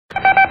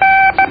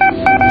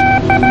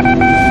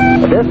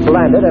just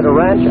landed at a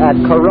ranch at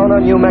Corona,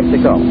 New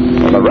Mexico.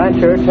 The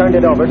rancher turned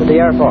it over to the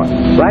Air Force.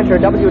 Rancher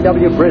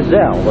W.W.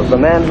 Brazil was the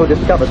man who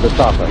discovered the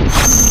saucer.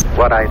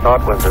 What I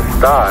thought was a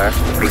star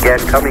began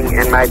coming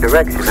in my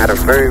direction at a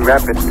very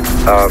rapid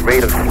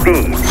rate of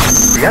speed.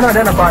 The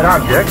unidentified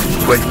object,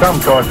 which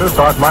some sources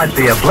thought might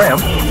be a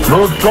blimp,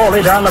 moved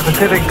slowly down the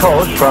Pacific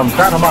coast from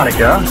Santa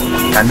Monica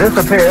and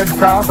disappeared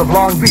south of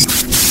Long Beach.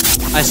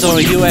 I saw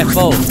a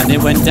UFO, and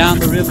it went down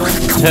the river,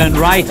 turned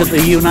right at the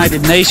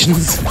United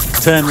Nations,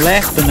 turned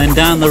left, and then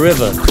down the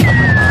river.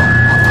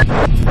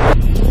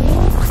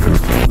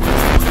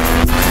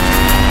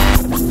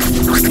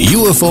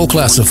 UFO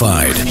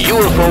Classified.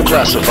 UFO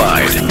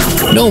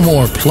Classified. No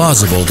more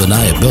plausible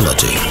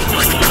deniability.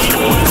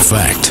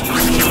 Fact,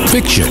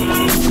 fiction,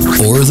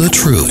 or the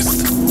truth.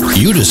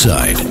 You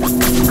decide.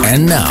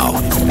 And now,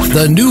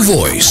 the new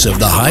voice of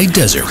the high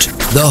desert,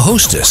 the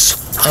hostess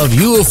of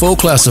UFO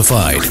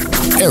Classified,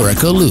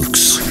 Erica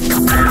Lukes.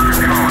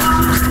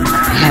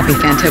 Happy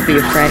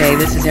Fantopia Friday.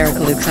 This is Erica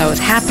Lukes. I was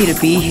happy to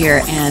be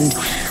here, and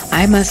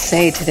I must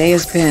say today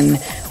has been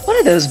one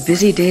of those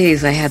busy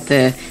days. I had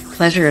the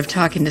pleasure of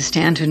talking to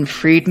Stanton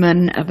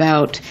Friedman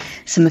about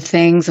some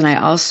things, and I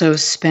also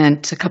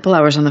spent a couple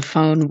hours on the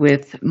phone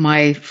with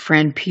my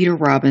friend Peter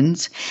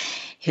Robbins.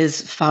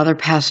 His father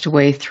passed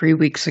away 3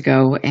 weeks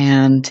ago,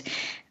 and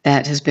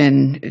that has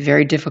been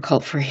very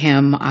difficult for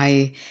him.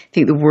 I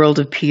think the world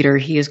of Peter.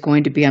 He is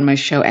going to be on my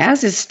show,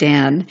 as is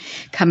Stan,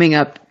 coming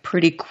up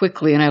pretty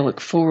quickly, and I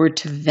look forward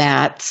to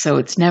that. So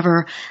it's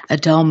never a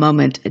dull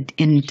moment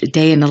in a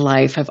day in the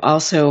life. I've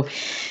also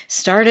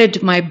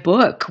started my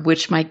book,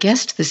 which my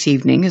guest this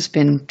evening has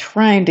been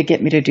trying to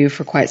get me to do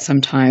for quite some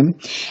time,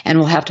 and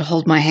will have to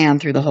hold my hand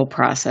through the whole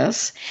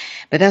process.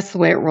 But that's the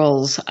way it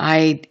rolls.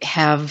 I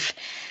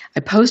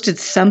posted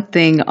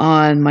something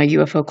on my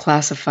UFO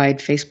Classified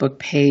Facebook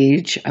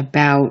page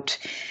about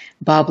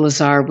Bob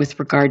Lazar with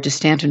regard to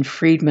Stanton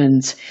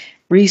Friedman's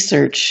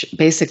research,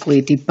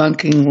 basically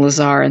debunking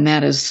Lazar, and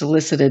that has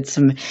solicited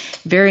some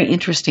very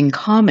interesting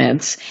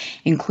comments,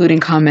 including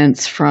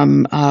comments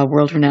from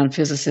world-renowned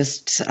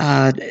physicist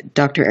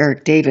Dr.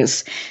 Eric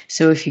Davis.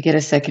 So if you get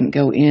a second,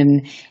 go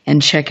in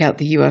and check out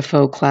the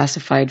UFO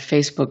Classified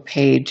Facebook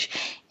page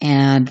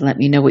and let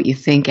me know what you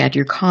think. Add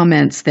your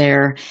comments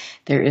there.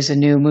 There is a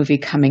new movie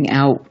coming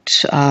out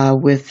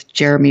with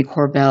Jeremy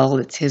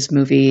Corbell. It's his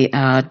movie,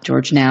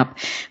 George Knapp,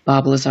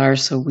 Bob Lazar.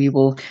 So we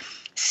will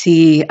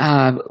see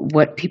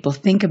what people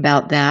think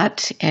about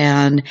that.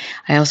 And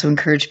I also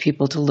encourage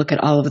people to look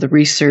at all of the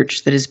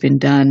research that has been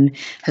done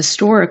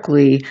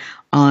historically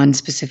on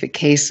specific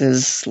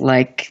cases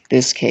like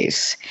this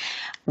case.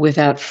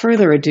 Without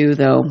further ado,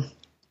 though,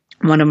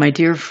 one of my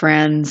dear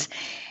friends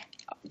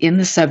in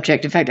the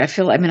subject, in fact,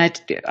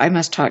 I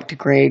must talk to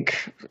Greg.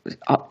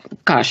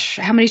 Gosh,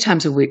 how many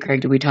times a week, Greg,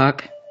 do we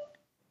talk?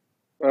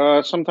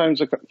 Sometimes,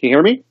 can you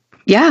hear me?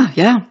 Yeah.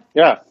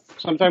 Yeah.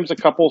 Sometimes a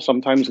couple,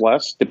 sometimes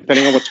less,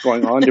 depending on what's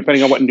going on,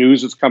 depending on what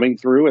news is coming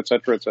through, et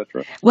cetera, et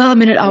cetera. Well,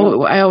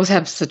 I always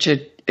have such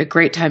a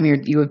great time.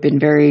 You have been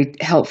very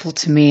helpful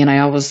to me, and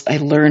I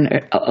learn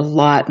a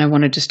lot. And I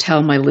want to just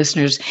tell my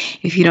listeners,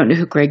 if you don't know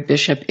who Greg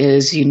Bishop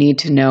is, you need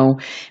to know,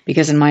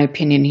 because in my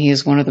opinion, he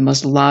is one of the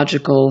most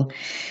logical,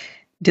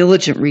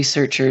 diligent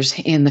researchers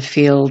in the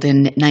field.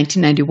 In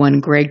 1991,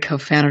 Greg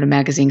co-founded a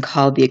magazine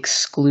called The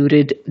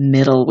Excluded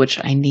Middle,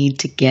 which I need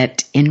to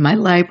get in my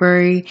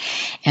library.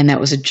 And that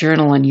was a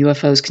journal on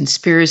UFOs,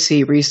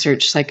 conspiracy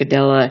research,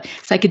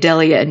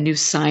 psychedelia, and new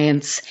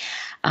science.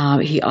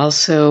 He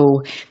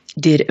also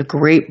did a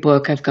great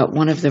book. I've got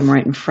one of them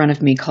right in front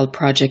of me called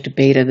Project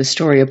Beta, the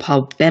story of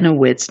Paul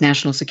Benowitz,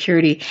 national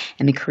security,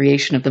 and the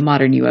creation of the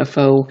modern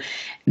UFO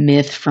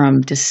myth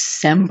from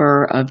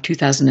December of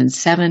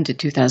 2007 to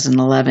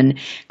 2011.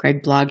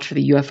 Greg blogged for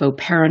the UFO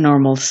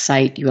paranormal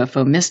site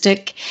UFO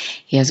Mystic.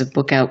 He has a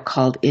book out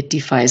called It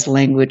Defies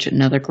Language,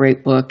 another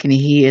great book, and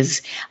he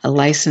is a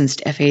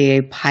licensed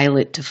FAA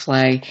pilot to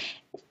fly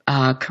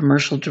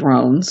commercial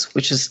drones,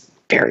 which is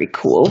very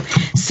cool.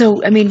 So,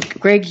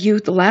 Greg,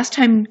 the last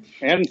time...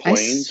 And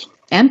planes.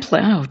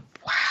 Oh,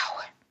 wow.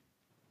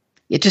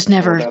 It just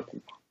never...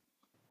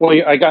 Well,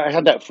 I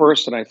had that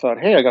first, and I thought,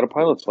 hey, I got a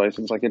pilot's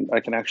license. I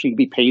can actually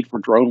be paid for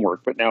drone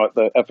work. But now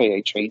the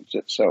FAA changed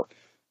it, so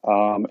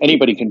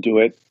anybody can do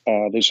it.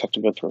 They just have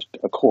to go through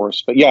a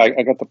course. But yeah,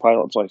 I got the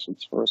pilot's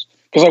license first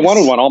because I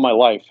wanted one all my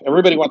life.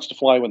 Everybody wants to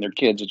fly when they're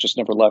kids. It just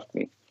never left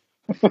me.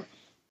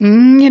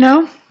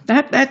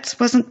 That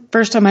wasn't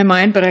first on my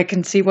mind, but I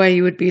can see why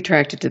you would be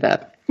attracted to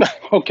that.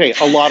 Okay,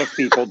 a lot of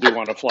people do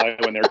want to fly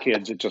when they're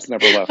kids. It just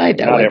never left. I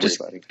know. Not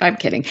everybody. I'm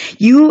kidding.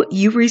 You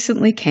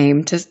recently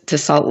came to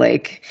Salt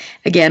Lake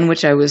again,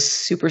 which I was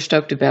super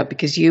stoked about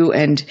because you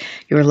and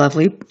your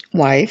lovely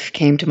wife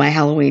came to my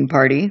Halloween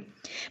party,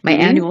 my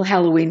annual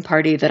Halloween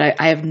party that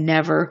I have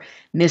never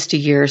missed a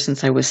year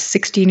since I was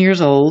 16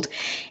 years old.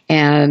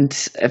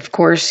 And of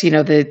course,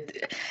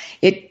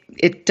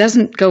 it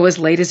doesn't go as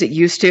late as it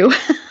used to.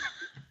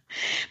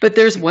 But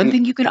there's one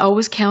thing you can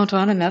always count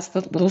on, and that's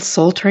the little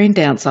Soul Train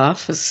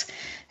dance-off,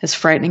 as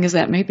frightening as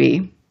that may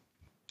be.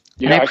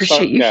 Yeah, and I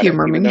appreciate you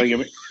humoring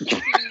me.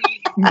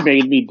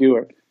 made me do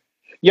it.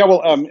 Yeah,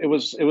 well, it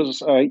was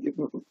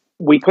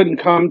we couldn't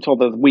come till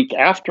the week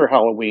after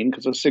Halloween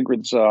because of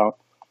Sigrid's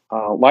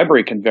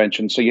library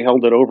convention, so you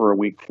held it over a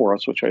week for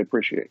us, which I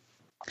appreciate.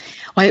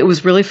 Well, it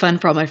was really fun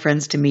for all my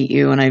friends to meet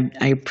you, and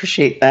I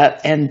appreciate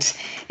that. And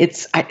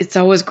it's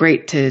always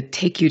great to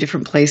take you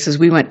different places.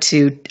 We went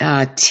to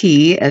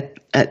tea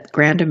at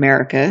Grand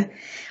America,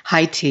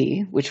 high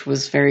tea, which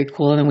was very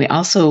cool. And then we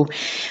also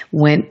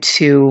went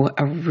to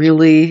a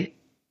really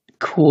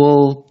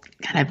cool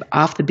kind of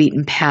off the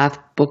beaten path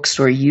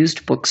bookstore,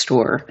 used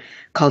bookstore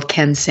called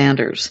Ken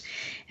Sanders,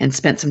 and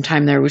spent some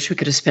time there. I wish we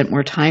could have spent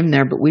more time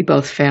there, but we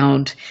both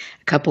found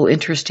a couple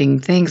interesting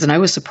things. And I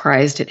was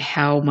surprised at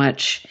how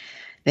much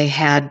they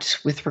had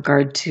with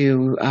regard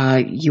to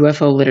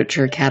UFO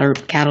literature,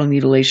 cattle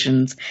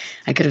mutilations.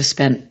 I could have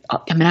spent,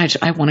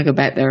 I want to go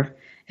back there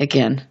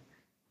again.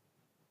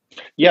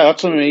 Yeah,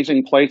 that's an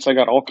amazing place. I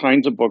got all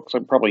kinds of books,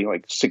 probably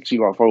like 6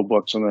 UFO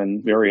books, and then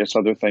various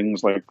other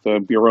things like the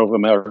Bureau of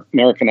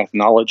American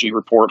Ethnology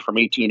report from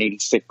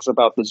 1886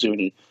 about the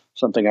Zuni,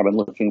 something I've been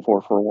looking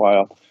for a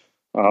while,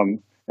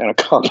 and a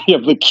copy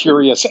of The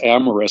Curious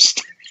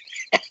Amorist,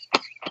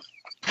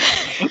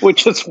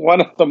 which is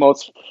one of the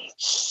most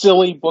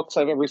silly books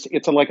I've ever seen.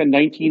 It's like a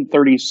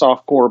 1930s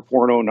softcore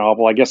porno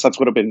novel. I guess that's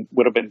would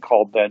have been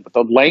called then, but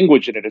the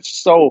language in it is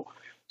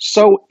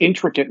so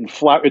intricate and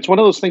flat. It's one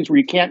of those things where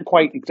you can't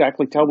quite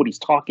exactly tell what he's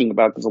talking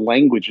about because the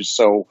language is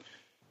so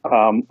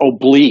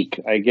oblique,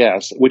 I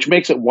guess, which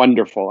makes it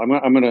wonderful.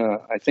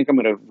 I think I'm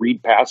gonna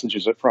read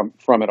passages from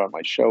it on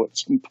my show at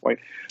some point.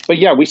 But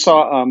yeah, we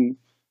saw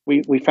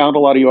we found a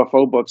lot of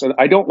UFO books, and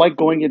I don't like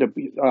going into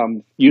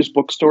used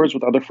bookstores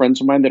with other friends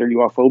of mine that are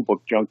UFO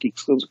book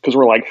junkies because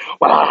we're like,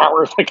 wow,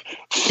 we're like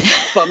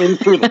thumbing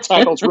through the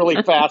titles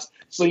really fast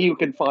so you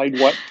can find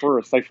what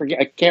first. I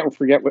can't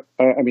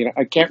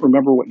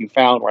remember what you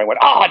found where I went,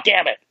 oh,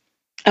 damn it.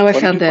 Oh, I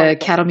found the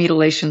cattle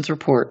mutilations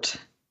report.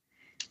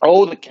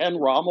 Oh, the Ken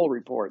Rommel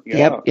report.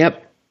 Yeah.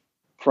 Yep.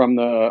 From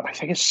I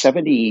think it's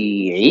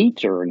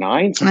 78 or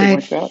 9, something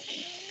like that.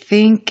 I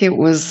think it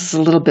was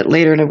a little bit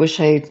later, and I wish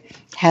I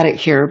had it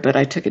here, but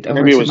I took it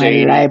over to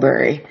my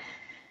library.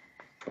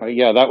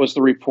 Yeah, that was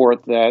the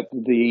report that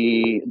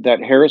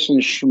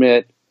Harrison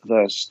Schmitt,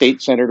 the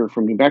state senator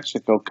from New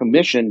Mexico,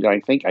 commissioned, I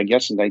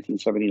guess in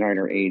 1979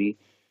 or 80,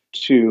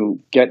 to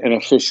get an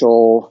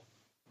official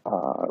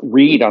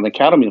read on the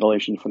cattle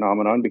mutilation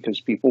phenomenon because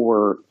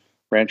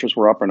ranchers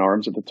were up in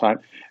arms at the time.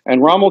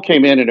 And Rommel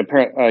came in,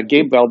 and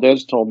Gabe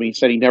Valdez told me, he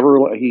said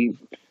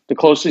the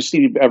closest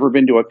he'd ever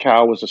been to a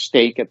cow was a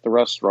steak at the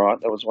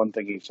restaurant. That was one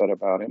thing he said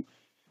about him.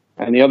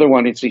 And the other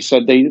one is he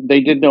said they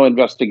did no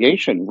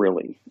investigation,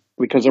 really,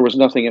 because there was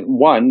nothing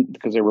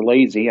because they were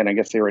lazy, and I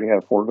guess they already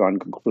had a foregone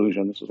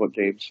conclusion. This is what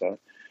Gabe said.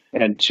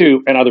 And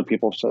two, and other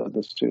people said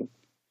this too.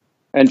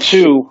 And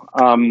two,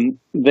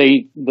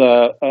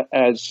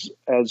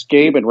 as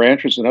Gabe and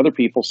ranchers and other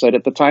people said,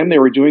 at the time they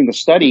were doing the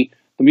study,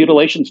 the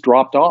mutilations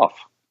dropped off.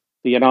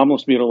 The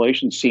anomalous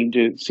mutilations seemed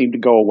to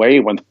go away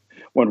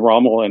when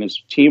Rommel and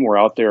his team were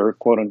out there,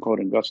 quote unquote,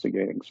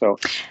 investigating. So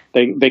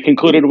they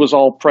concluded it was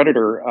all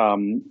predator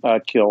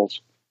kills,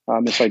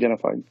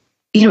 misidentified.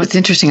 You know, it's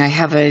interesting. I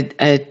have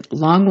a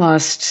long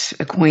lost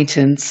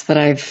acquaintance that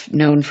I've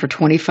known for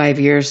 25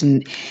 years,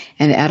 and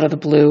out of the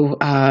blue,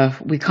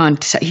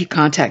 he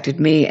contacted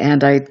me,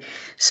 and I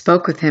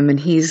spoke with him, and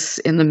he's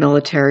in the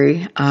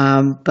military,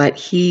 but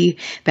he,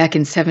 back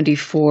in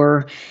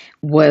 74,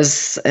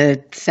 was a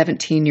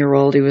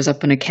 17-year-old. He was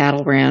up in a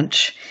cattle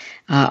ranch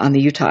on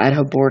the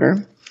Utah-Idaho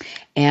border.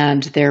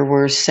 And there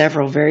were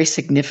several very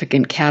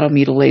significant cattle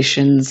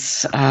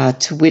mutilations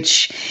to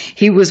which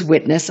he was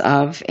witness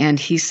of. And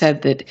he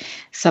said that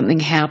something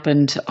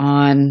happened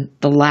on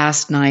the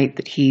last night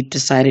that he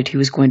decided he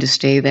was going to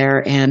stay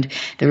there. And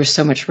there was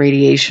so much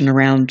radiation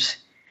around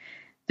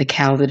the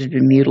cow that had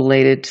been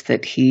mutilated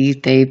that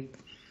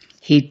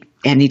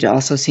and he'd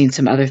also seen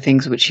some other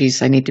things, which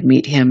I need to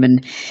meet him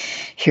and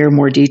hear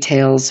more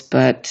details.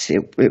 But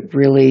it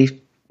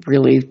really,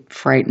 really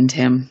frightened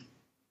him.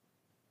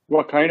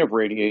 What kind of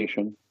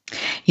radiation?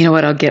 You know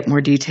what? I'll get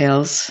more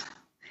details.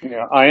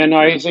 Yeah,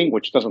 ionizing,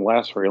 which doesn't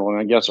last very long,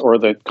 I guess, or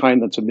the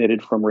kind that's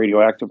emitted from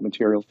radioactive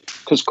materials.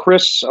 Because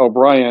Chris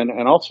O'Brien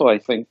and also I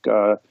think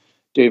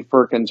Dave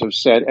Perkins have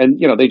said, and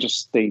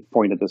they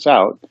pointed this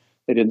out.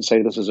 They didn't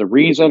say this is a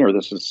reason or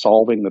this is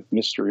solving the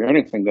mystery or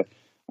anything. That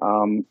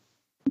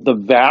the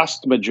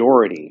vast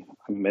majority,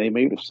 they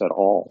may have said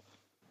all,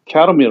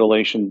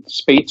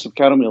 spates of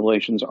cattle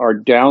mutilations are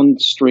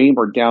downstream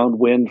or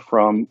downwind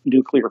from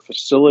nuclear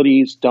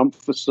facilities, dump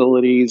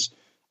facilities,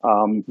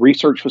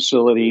 research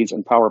facilities,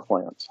 and power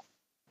plants,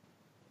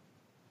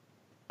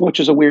 which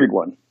is a weird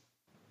one.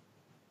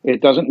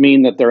 It doesn't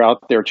mean that they're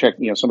out there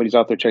checking, somebody's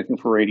out there checking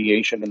for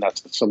radiation and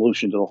that's the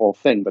solution to the whole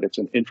thing, but it's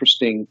an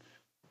interesting,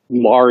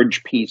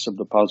 large piece of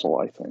the puzzle,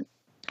 I think.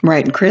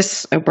 Right. And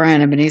Chris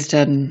O'Brien, he's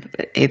done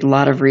a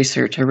lot of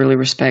research. I really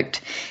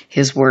respect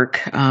his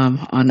work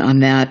on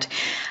that.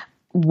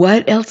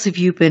 What else have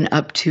you been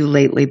up to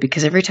lately?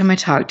 Because every time I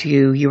talk to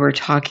you, you are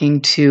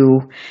talking to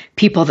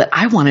people that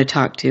I want to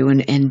talk to,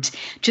 and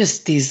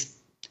just these,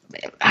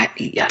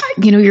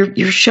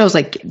 your shows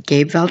like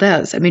Gabe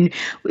Valdez. I mean,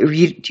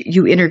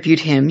 you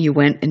interviewed him, you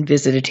went and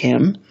visited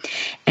him,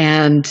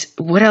 and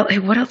what else?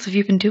 What else have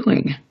you been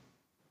doing?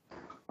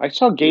 I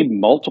saw Gabe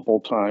multiple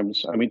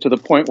times. I mean, to the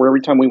point where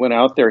every time we went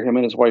out there, him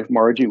and his wife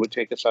Margie would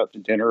take us out to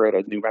dinner at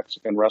a New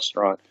Mexican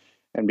restaurant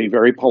and be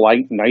very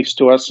polite and nice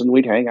to us, and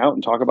we'd hang out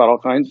and talk about all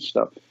kinds of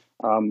stuff.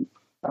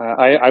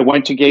 I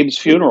went to Gabe's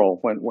funeral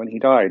when he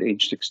died,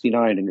 age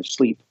 69, in his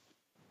sleep.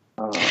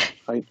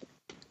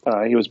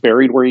 He was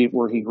buried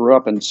where he grew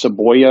up in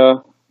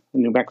Cebolla,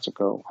 New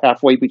Mexico,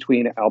 halfway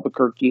between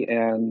Albuquerque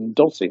and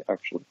Dulce,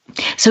 actually.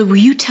 So will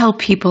you tell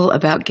people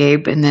about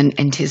Gabe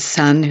and his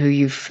son who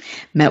you've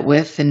met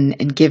with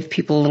and give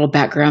people a little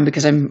background,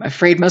 because I'm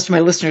afraid most of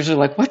my listeners are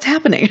like, what's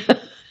happening?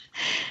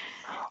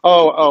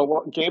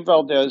 Well, Gabe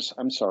Valdez,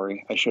 I'm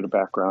sorry, I should have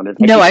backgrounded.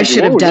 No, I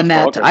should have done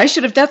that. I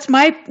should have, that's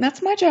my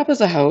job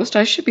as a host.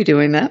 I should be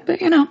doing that,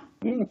 but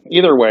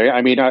Either way,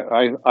 I mean, I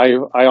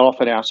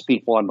often ask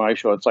people on my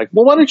show, it's like,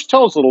 well, why don't you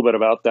tell us a little bit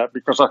about that?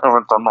 Because I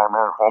haven't done my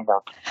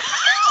homework.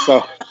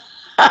 So,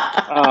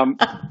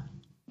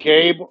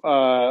 Gabe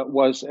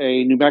was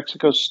a New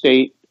Mexico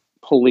State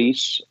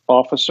police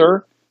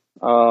officer,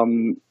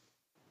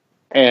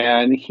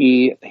 and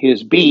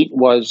his beat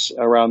was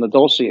around the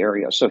Dulce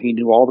area, so he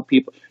knew all the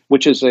people,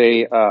 which is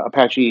a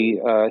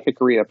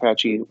Hickory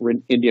Apache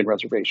Indian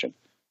reservation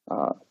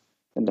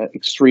in the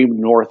extreme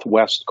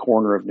northwest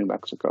corner of New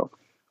Mexico.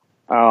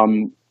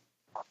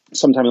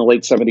 Sometime in the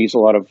late 70s, a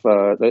lot of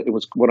it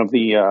was one of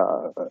the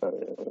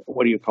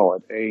what do you call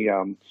it? A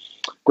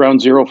ground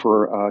zero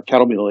for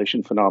cattle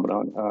mutilation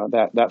phenomenon.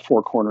 That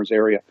Four Corners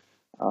area.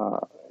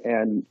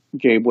 And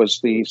Gabe was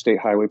the state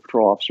highway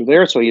patrol officer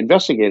there, so he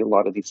investigated a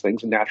lot of these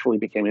things and naturally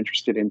became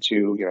interested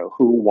into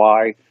who,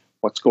 why,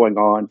 what's going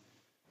on.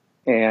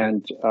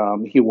 And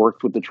he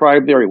worked with the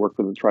tribe there. He worked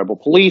with the tribal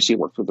police. He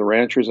worked with the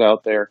ranchers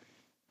out there,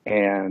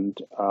 and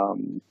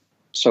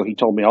so he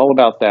told me all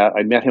about that.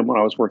 I met him when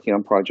I was working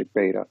on Project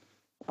Beta.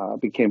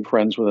 Became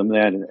friends with him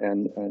then,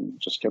 and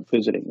just kept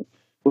visiting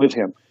with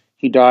him.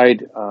 He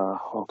died,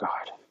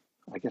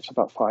 I guess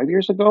about 5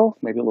 years ago,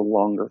 maybe a little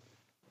longer.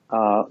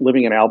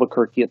 Living in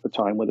Albuquerque at the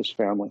time with his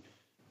family.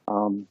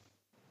 And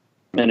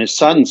his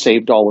son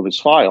saved all of his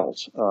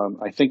files.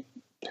 I think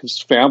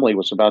his family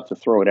was about to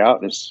throw it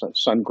out, and his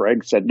son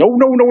Greg said, no,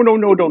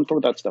 don't throw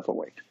that stuff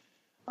away.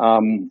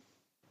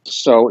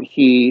 So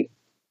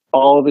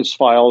all of his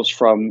files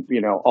from,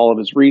 all of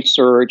his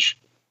research,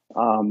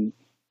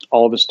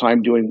 all of his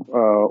time doing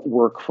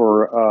work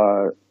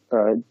for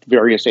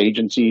various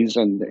agencies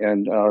and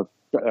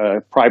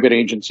private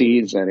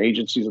agencies and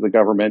agencies of the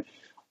government,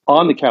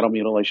 on the cattle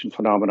mutilation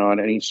phenomenon,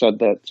 and he said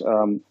that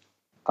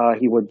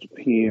he would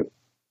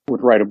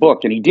write a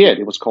book, and he did.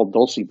 It was called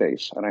Dulce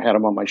Base, and I had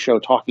him on my show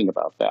talking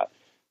about that.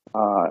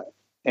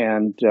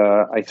 And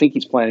I think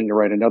he's planning to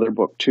write another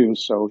book too,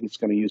 so he's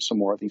going to use some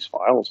more of these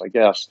files, I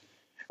guess.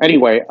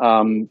 Anyway,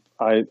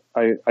 I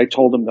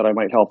told him that I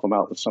might help him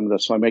out with some of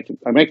this, so I make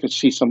to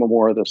see some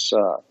more of this,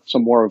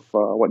 some more of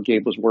what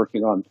Gabe was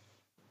working on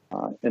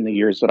in the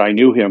years that I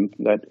knew him,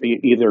 that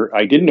either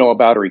I didn't know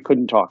about or he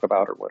couldn't talk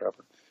about or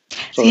whatever.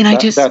 So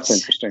that's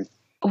interesting.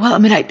 Well, I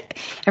mean,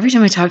 every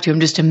time I talk to you, I'm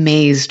just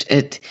amazed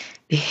at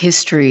the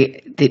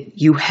history that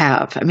you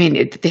have. I mean,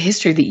 the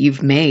history that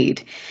you've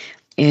made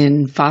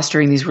in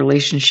fostering these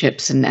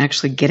relationships and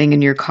actually getting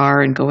in your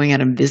car and going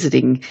out and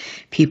visiting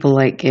people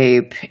like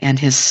Gabe and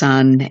his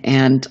son.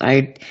 And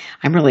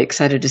I'm really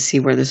excited to see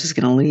where this is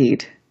going to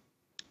lead.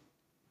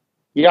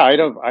 Yeah,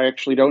 I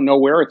actually don't know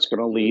where it's going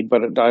to lead,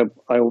 but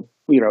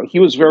he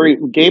was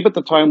Gabe at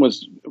the time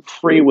was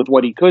free with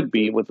what he could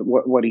be, with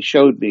what he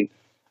showed me,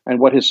 and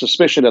what his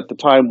suspicion at the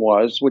time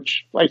was,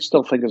 which I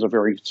still think is a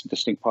very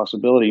distinct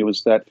possibility,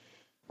 was that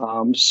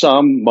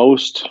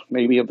most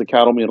maybe of the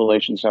cattle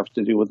mutilations have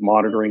to do with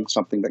monitoring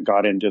something that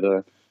got into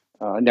the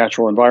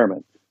natural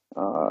environment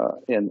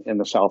in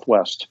the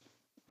Southwest,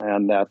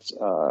 and that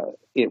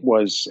it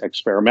was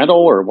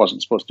experimental, or it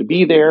wasn't supposed to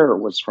be there, or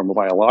was from a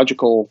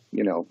biological,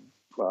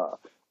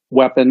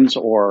 weapons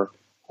or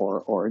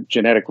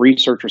genetic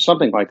research or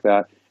something like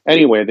that.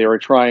 Anyway, they were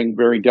trying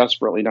very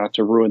desperately not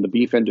to ruin the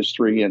beef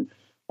industry and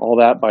all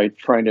that by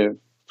trying to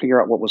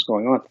figure out what was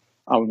going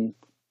on.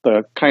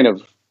 The kind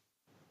of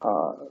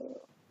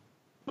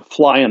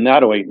fly in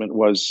that ointment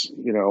was,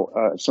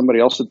 somebody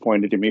else had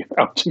pointed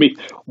out to me,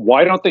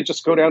 why don't they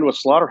just go down to a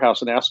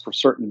slaughterhouse and ask for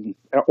certain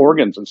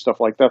organs and stuff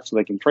like that so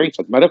they can trace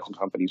it? Medical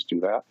companies do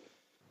that.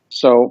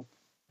 So,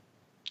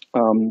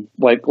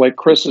 like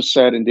Chris has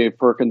said and Dave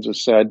Perkins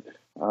has said,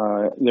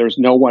 there's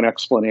no one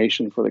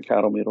explanation for the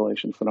cattle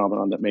mutilation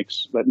phenomenon that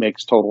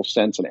makes total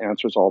sense and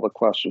answers all the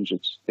questions.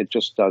 It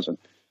just doesn't.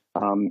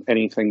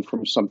 Anything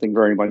from something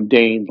very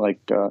mundane like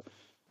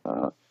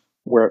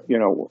where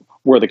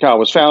the cow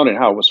was found and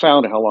how it was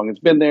found and how long it's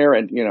been there,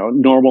 and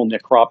normal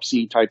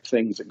necropsy type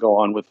things that go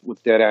on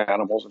with dead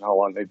animals and how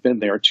long they've been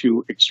there,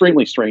 to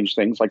extremely strange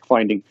things like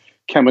finding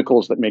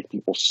chemicals that make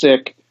people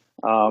sick,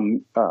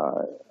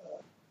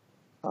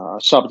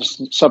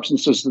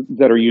 substances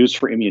that are used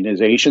for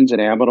immunizations in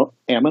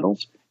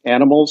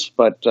animals,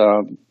 but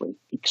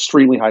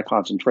extremely high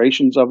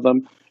concentrations of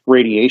them,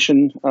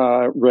 radiation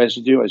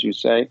residue, as you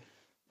say,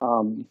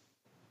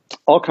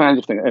 all kinds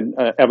of things, and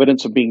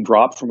evidence of being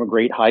dropped from a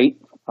great height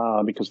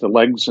because the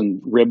legs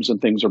and ribs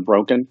and things are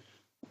broken.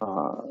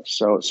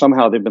 So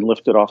somehow they've been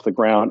lifted off the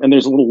ground, and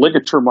there's little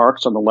ligature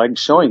marks on the legs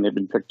showing they've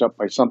been picked up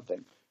by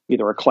something,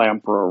 either a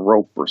clamp or a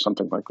rope or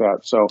something like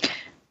that. So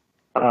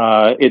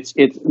it's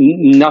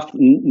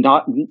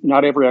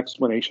not every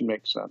explanation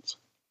makes sense.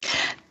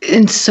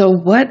 And so,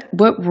 what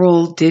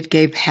role did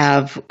Gabe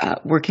have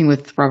working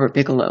with Robert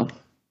Bigelow?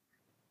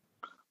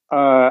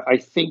 I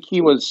think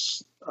he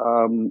was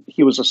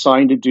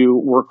assigned to do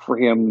work for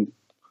him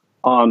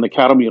on the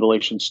cattle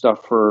mutilation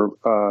stuff for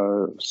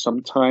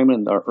sometime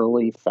in the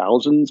early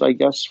thousands, I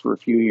guess, for a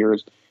few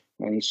years,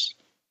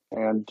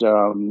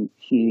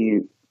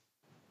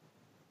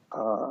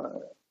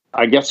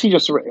 I guess he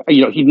just,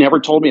 he never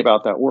told me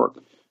about that work,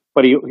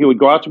 but he would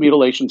go out to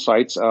mutilation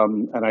sites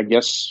and I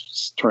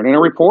guess turn in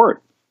a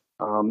report.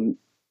 And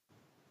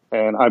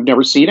I've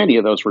never seen any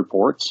of those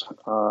reports.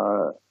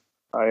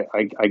 I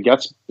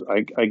guess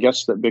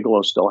that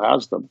Bigelow still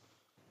has them,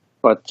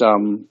 but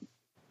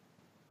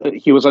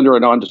he was under a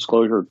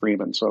non-disclosure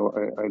agreement, so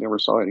I never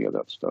saw any of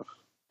that stuff.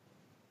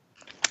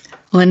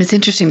 Well, and it's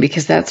interesting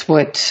because that's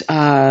what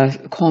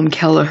Colm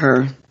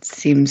Kelleher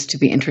seems to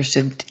be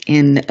interested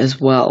in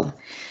as well.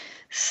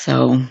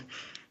 So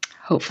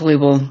hopefully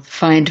we'll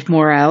find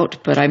more out,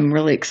 but I'm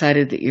really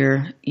excited that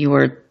you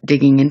are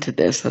digging into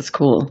this. That's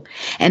cool.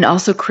 And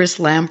also Chris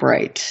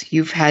Lambright,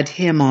 you've had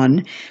him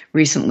on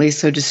recently,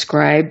 so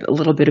describe a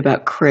little bit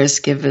about Chris.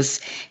 Give us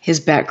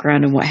his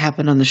background and what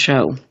happened on the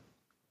show.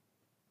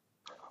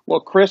 Well,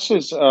 Chris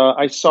is,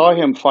 I saw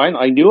him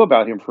I knew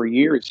about him for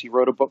years. He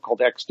wrote a book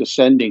called X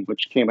Descending,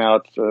 which came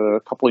out a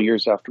couple of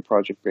years after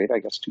Project Beta, I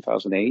guess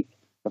 2008.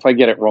 If I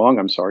get it wrong,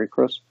 I'm sorry,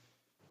 Chris.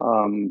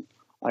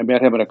 I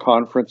met him at a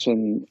conference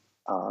in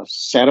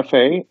Santa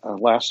Fe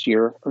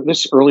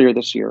earlier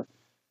this year.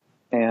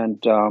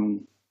 And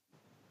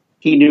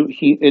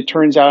it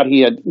turns out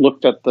he had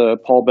looked at the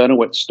Paul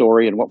Bennewitz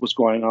story and what was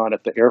going on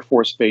at the Air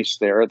Force Base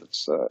there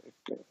that's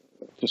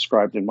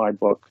described in my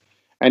book.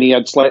 And he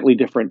had slightly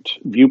different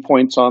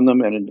viewpoints on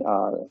them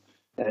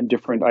and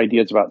different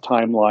ideas about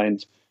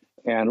timelines.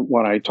 And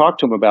when I talked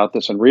to him about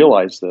this and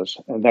realized this,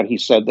 and that he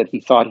said that he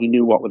thought he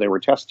knew what they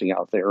were testing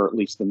out there, or at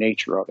least the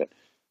nature of it,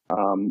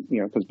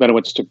 because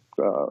Bennewitz took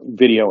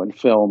video and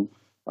film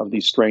of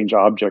these strange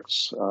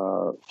objects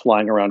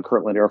flying around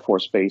Kirtland Air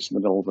Force Base in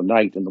the middle of the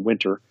night in the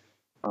winter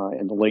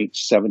in the late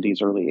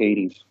 70s, early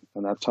 80s.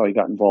 And that's how he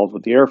got involved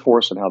with the Air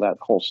Force and how that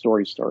whole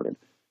story started.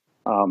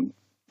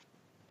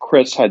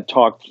 Chris had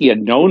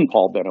known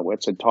Paul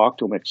Bennewitz, had talked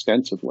to him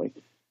extensively,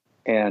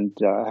 and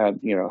had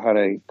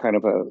a kind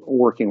of a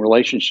working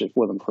relationship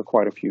with him for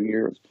quite a few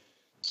years.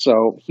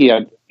 So he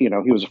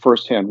was a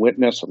firsthand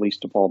witness, at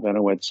least to Paul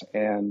Bennewitz,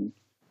 and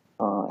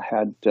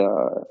had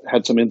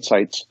some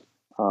insights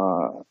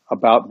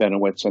about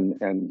Bennewitz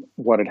and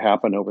what had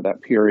happened over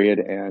that period,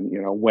 and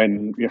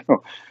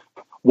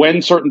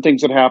when certain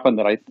things had happened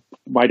that I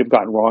might have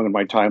gotten wrong in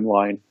my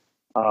timeline.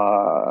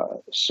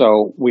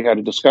 So we had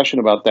a discussion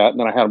about that, and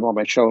then I had him on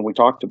my show and we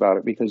talked about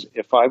it, because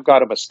if I've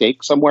got a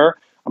mistake somewhere,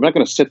 I'm not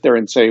going to sit there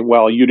and say,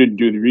 well, you didn't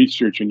do the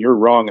research and you're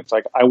wrong. It's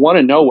like, I want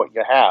to know what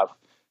you have,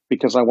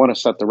 because I want to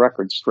set the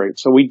record straight.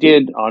 So we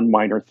did on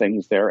minor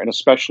things there, and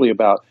especially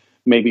about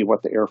maybe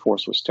what the Air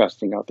Force was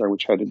testing out there,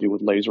 which had to do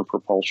with laser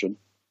propulsion.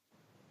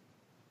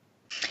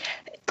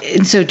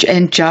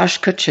 And Josh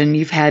Kutchin,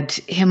 you've had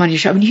him on your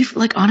show. I mean,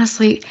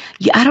 honestly,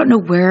 I don't know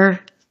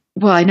where.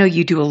 Well, I know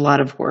you do a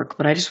lot of work,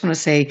 but I just want to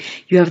say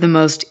you have the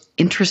most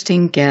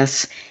interesting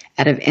guests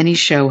out of any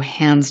show,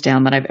 hands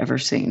down, that I've ever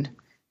seen.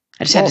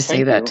 I just had to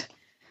say that.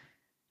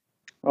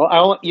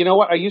 Well, you know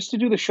what? I used to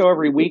do the show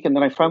every week, and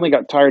then I finally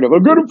got tired of,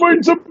 I've got to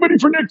find somebody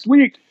for next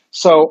week.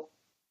 So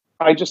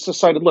I just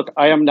decided, look,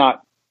 I am not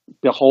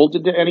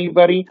beholden to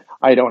anybody.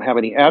 I don't have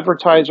any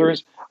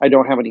advertisers. I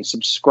don't have any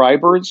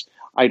subscribers.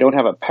 I don't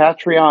have a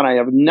Patreon. I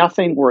have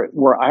nothing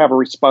where I have a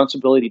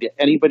responsibility to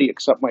anybody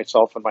except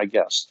myself and my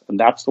guests. And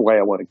that's the way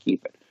I want to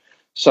keep it.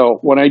 So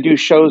when I do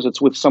shows,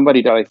 it's with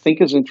somebody that I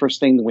think is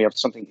interesting, and we have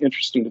something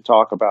interesting to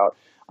talk about.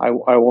 I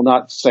will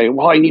not say,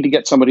 well, I need to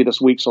get somebody this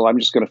week, so I'm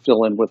just going to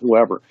fill in with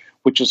whoever,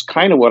 which is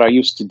kind of what I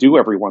used to do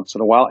every once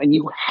in a while. And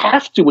you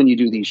have to when you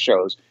do these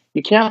shows.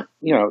 You can't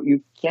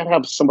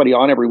have somebody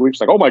on every week.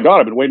 It's like, oh my God,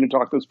 I've been waiting to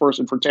talk to this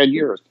person for 10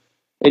 years.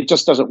 It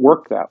just doesn't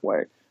work that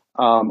way.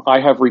 I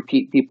have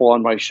repeat people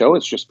on my show.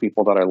 It's just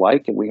people that I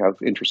like, and we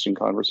have interesting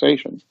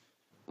conversations.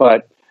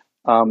 But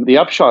the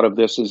upshot of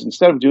this is,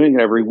 instead of doing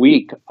it every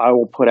week, I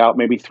will put out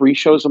maybe 3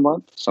 shows a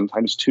month,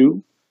 sometimes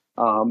 2,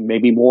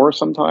 maybe more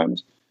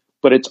sometimes.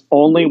 But it's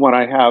only when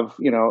I have,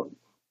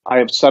 I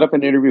have set up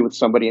an interview with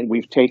somebody, and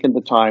we've taken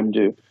the time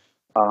to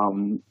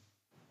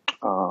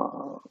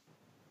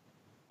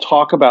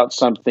talk about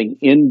something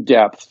in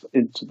depth,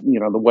 into,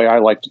 the way I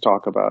like to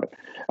talk about it.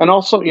 And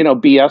also,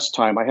 BS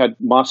time. I had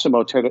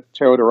Massimo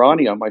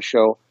Teodoranti on my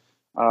show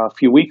a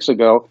few weeks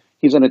ago.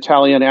 He's an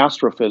Italian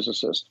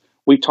astrophysicist.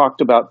 We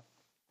talked about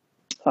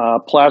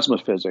plasma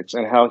physics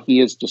and how he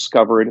has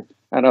discovered,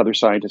 and other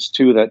scientists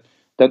too, that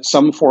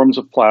some forms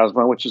of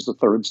plasma, which is the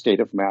third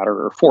state of matter,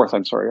 or fourth,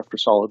 after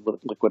solid,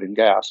 liquid, and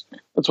gas.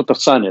 That's what the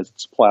sun is.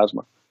 It's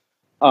plasma.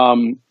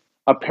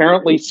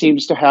 Apparently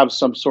seems to have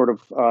some sort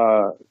of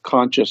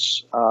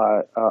conscious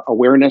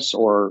awareness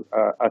or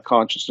a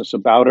consciousness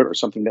about it, or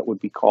something that would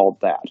be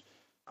called that.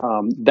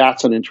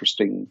 That's an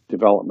interesting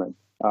development.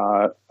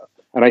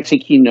 And I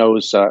think he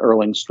knows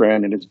Erling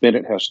Strand and has been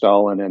at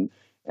Hesdalen and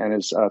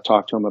has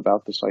talked to him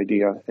about this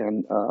idea.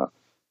 And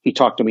he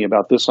talked to me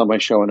about this on my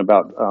show and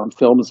about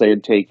films they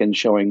had taken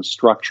showing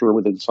structure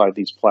inside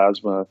these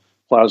plasmas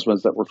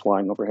that were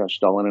flying over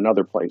Hesdalen and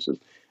other places.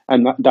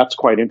 And that's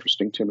quite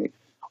interesting to me.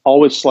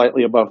 Always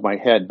slightly above my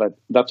head, but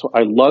that's what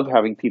I love,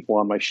 having people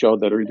on my show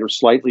that are either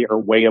slightly or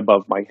way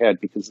above my head,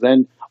 because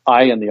then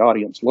I and the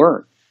audience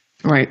learn.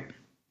 Right.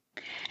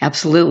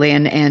 Absolutely.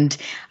 And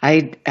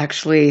I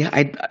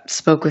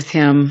spoke with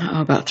him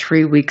about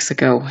 3 weeks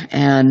ago,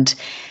 and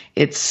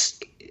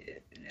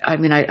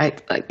I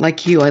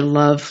like you, I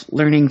love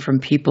learning from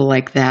people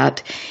like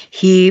that.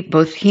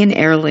 Both he and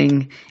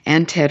Erling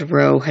and Ted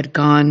Rowe had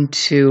gone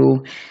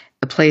to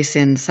a place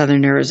in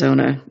southern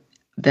Arizona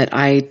that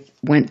I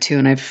went to,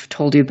 and I've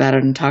told you about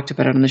it and talked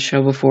about it on the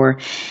show before.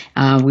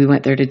 We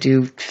went there to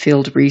do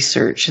field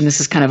research, and this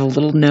is kind of a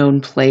little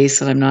known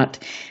place, and I'm not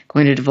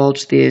going to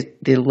divulge the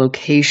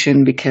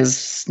location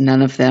because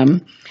none of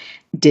them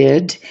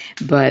did,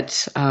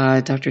 but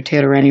Dr.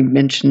 Teodoranti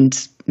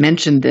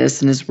mentioned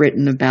this and has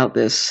written about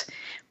this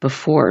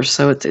before.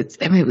 So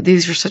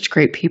these are such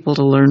great people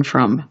to learn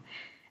from,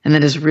 and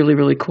that is really,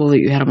 really cool that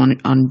you had them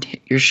on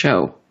your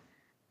show.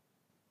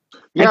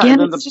 Yeah, again,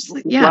 and then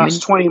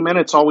last 20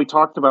 minutes, all we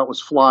talked about was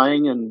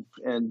flying and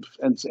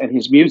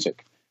his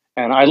music,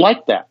 and I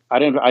liked that. I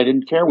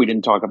didn't care. We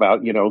didn't talk about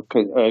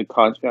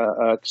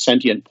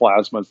sentient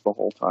plasmas the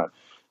whole time.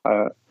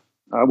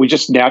 We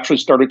just naturally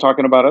started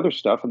talking about other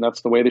stuff, and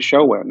that's the way the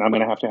show went. And I'm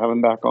going to have him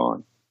back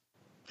on.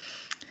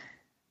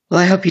 Well,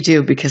 I hope you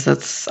do, because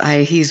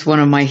he's one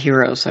of my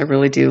heroes. I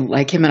really do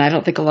like him, and I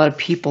don't think a lot of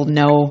people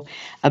know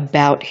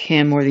about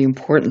him or the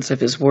importance of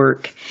his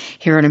work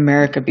here in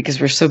America,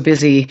 because we're so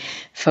busy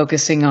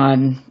focusing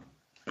on,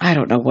 I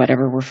don't know,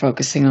 whatever we're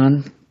focusing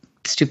on,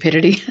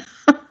 stupidity.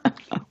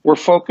 We're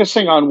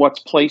focusing on what's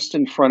placed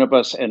in front of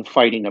us and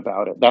fighting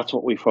about it. That's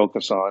what we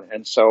focus on.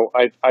 And so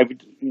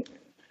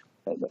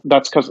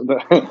that's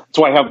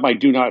why I have my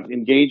 "Do Not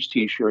Engage"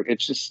 T-shirt.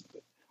 It's just,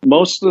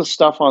 most of the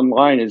stuff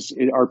online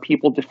are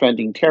people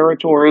defending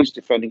territories,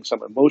 defending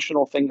some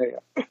emotional thing they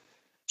have,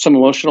 some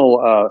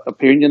emotional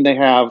opinion they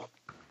have,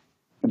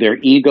 their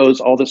egos,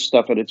 all this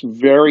stuff, and it's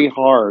very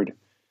hard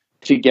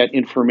to get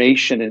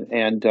information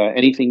and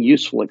anything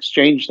useful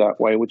exchanged that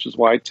way, which is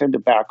why I tend to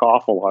back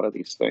off a lot of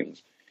these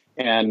things.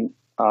 And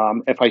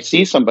if I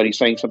see somebody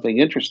saying something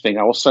interesting,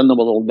 I will send them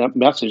a little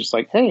message. It's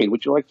like, "Hey,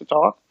 would you like to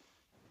talk?"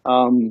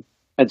 And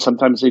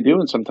sometimes they do,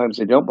 and sometimes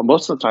they don't. But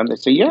most of the time, they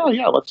say,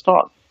 "Yeah, let's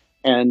talk."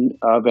 And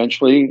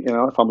eventually,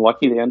 if I'm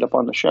lucky, they end up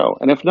on the show.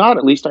 And if not,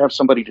 at least I have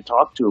somebody to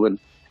talk to and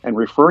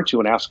refer to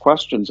and ask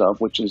questions of,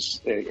 which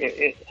is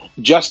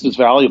just as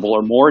valuable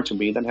or more to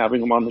me than having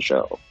them on the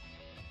show.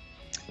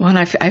 Well, and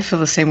I feel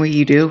the same way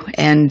you do.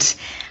 And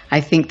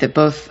I think that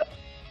both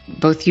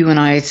you and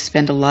I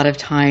spend a lot of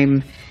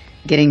time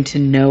getting to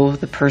know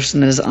the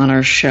person that is on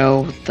our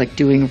show, like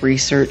doing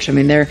research. I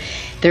mean, I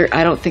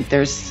don't think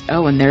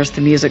and there's the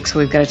music, so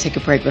we've got to take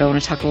a break, but I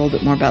want to talk a little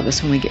bit more about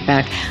this when we get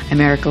back.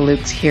 I'm Erica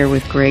Lukes here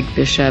with Greg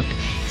Bishop.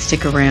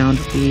 Stick around.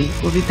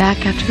 We'll be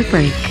back after the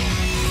break.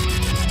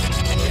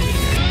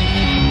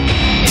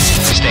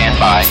 Stand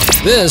by.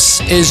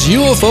 This is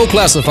UFO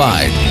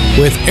Classified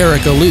with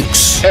Erica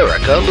Lukes.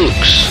 Erica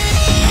Lukes.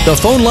 The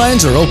phone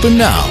lines are open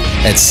now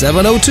at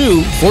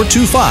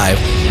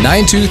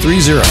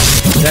 702-425-9230.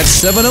 That's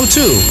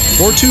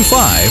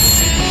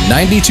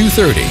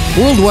 702-425-9230.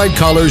 Worldwide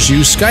callers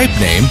use Skype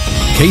name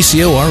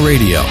KCOR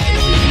Radio.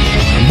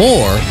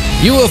 More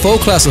UFO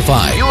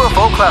Classified.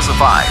 UFO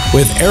Classified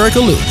with Erica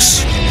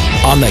Lukes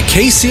on the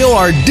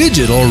KCOR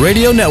Digital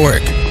Radio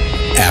Network.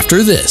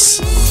 After this.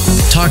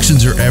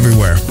 Toxins are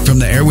everywhere, from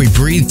the air we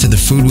breathe to the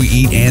food we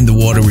eat and the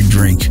water we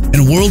drink.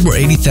 In a world where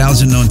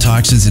 80,000 known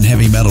toxins and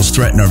heavy metals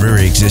threaten our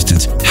very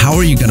existence, how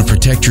are you going to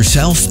protect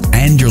yourself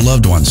and your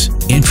loved ones?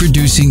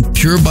 Introducing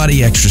Pure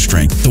Body Extra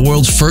Strength, the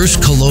world's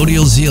first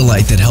colloidal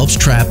zeolite that helps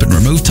trap and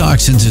remove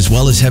toxins as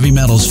well as heavy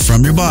metals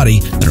from your body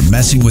that are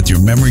messing with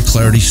your memory,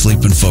 clarity,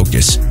 sleep, and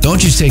focus.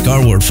 Don't just take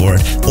our word for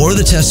it or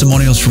the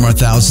testimonials from our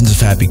thousands of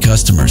happy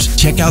customers.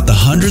 Check out the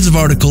hundreds of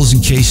articles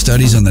and case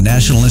studies on the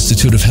National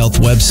Institute of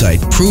Health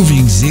website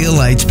proving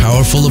zeolite's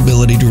powerful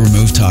ability to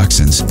remove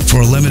toxins.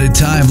 For a limited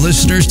time,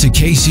 listeners to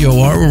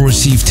KCOR will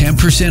receive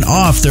 10%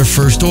 off their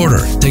first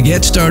order. To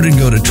get started,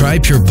 go to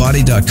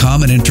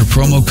trypurebody.com and enter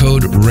promo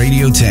code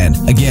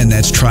RADIO10. Again,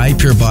 that's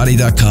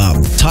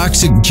trypurebody.com.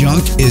 Toxic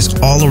junk is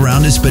all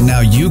around us, but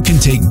now you can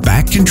take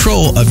back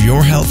control of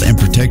your health and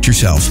protect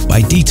yourself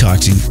by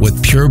detoxing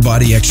with Pure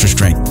Body Extra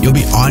Strength. You'll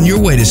be on your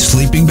way to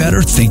sleeping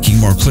better, thinking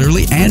more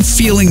clearly, and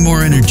feeling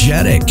more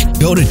energetic.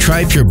 Go to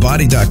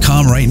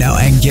trypurebody.com right now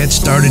and get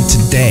started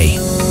today.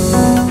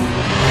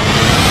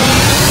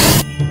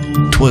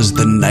 'Twas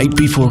the night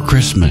before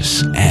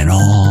Christmas, and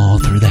all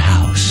through the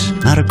house,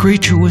 not a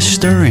creature was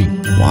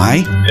stirring.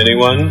 Why?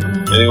 Anyone?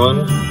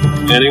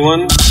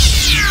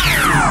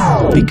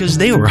 Because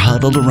they were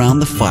huddled around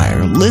the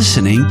fire,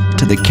 listening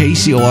to the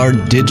KCOR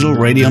Digital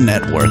Radio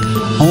Network,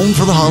 home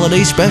for the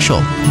holiday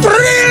special.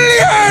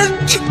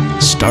 Brilliant!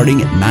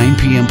 Starting at 9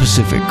 p.m.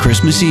 Pacific,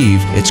 Christmas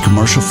Eve, it's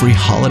commercial-free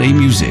holiday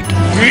music.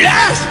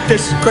 Yes,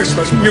 this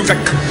Christmas music.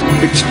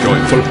 It's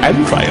joyful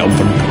and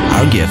triumphant.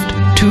 Our gift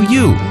to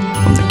you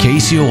from the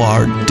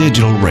KCOR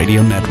Digital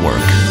Radio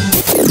Network.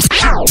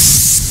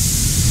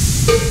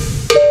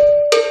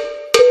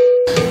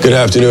 Good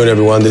afternoon,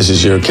 everyone. This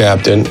is your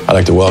captain. I'd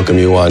like to welcome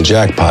you on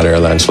Jackpot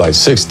Airlines Flight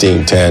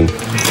 1610,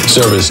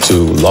 service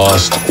to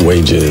Lost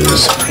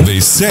Wages. They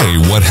say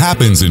what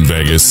happens in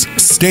Vegas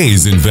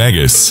stays in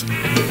Vegas.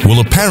 Well,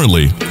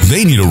 apparently,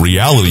 they need a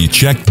reality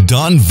check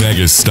done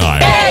Vegas style.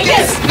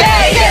 Vegas,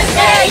 Vegas,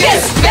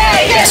 Vegas,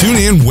 Vegas! Tune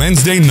in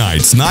Wednesday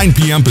nights, 9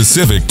 p.m.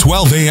 Pacific,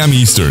 12 a.m.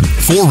 Eastern,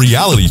 for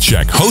Reality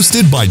Check,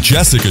 hosted by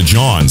Jessica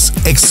Johns,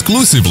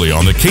 exclusively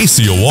on the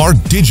KCOR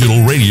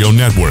Digital Radio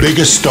Network.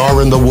 Biggest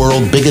star in the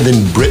world, bigger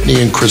than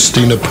Britney and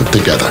Christina put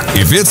together.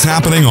 If it's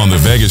happening on the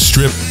Vegas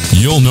Strip,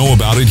 you'll know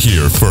about it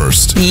here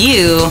first.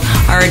 You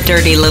are a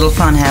dirty little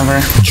fun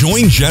haver.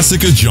 Join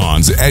Jessica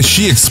Johns as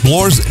she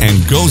explores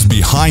and goes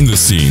behind the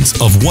scenes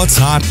of what's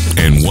hot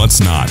and what's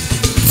not.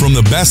 From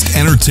the best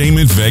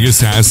entertainment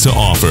Vegas has to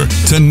offer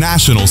to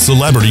national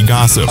celebrity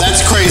gossip.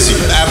 That's crazy.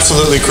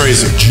 Absolutely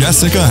crazy.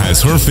 Jessica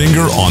has her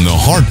finger on the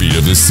heartbeat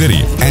of the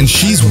city, and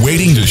she's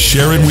waiting to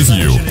share it with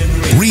you.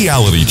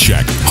 Reality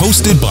Check,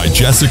 hosted by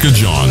Jessica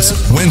Johns.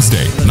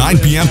 Wednesday, 9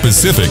 p.m.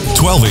 Pacific,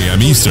 12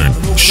 a.m. Eastern.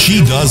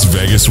 She does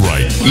Vegas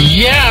right.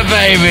 Yeah,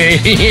 baby!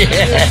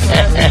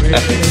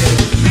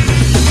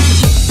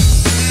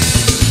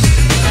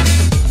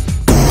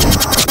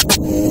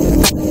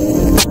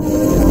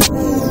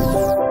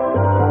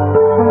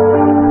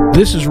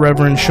 This is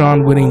Reverend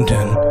Sean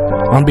Whittington.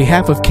 On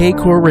behalf of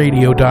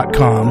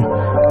KCORRadio.com,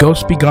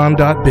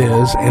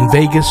 GhostBegone.biz, and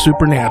Vegas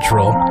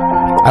Supernatural,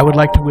 I would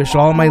like to wish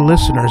all my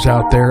listeners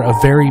out there a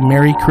very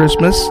Merry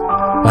Christmas,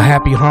 a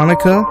Happy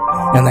Hanukkah,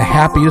 and the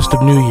happiest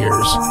of New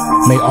Years.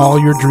 May all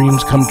your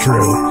dreams come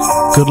true.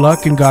 Good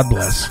luck and God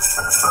bless.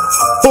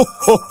 Ho,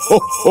 ho, ho,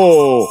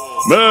 ho!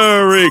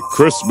 Merry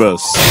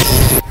Christmas!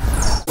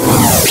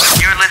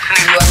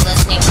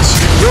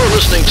 You're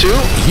listening to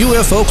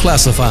UFO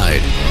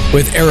Classified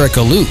with Erica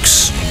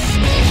Lukes,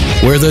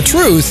 where the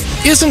truth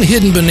isn't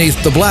hidden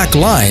beneath the black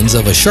lines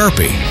of a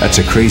Sharpie. That's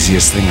the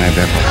craziest thing I've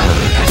ever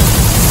heard.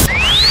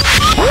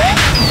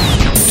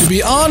 To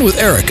be on with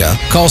Erica,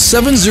 call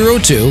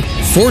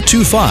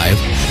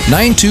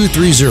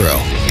 702-425-9230.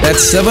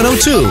 That's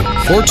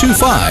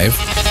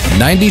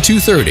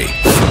 702-425-9230.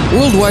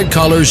 Worldwide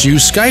callers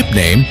use Skype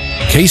name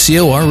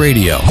KCOR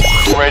Radio.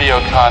 Radio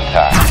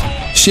contact.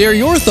 Share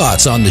your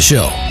thoughts on the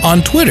show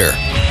on Twitter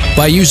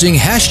by using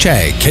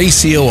hashtag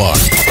KCOR.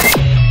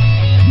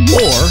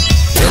 Or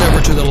head over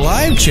to the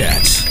live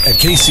chats at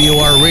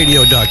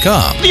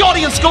KCORradio.com. The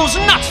audience goes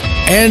nuts!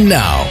 And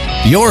now,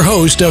 your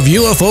host of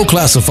UFO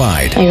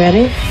Classified. Are you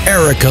ready?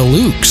 Erica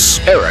Lukes.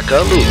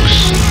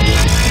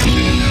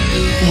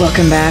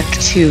 Welcome back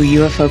to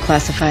UFO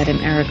Classified.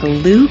 I'm Erica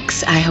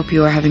Lukes. I hope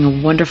you are having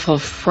a wonderful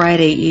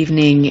Friday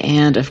evening.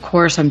 And of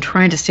course, I'm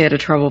trying to stay out of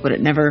trouble, but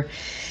it never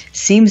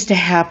seems to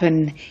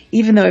happen,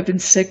 even though I've been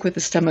sick with the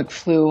stomach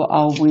flu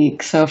all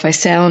week. So if I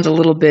sound a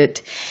little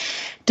bit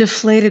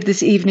deflated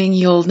this evening,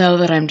 you'll know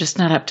that I'm just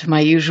not up to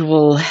my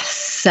usual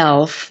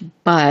self.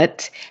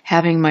 But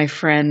having my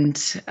friend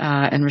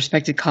and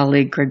respected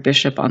colleague Greg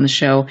Bishop on the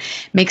show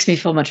makes me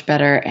feel much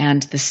better.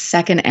 And the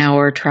second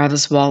hour,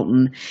 Travis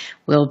Walton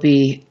will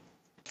be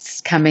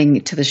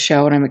coming to the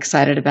show, and I'm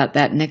excited about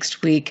that.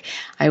 Next week,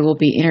 I will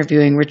be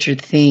interviewing Richard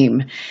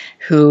Thiem,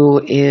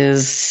 who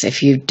is,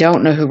 if you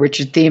don't know who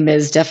Richard Thiem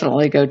is,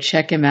 definitely go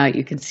check him out.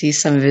 You can see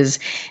some of his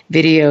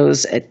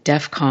videos at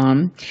DEF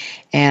CON,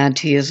 and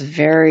he is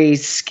very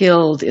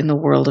skilled in the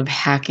world of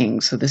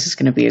hacking. So this is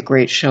going to be a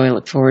great show. I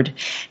look forward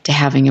to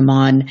having him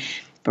on.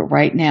 But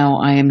right now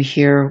I am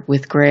here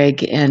with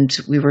Greg, and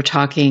we've been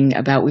talking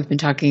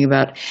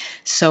about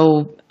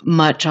so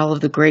much, all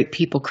of the great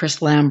people,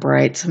 Chris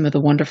Lambright, some of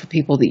the wonderful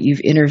people that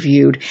you've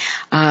interviewed.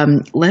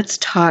 Let's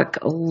talk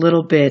a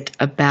little bit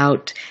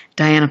about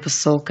Diana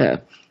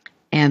Pasulka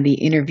and the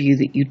interview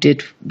that you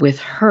did with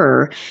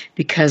her,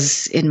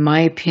 because in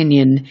my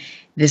opinion,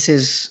 this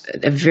is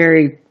a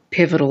very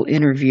pivotal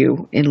interview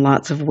in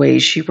lots of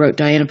ways.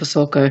 Diana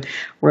Pasulka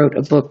wrote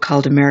a book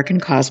called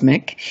American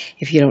Cosmic.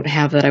 If you don't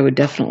have that, I would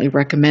definitely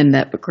recommend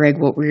that. But Greg,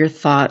 what were your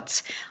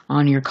thoughts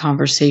on your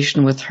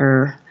conversation with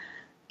her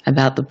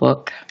about the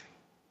book?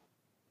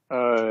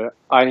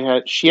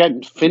 She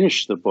hadn't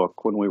finished the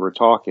book when we were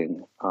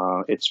talking.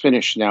 It's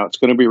finished now. It's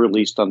going to be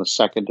released on the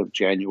 2nd of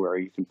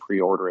January. You can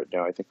pre-order it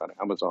now, I think, on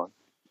Amazon.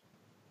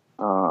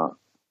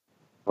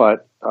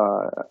 But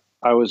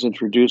I was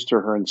introduced to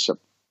her in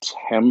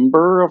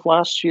September of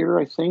last year,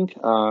 I think.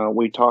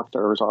 We talked,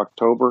 or it was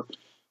October.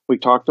 We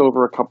talked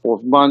over a couple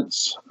of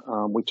months.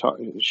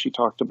 She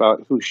talked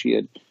about who she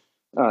had,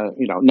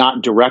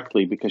 not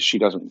directly, because she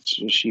can't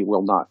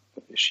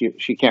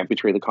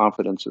betray the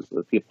confidences of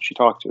the people she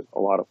talked to, a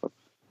lot of them.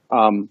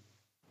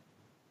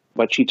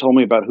 But she told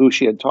me about who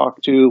she had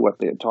talked to, what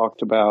they had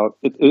talked about.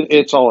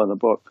 It's all in the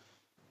book.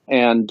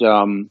 And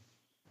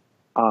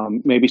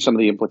maybe some of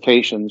the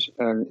implications.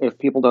 And if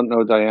people don't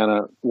know,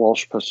 Diana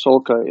Walsh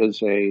Pasulka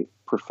is a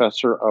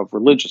professor of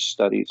religious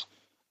studies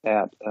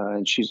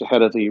and she's the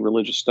head of the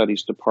religious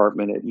studies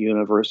department at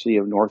University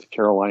of North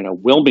Carolina,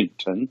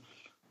 Wilmington,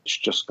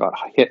 which just got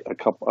hit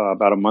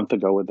about a month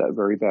ago with that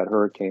very bad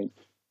hurricane.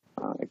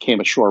 It came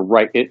ashore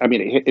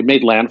it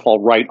made landfall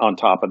right on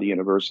top of the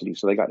university,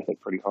 so they got hit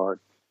pretty hard.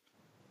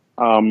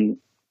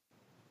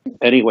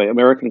 Anyway,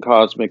 American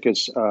Cosmic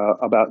is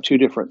about two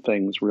different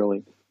things,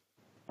 really.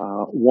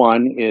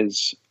 One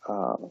is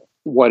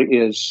what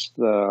is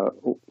the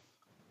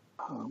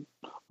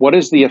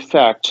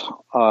effect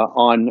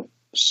on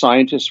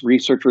scientists,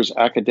 researchers,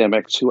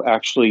 academics who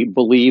actually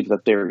believe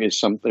that there's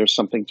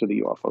something to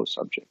the UFO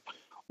subject.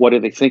 What do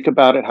they think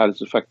about it? How does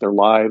it affect their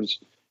lives?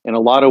 In a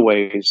lot of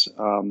ways,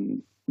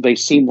 they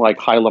seem like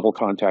high-level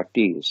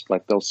contactees.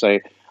 Like they'll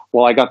say,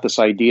 well, I got this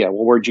idea.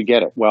 Well, where'd you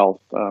get it?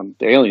 Well,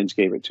 the aliens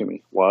gave it to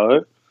me.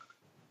 What?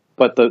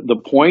 But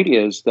the point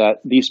is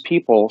that these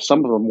people,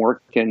 some of them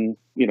work in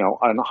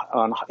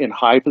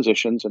high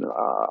positions and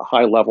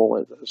high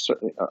level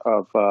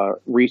of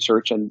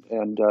research and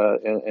in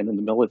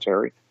the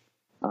military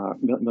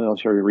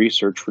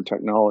research for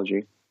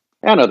technology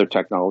and other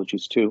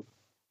technologies too.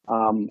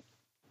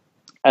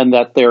 And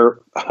that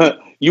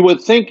you would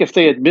think if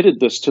they admitted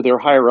this to their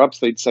higher ups,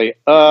 they'd say,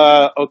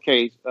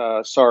 okay,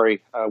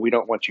 sorry, we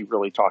don't want you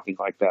really talking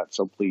like that.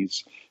 So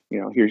please,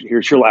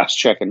 here's your last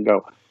check and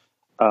go.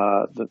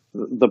 Part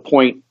of the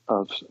point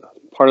of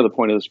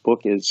this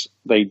book is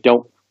they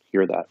don't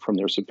hear that from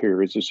their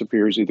superiors. Their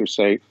superiors either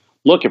say,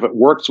 look, if it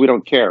works, we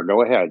don't care.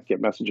 Go ahead, get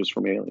messages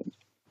from aliens.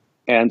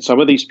 And some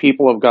of these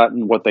people have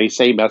gotten what they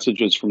say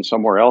messages from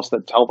somewhere else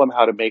that tell them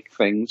how to make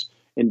things,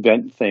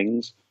 invent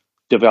things,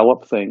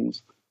 develop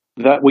things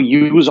that we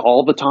use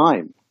all the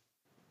time.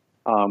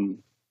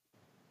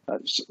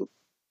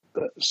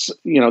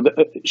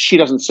 She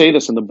doesn't say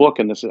this in the book,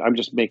 and I'm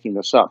just making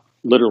this up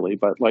literally,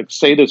 but like,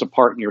 say there's a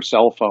part in your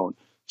cell phone.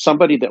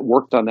 Somebody that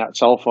worked on that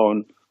cell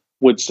phone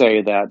would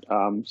say that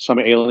some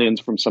aliens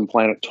from some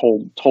planet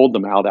told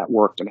them how that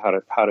worked and how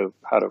to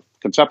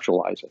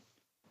conceptualize it.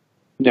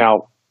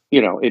 Now,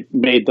 it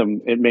made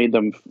them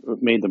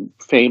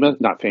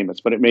famous, not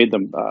famous, but it made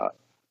them a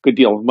good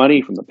deal of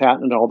money from the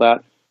patent and all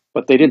that.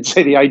 But they didn't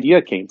say the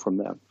idea came from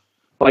them.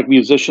 Like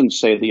musicians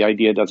say the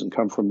idea doesn't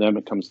come from them,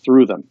 it comes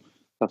through them.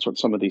 That's what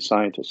some of these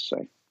scientists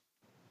say.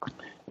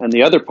 And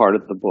the other part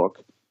of the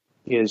book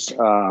is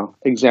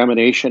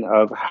examination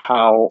of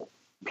how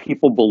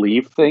people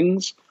believe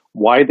things,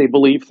 why they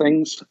believe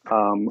things,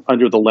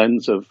 under the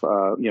lens of,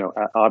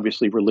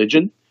 obviously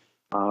religion,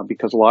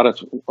 because a lot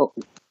of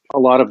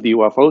the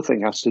UFO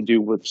thing has to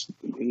do with,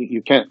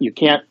 you can't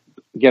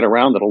get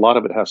around that. A lot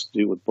of it has to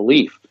do with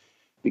belief,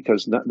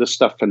 because this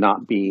stuff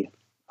cannot be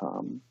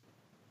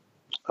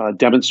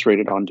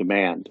demonstrated on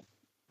demand.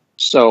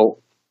 So,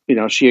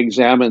 she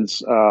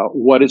examines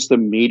what is the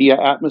media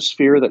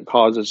atmosphere that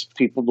causes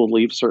people to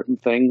believe certain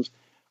things.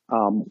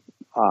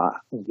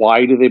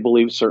 Why do they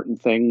believe certain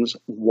things?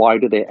 Why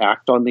do they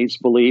act on these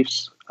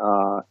beliefs?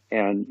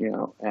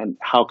 And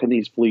how can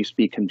these beliefs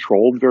be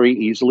controlled very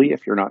easily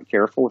if you're not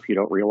careful, if you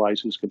don't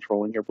realize who's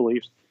controlling your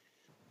beliefs?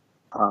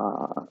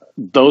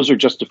 Those are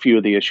just a few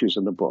of the issues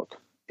in the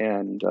book.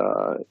 And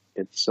a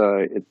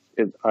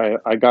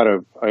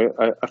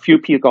few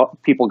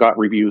people got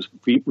review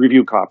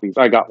copies.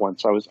 I got one,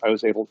 so I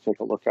was able to take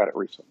a look at it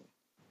recently.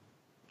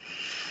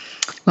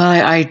 Well,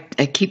 I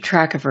keep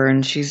track of her,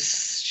 and she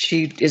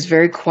is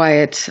very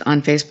quiet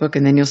on Facebook,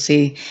 and then you'll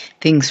see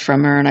things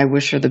from her, and I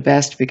wish her the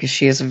best because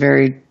she's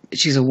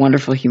a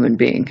wonderful human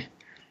being.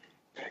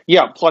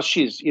 Yeah. Plus,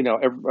 she's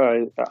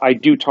I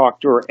do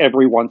talk to her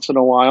every once in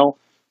a while.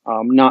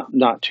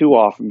 Not too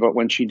often, but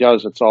when she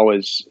does, it's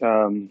always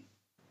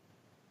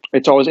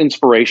it's always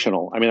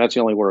inspirational. I mean, that's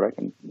the only word I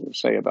can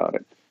say about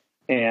it.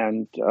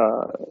 And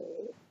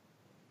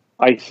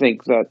I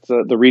think that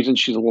the reason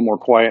she's a little more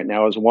quiet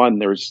now is, one,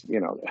 there's,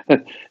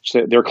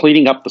 they're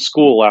cleaning up the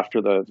school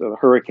after the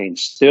hurricane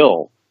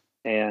still.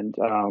 And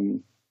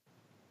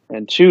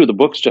two, the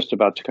book's just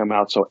about to come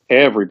out. So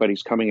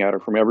everybody's coming at her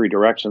from every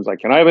direction. It's like,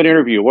 can I have an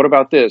interview? What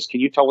about this?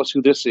 Can you tell us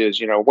who this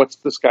is? What's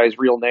this guy's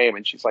real name?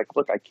 And she's like,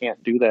 look, I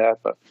can't do that.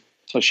 But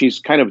so she's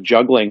kind of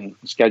juggling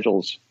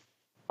schedules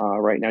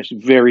right now.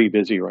 She's very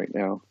busy right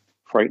now,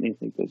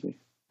 frighteningly busy.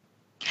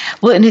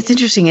 Well, and it's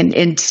interesting, and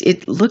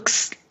it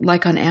looks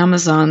like on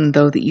Amazon,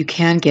 though, that you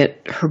can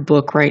get her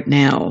book right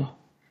now.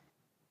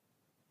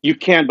 You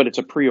can, but it's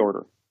a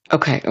pre-order.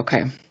 Okay.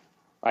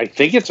 I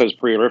think it says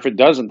pre-order. If it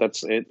doesn't,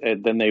 that's it.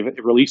 Then they've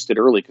released it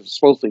early because it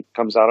supposedly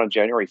comes out on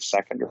January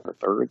 2nd or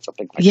 3rd,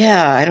 something like that.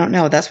 Yeah, I don't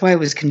know. That's why I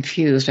was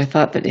confused. I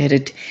thought that it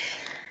had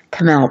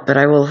come out, but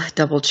I will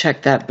double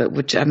check that.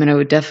 But I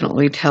would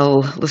definitely tell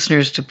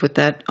listeners to put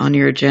that on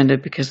your agenda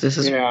because this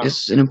is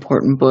an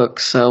important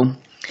book. So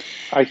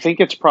I think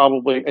it's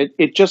probably,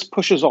 it just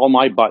pushes all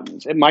my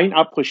buttons. It might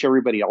not push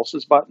everybody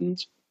else's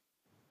buttons,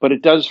 but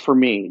it does for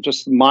me.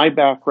 Just my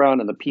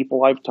background and the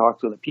people I've talked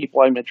to and the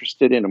people I'm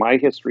interested in, my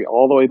history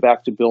all the way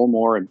back to Bill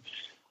Moore and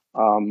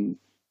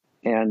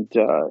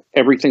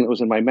everything that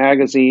was in my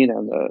magazine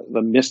and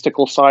the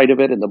mystical side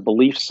of it and the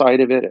belief side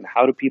of it and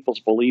how do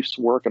people's beliefs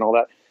work and all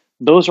that.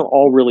 Those are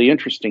all really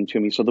interesting to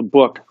me. So the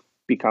book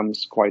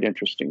becomes quite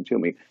interesting to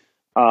me.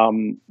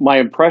 My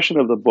impression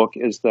of the book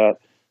is that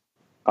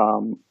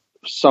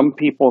some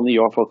people in the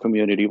UFO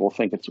community will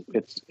think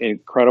it's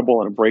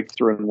incredible and a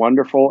breakthrough and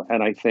wonderful,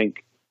 and I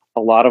think a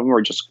lot of them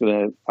are just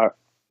going to,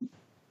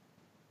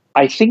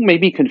 I think,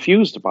 maybe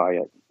confused by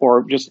it,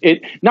 or just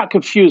not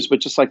confused, but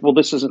just like, well,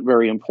 this isn't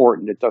very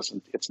important.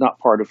 It's not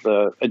part of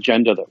the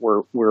agenda that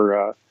we're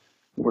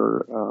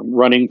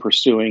running,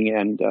 pursuing,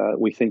 and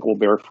we think will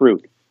bear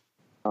fruit.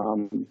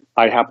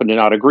 I happen to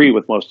not agree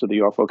with most of the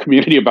UFO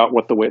community about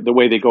what the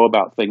way they go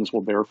about things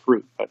will bear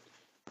fruit, but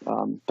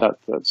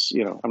that's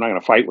I'm not going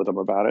to fight with them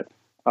about it.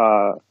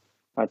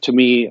 To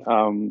me,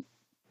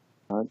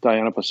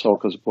 Diana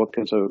Pasulka's book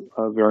is a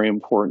very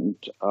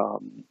important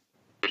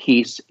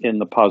piece in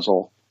the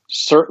puzzle,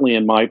 certainly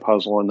in my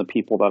puzzle and the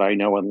people that I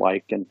know and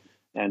like and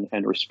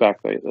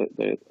respect.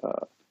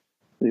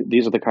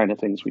 These are the kind of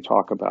things we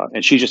talk about,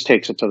 and she just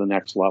takes it to the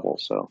next level.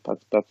 So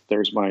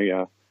there's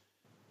my.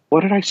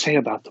 What did I say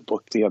about the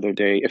book the other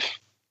day?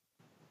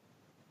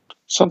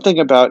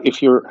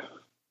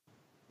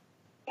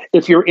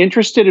 If you're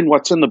interested in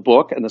what's in the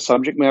book and the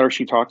subject matter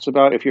she talks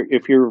about, if you're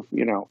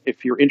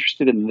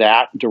interested in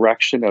that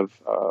direction of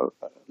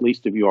at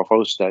least of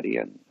UFO study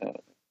and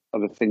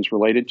other things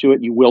related to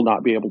it, you will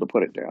not be able to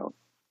put it down.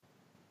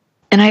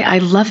 And I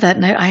love that.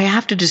 And I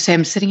have to just say,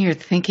 I'm sitting here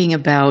thinking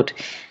about,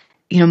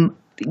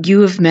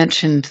 you have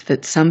mentioned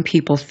that some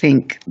people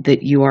think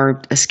that you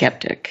are a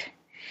skeptic.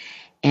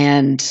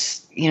 And,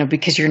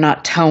 because you're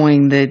not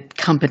towing the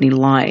company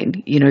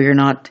line, you're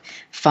not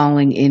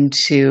falling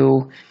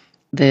into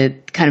the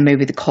kind of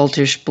maybe the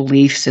cultish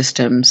belief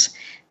systems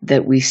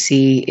that we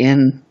see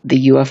in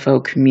the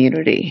UFO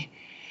community.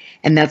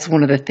 And that's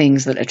one of the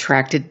things that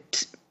attracted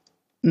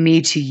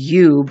me to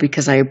you,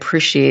 because I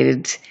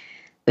appreciated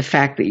the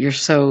fact that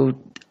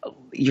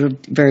you're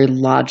very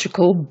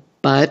logical,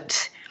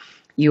 but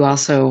you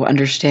also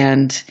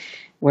understand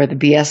where the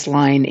BS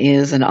line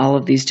is and all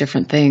of these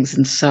different things.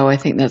 And so I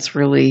think that's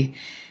really,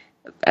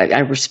 I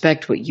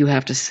respect what you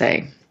have to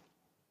say,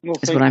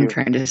 is what I'm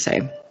trying to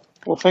say.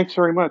 Well, thanks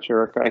very much,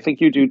 Erica. I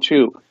think you do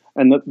too.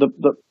 And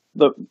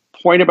the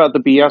point about the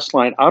BS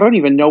line, I don't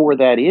even know where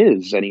that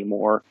is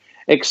anymore,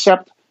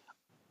 except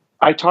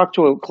I talked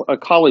to a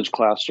college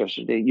class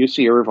yesterday,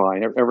 UC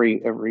Irvine.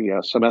 Every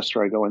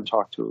semester I go and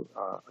talk to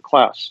a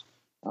class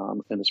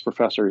in this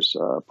professor's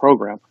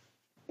program.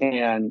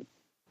 And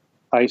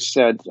I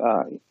said,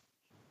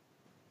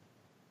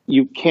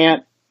 you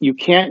can't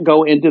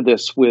go into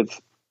this with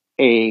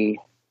a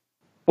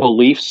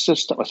belief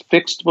system, a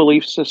fixed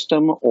belief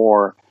system,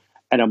 or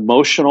an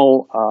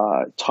emotional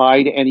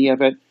tie to any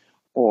of it,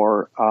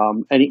 or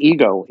an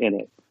ego in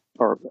it,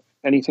 or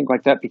anything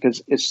like that.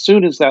 Because as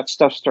soon as that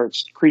stuff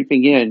starts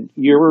creeping in,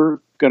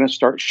 you're going to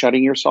start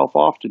shutting yourself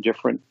off to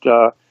different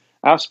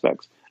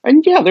aspects.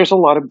 And yeah, there's a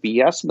lot of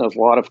BS and there's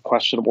a lot of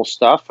questionable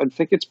stuff. I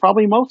think it's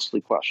probably mostly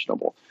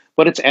questionable,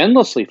 but it's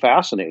endlessly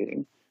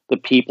fascinating. The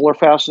people are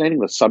fascinating.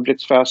 The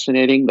subject's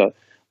fascinating.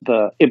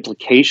 The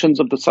implications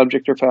of the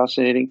subject are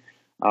fascinating.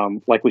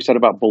 Like we said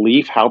about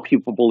belief, how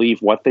people believe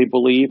what they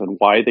believe and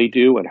why they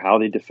do and how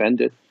they defend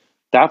it.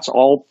 That's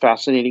all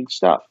fascinating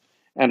stuff.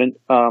 And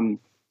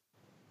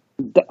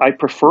I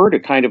prefer to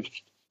kind of,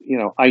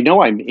 I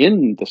know I'm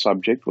in the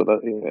subject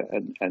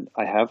and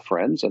I have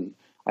friends and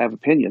I have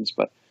opinions,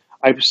 but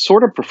I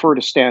sort of prefer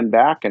to stand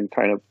back and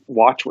kind of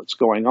watch what's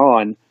going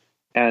on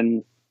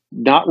and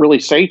not really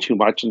say too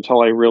much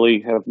until I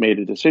really have made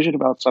a decision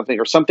about something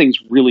or something's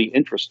really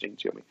interesting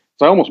to me.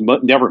 So I almost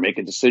never make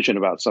a decision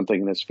about something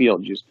in this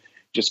field. You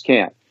just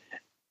can't.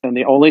 And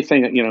the only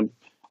thing that,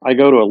 I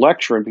go to a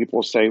lecture and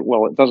people say,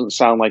 well, it doesn't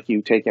sound like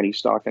you take any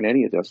stock in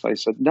any of this. I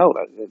said, no,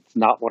 it's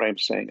not what I'm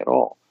saying at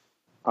all.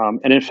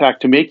 And in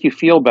fact, to make you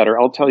feel better,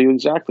 I'll tell you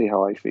exactly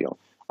how I feel.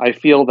 I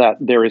feel that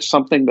there is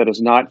something that is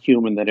not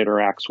human that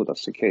interacts with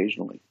us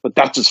occasionally, but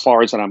that's as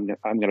far as I'm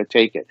going to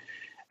take it.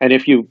 And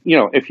if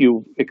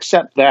you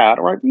accept that,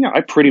 or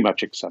I pretty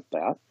much accept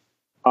that,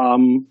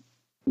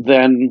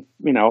 then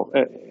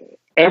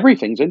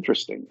everything's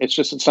interesting. It's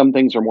just that some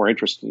things are more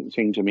interesting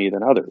to me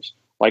than others,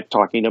 like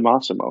talking to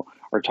Massimo,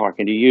 or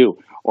talking to you,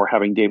 or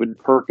having David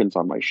Perkins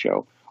on my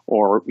show,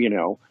 or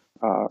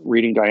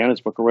reading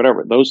Diana's book, or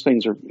whatever. Those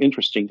things are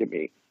interesting to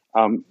me.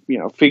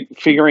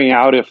 Figuring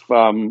out if,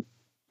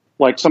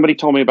 like somebody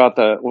told me about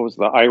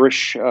the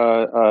Irish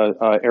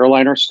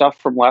airliner stuff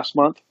from last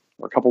month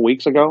or a couple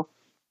weeks ago.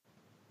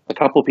 A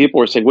couple of people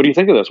were saying, "What do you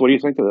think of this? What do you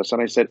think of this?"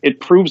 And I said, "It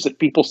proves that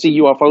people see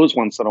UFOs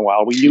once in a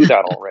while. We knew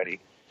that already."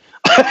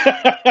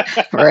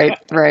 Right.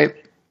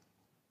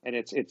 And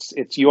it's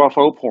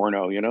UFO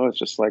porno, It's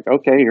just like,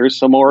 okay, here's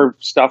some more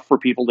stuff for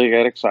people to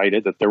get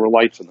excited that there were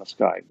lights in the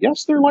sky.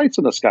 Yes, there are lights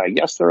in the sky.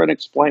 Yes, they're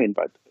unexplained,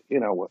 but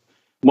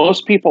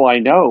most people I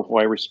know who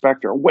I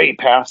respect are way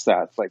past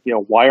that. It's like,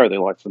 why are there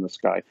lights in the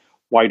sky?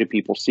 Why do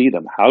people see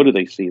them? How do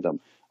they see them?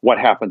 What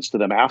happens to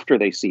them after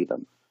they see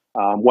them?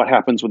 What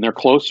happens when they're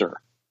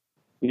closer?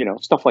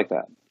 Stuff like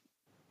that.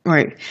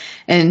 Right.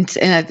 And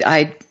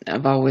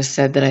I've always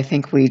said that I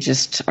think we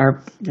just are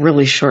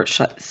really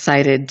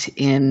short-sighted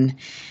in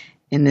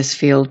this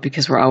field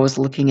because we're always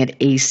looking at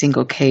a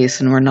single case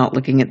and we're not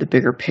looking at the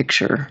bigger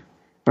picture.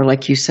 Or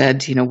like you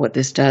said, what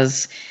this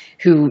does,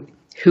 who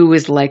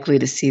is likely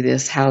to see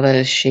this, how that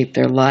has shaped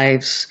their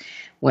lives,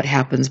 what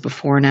happens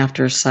before and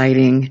after a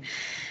sighting.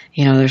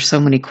 There's so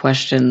many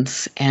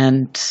questions,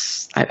 and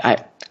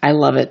I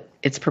love it.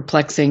 It's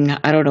perplexing.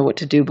 I don't know what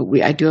to do, but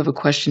I do have a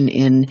question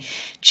in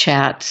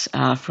chat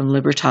from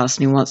Libertas,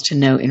 and he wants to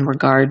know, in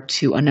regard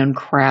to unknown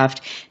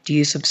craft, do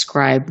you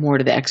subscribe more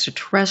to the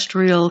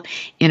extraterrestrial,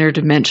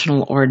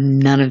 interdimensional, or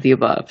none of the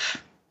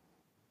above?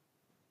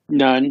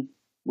 None,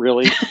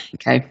 really.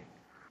 Okay.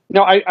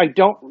 No, I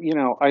don't.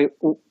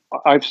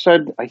 I've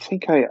said, I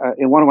think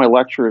in one of my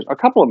lectures, a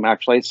couple of them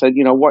actually, I said,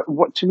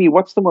 what to me,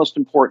 what's the most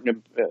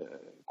important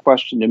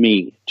question to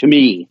me? To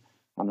me,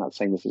 I'm not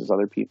saying this is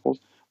other people's.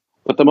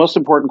 But the most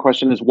important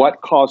question is,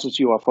 what causes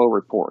UFO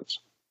reports?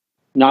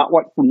 Not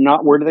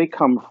where do they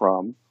come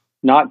from?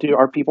 Not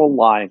are people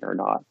lying or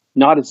not?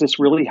 Not is this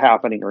really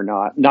happening or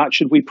not? Not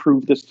should we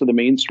prove this to the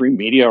mainstream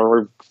media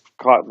or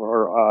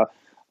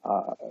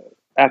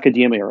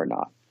academia or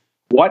not?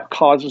 What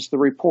causes the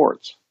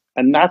reports?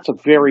 And that's a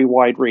very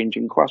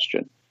wide-ranging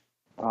question.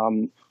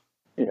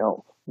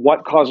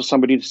 What causes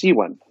somebody to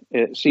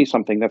see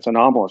something that's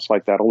anomalous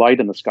like that, a light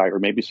in the sky, or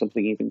maybe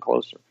something even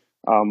closer?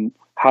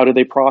 How do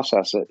they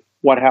process it?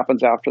 What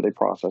happens after they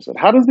process it?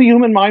 How does the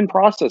human mind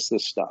process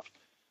this stuff?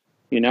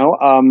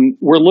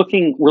 We're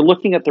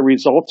looking at the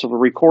results of a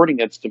recording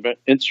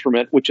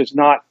instrument, which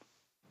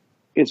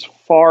is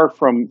far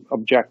from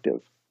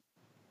objective,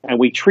 and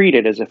we treat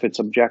it as if it's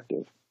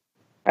objective.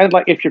 And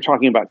like, if you're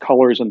talking about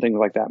colors and things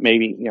like that,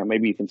 maybe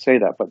you can say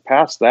that. But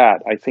past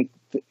that, I think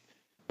a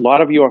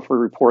lot of UFO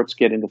reports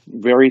get into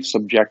very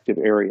subjective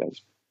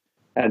areas.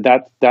 And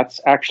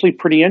that's actually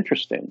pretty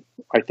interesting.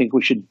 I think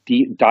we should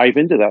dive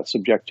into that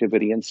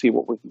subjectivity and see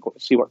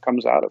what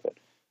comes out of it.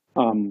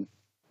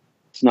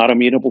 It's not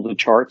amenable to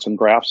charts and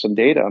graphs and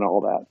data and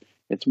all that.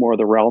 It's more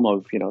the realm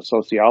of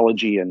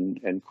sociology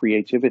and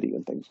creativity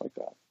and things like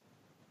that.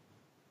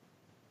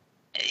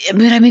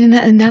 But I mean,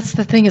 and that's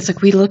the thing. It's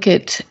like we look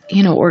at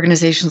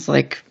organizations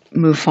like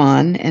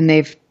MUFON, and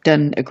they've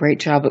done a great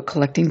job at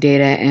collecting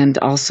data and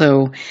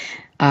also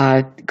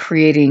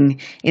creating,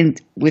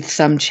 with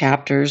some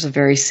chapters, a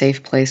very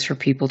safe place for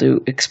people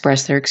to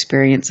express their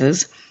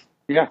experiences.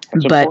 Yeah,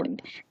 that's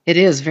important. It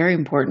is very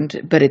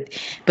important. But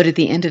at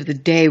the end of the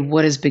day,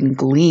 what has been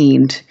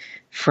gleaned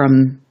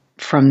from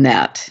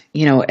that,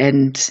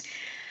 and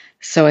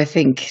so I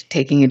think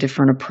taking a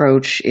different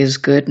approach is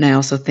good. And I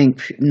also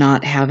think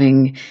not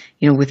having,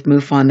 with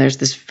MUFON, there's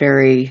this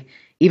very,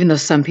 even though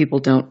some people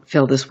don't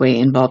feel this way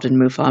involved in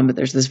MUFON, but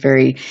there's this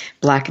very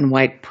black and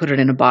white, put it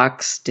in a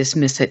box,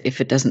 dismiss it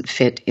if it doesn't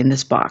fit in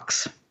this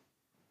box.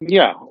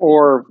 Yeah.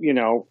 Or,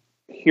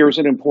 here's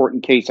an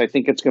important case. I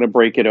think it's going to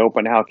break it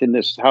open. How can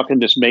this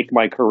make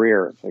my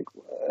career? It's like,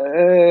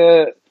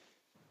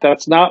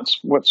 that's not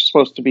what's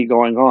supposed to be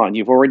going on.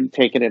 You've already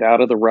taken it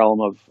out of the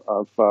realm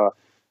of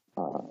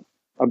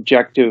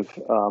objective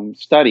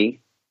study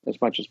as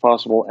much as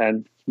possible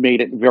and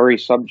made it very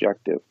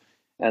subjective.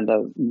 And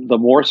the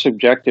more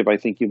subjective I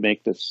think you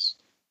make this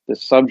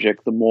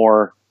subject, the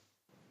more,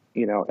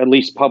 at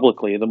least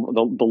publicly,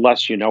 the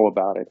less you know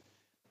about it.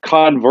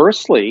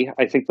 Conversely,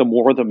 I think the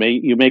more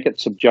you make it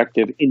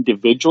subjective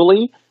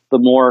individually, the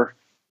more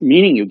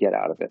meaning you get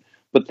out of it.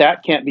 But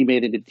that can't be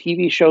made into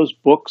TV shows,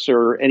 books,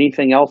 or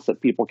anything else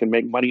that people can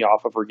make money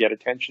off of or get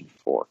attention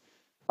for.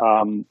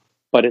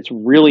 But it's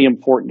really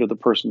important to the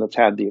person that's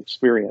had the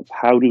experience.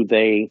 How do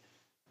they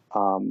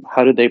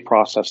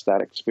process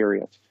that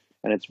experience?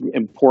 And it's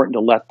important to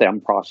let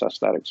them process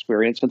that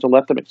experience and to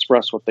let them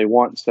express what they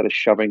want instead of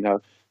shoving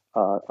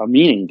a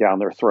meaning down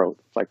their throat.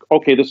 It's like,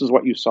 okay, this is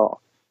what you saw.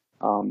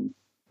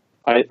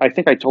 I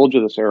think I told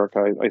you this,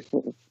 Erica.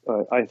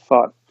 I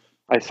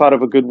thought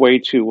of a good way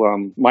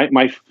to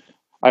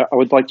I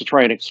would like to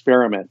try an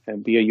experiment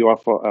and be a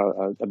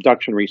UFO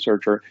abduction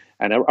researcher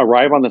and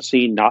arrive on the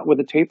scene not with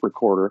a tape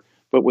recorder,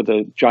 but with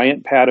a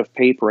giant pad of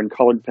paper and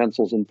colored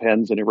pencils and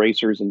pens and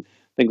erasers and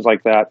things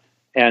like that,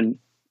 and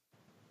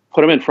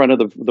put them in front of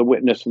the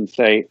witness and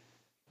say,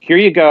 "Here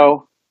you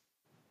go.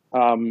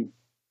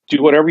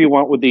 Do whatever you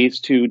want with these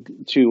to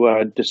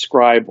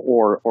describe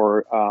or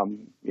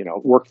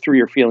work through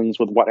your feelings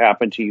with what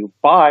happened to you.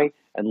 Bye,"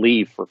 and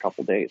leave for a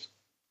couple days.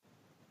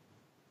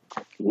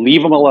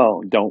 Leave them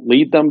alone. Don't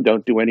lead them.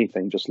 Don't do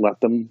anything. Just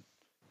let them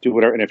do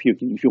whatever. And if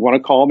you want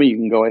to call me, you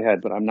can go ahead.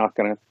 But I'm not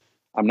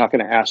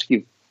gonna ask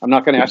you. I'm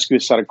not gonna ask you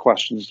a set of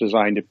questions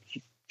designed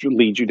to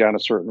lead you down a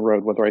certain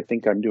road, whether I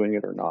think I'm doing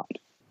it or not.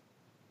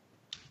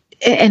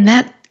 And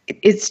that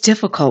it's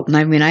difficult. And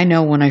I mean, I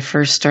know when I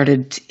first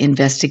started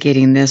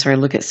investigating this, or I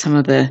look at some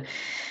of the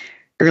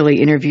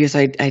early interviews,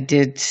 I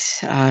did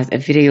a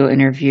video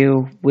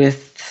interview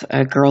with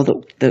a girl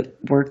that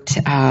worked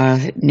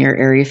near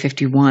Area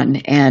 51.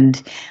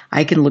 And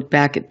I can look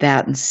back at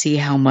that and see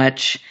how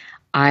much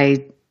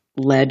I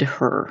led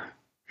her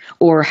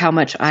or how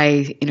much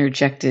I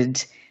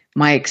interjected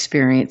my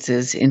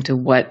experiences into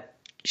what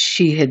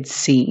she had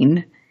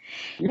seen.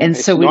 Yeah, and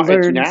so we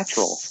learned, it's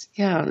natural.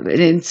 Yeah.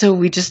 And so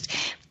we just,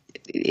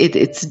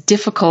 it's a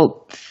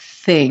difficult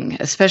thing,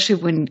 especially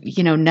when,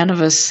 none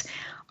of us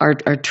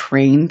are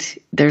trained.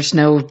 There's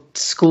no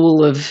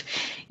school of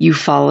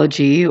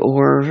ufology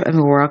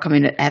we're all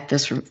coming at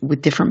this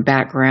with different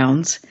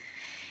backgrounds.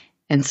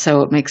 And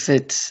so it makes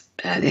it,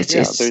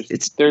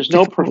 there's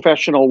no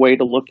professional way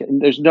to look at it.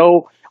 There's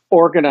no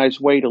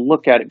organized way to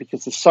look at it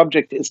because the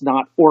subject is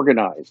not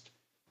organized.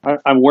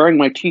 I'm wearing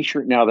my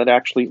T-shirt now that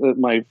actually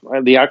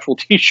the actual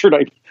T-shirt,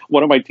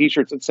 one of my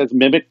T-shirts, it says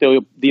mimic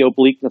the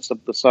obliqueness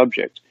of the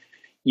subject.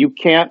 You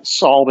can't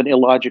solve an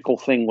illogical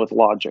thing with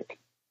logic.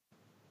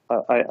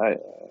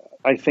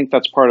 I think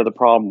that's part of the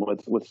problem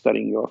with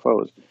studying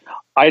UFOs.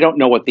 I don't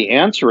know what the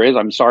answer is.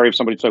 I'm sorry if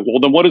somebody's like, well,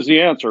 then what is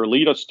the answer?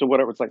 Lead us to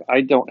whatever. It's like,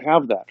 I don't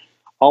have that.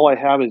 All I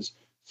have is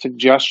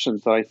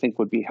suggestions that I think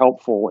would be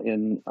helpful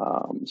in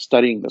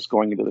studying this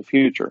going into the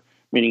future.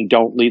 Meaning,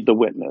 don't lead the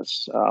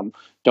witness.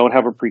 Don't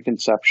have a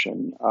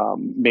preconception.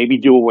 Maybe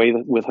do away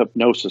with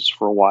hypnosis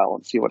for a while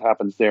and see what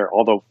happens there.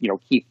 Although,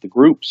 keep the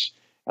groups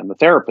and the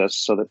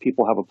therapists so that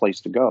people have a place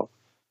to go.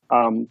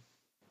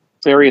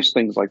 Various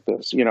things like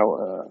this.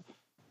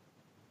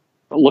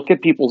 Look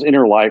at people's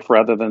inner life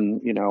rather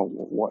than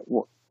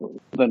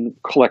than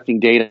collecting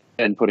data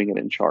and putting it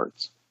in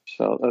charts.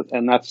 So,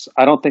 and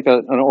I don't think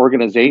an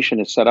organization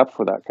is set up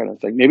for that kind of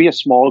thing. Maybe a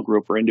small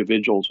group or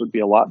individuals would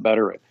be a lot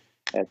better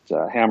at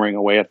hammering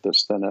away at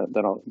this than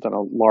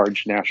a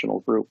large national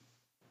group.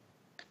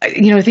 I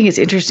think it's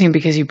interesting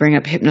because you bring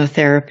up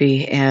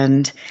hypnotherapy,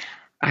 and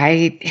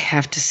I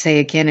have to say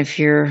again, if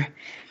you're,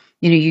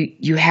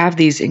 you have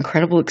these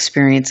incredible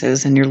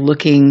experiences and you're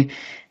looking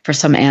for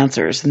some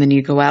answers, and then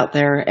you go out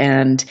there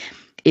and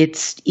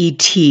it's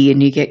ET,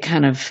 and you get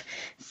kind of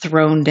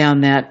thrown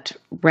down that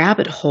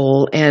rabbit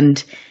hole,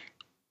 and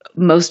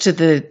most of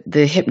the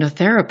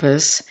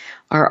hypnotherapists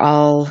are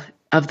all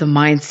of the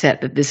mindset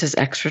that this is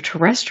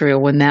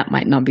extraterrestrial when that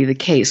might not be the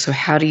case. So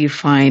how do you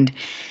find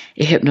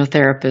a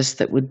hypnotherapist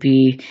that would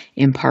be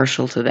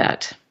impartial to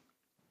that?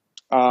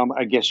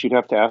 I guess you'd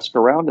have to ask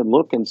around and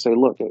look and say,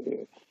 look,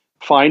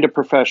 find a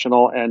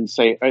professional and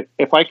say,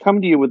 if I come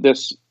to you with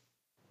this,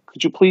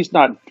 could you please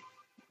not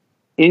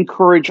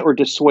encourage or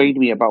dissuade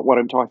me about what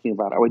I'm talking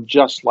about? I would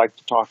just like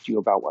to talk to you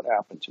about what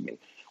happened to me,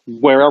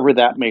 wherever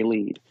that may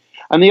lead.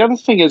 And the other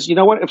thing is, you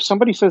know what? If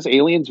somebody says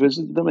aliens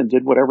visited them and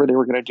did whatever they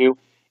were going to do,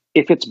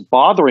 if it's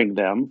bothering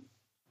them,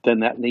 then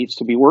that needs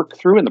to be worked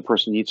through, and the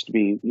person needs to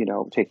be,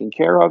 taken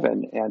care of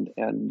and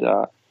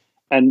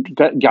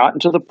gotten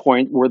to the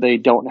point where they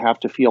don't have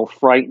to feel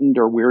frightened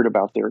or weird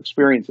about their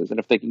experiences. And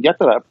if they can get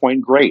to that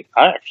point, great.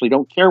 I actually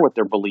don't care what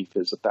their belief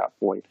is at that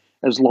point,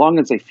 as long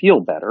as they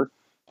feel better.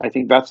 I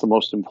think that's the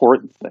most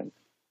important thing.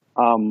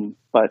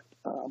 But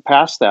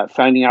past that,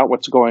 finding out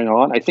what's going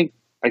on, I think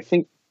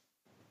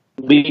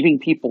leaving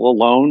people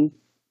alone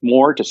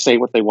more to say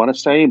what they want to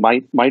say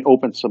might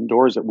open some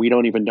doors that we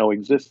don't even know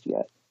exist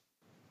yet.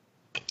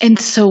 And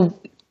so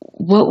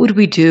what would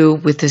we do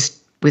with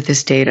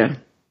this data?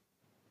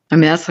 I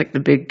mean, that's like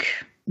the big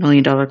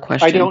 $1 million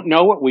question. I don't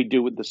know what we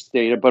do with this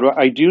data, but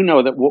I do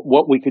know that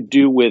what we could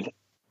do with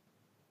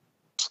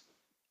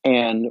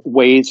and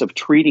ways of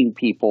treating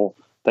people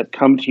that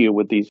come to you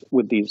with these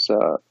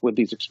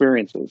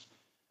experiences,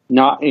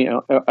 not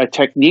a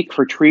technique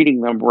for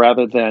treating them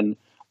rather than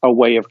a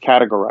way of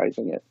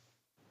categorizing it.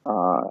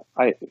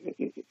 I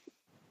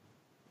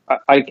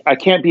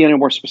can't be any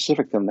more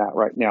specific than that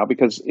right now,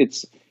 because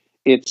it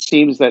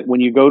seems that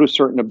when you go to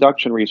certain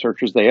abduction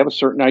researchers, they have a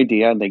certain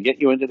idea and they get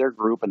you into their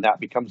group, and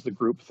that becomes the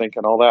group think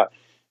and all that.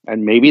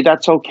 And maybe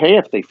that's okay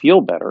if they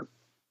feel better,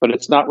 but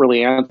it's not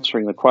really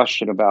answering the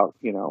question about,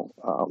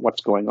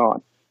 what's going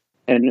on.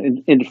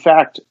 And in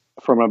fact,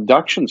 from an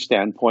abduction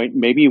standpoint,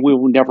 maybe we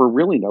will never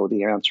really know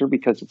the answer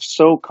because it's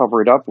so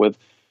covered up with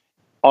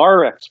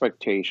our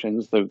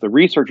expectations, the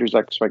researchers'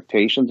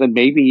 expectations, and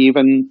maybe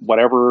even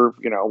whatever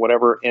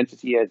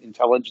entity,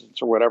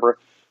 intelligence or whatever,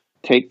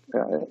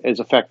 is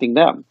affecting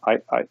them.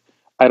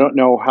 I don't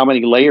know how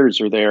many layers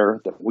are there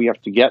that we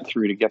have to get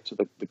through to get to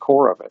the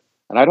core of it.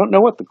 And I don't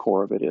know what the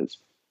core of it is.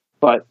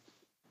 But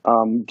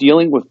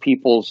dealing with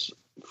people's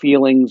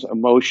feelings,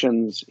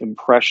 emotions,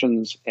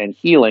 impressions, and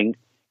healing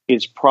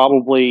is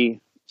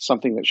probably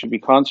something that should be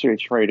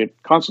concentrated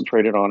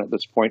on at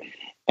this point.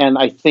 And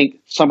I think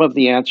some of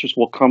the answers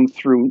will come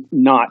through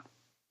not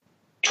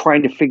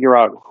trying to figure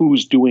out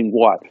who's doing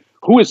what.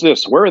 Who is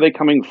this? Where are they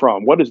coming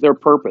from? What is their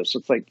purpose?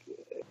 It's like,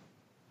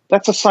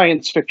 that's a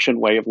science fiction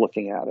way of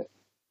looking at it.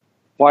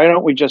 Why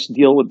don't we just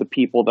deal with the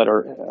people that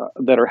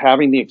are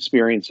having the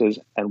experiences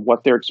and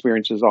what their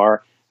experiences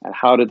are, and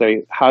how do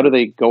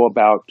they go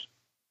about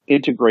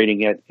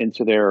integrating it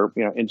into their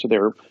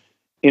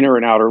inner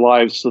and outer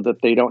lives so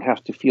that they don't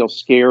have to feel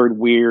scared,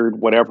 weird,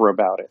 whatever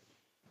about it.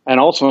 And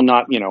also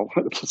not,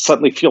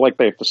 suddenly feel like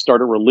they have to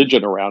start a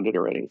religion around it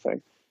or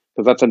anything,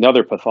 because that's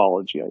another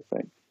pathology, I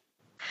think.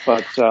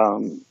 But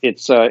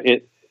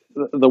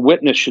the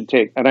witness should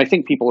take, and I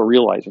think people are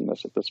realizing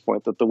this at this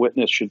point, that the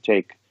witness should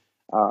take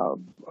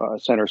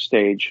center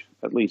stage,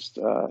 at least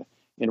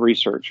in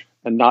research,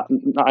 and not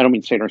I don't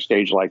mean center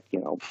stage like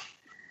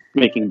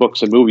making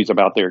books and movies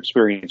about their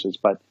experiences,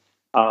 but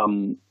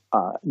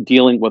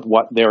dealing with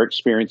what their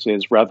experience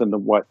is rather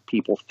than what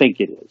people think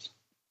it is.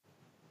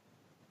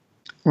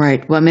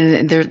 Right. Well, I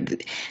mean, this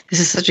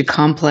is such a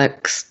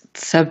complex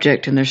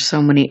subject, and there's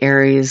so many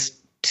areas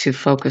to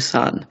focus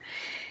on.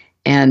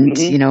 And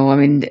I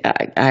mean,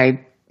 I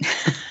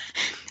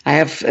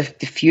have a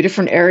few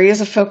different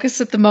areas of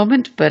focus at the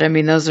moment, but I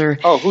mean, those are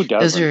who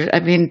doesn't?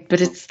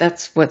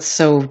 That's what's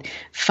so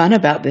fun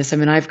about this. I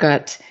mean, I've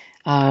got,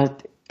 I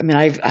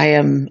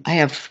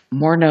have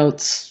more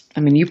notes. I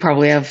mean, you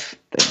probably have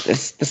the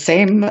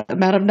same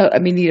amount of notes. I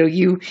mean,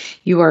 you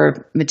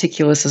are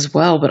meticulous as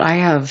well, but I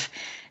have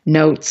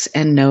notes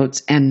and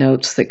notes and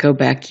notes that go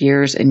back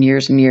years and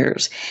years and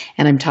years.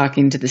 And I'm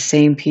talking to the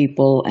same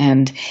people.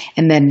 And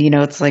then,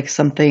 it's like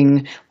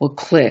something will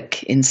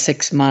click in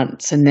 6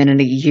 months and then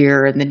in a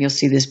year, and then you'll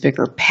see this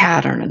bigger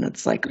pattern. And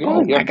it's like,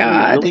 oh my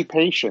God. Be really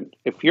patient.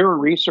 If you're a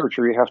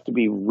researcher, you have to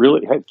be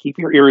keep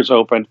your ears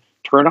open,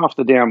 turn off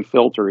the damn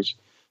filters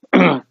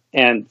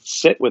and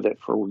sit with it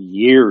for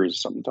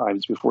years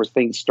sometimes before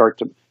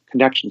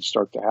connections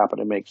start to happen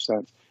and make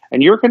sense.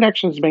 And your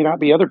connections may not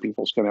be other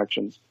people's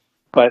connections.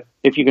 But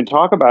if you can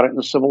talk about it in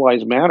a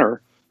civilized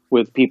manner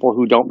with people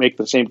who don't make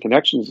the same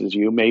connections as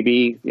you,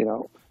 maybe,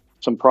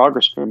 some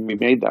progress can be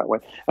made that way.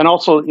 And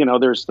also,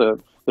 there's the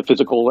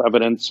physical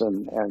evidence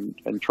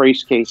and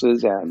trace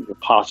cases and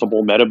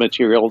possible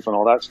metamaterials and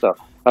all that stuff.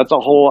 That's a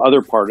whole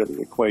other part of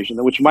the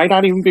equation, which might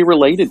not even be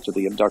related to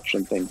the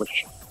abduction thing,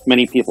 which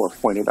many people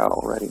have pointed out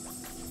already.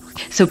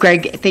 So,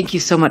 Greg, thank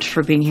you so much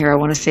for being here. I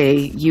want to say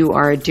you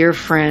are a dear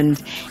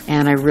friend,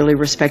 and I really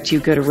respect you.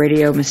 Go to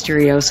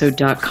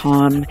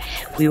RadioMysterioso.com.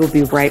 We will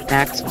be right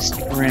back, so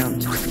stick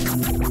around.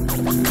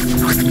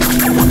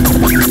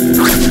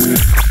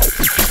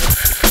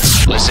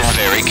 Listen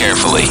very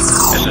carefully.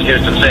 This is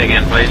Houston. Say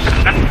again, please.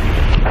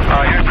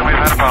 Houston, we've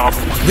had a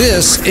problem.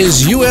 This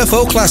is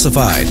UFO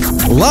Classified,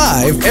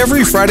 live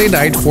every Friday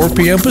night, 4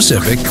 p.m.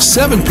 Pacific,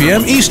 7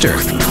 p.m. Eastern,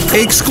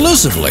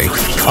 exclusively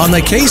on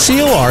the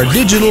KCOR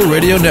Digital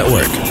Radio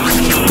Network.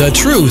 The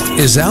truth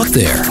is out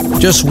there,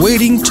 just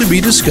waiting to be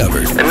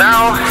discovered. And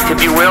now,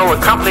 if you will,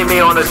 accompany me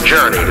on a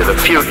journey to the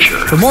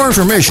future. For more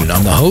information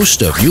on the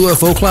host of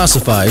UFO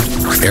Classified,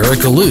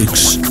 Erica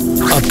Lukes,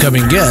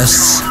 upcoming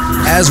guests,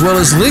 as well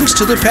as links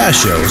to the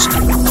past shows,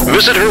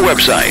 visit her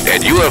website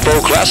at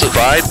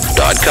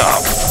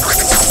UFOclassified.com.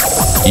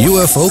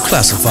 UFO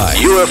Classified.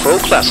 UFO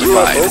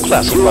Classified.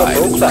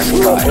 UFO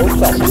Classified.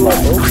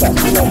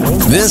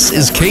 This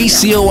is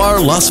KCOR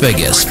Las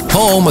Vegas,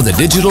 home of the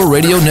Digital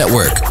Radio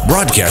Network,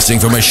 broadcasting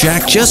from a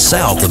shack just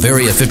south of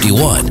Area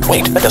 51.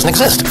 Wait, that doesn't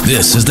exist.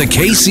 This is the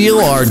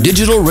KCOR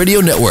Digital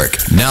Radio Network.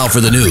 Now for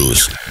the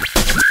news.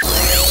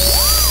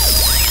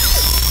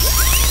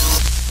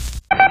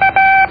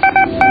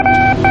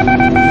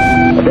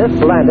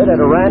 This landed at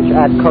a ranch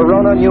at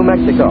Corona, New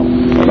Mexico.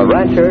 The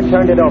rancher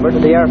turned it over to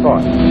the Air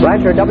Force.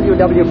 Rancher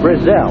W.W.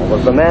 Brazil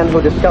was the man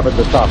who discovered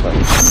the saucer.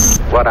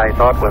 What I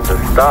thought was a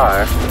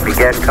star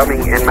began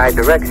coming in my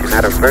direction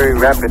at a very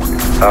rapid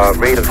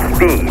rate of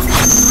speed.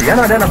 The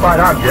unidentified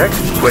object,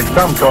 which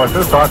some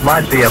sources thought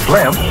might be a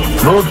blimp,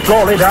 moved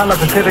slowly down the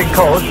Pacific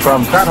coast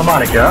from Santa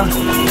Monica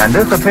and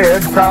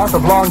disappeared south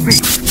of Long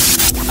Beach.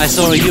 I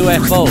saw a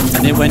UFO,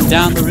 and it went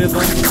down the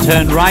river,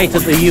 turned right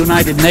at the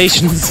United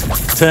Nations,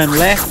 turned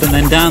left, and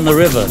then down the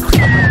river.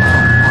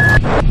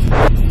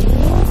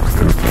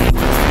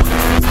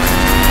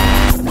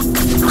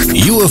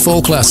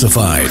 UFO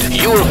Classified.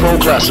 UFO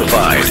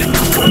Classified.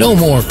 No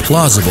more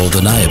plausible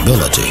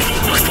deniability.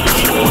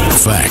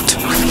 Fact.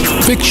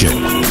 Fiction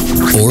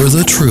or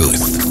the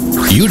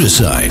truth? You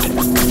decide.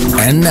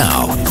 And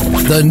now,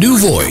 the new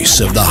voice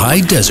of the high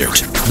desert,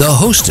 the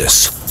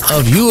hostess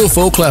of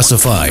UFO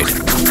Classified,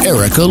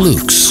 Erica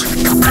Lukes.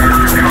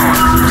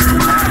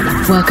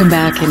 Welcome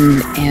back,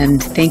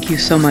 and thank you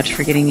so much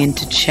for getting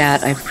into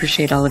chat. I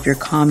appreciate all of your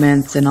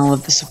comments and all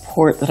of the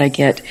support that I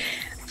get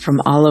from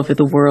all over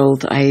the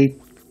world. I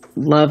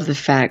love the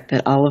fact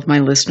that all of my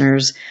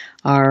listeners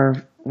are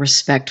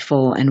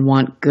respectful and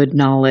want good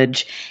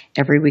knowledge.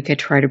 Every week I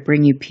try to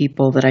bring you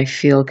people that I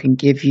feel can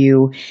give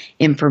you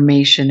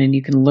information and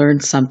you can learn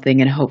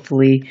something, and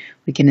hopefully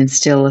we can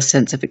instill a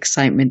sense of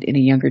excitement in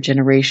a younger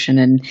generation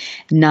and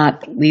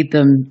not lead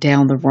them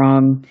down the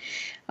wrong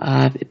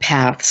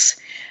paths.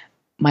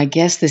 My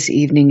guest this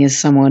evening is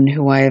someone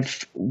who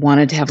I've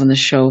wanted to have on the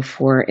show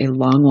for a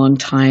long, long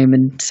time,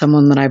 and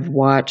someone that I've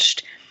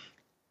watched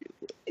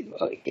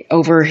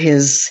over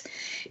his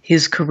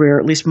career,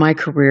 at least my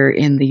career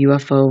in the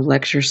UFO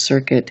lecture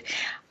circuit.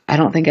 I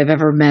don't think I've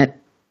ever met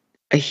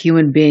a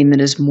human being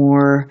that is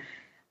more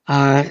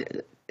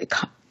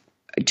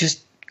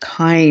just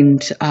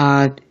kind.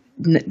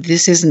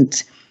 This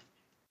isn't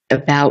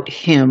about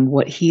him.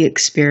 What he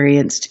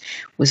experienced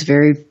was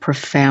very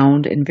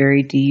profound and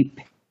very deep.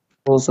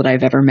 That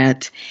I've ever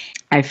met.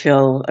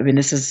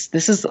 This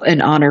is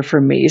an honor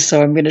for me, so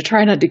I'm going to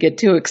try not to get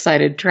too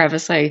excited.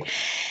 Travis, I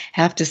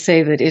have to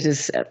say that it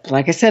is,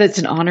 like I said, it's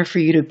an honor for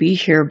you to be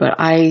here, but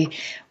I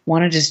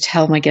want to just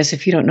tell my guests,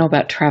 if you don't know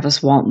about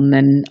Travis Walton,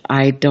 then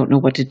I don't know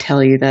what to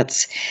tell you.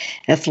 That's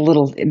a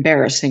little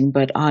embarrassing,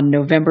 but on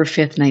November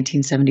 5th,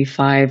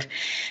 1975,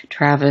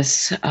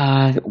 Travis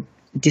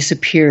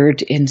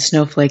disappeared in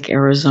Snowflake,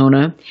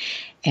 Arizona,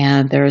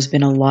 and there has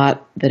been a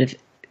lot that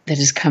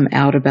has come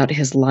out about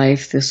his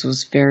life. This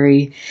was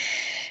very,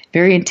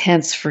 very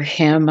intense for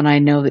him, and I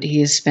know that he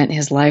has spent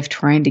his life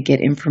trying to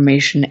get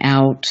information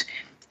out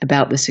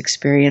about this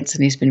experience,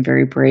 and he's been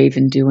very brave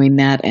in doing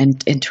that.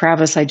 And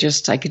Travis, I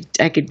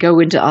could go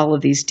into all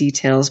of these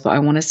details, but I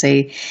want to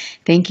say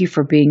thank you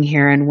for being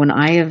here. And when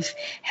I have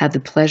had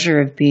the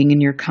pleasure of being in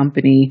your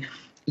company,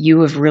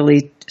 you have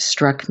really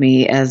struck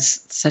me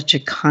as such a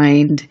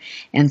kind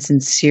and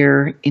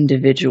sincere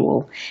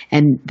individual.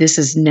 And this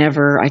is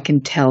never, I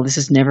can tell, this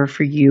has never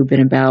for you been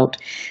about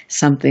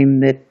something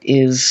that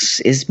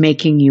is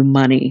making you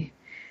money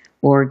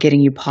or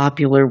getting you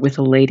popular with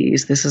the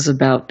ladies. This is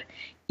about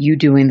you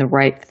doing the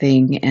right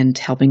thing and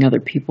helping other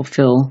people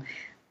feel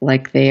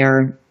like they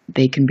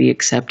can be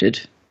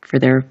accepted for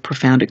their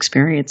profound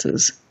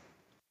experiences.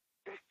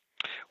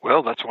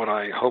 Well, that's what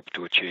I hope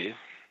to achieve.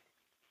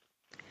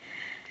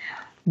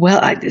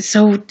 Well, I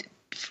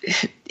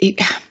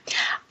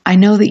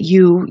know that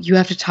you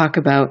have to talk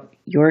about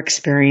your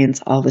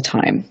experience all the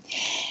time.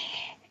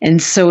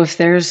 And so if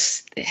there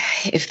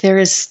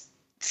is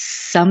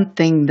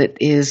something that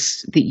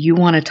you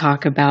want to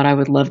talk about, I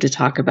would love to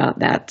talk about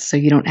that. So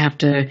you don't have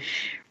to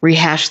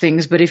rehash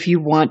things, but if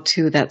you want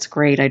to, that's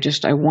great. I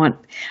want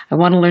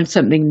to learn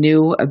something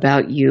new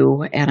about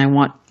you, and I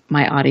want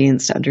my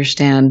audience to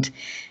understand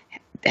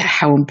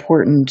how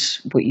important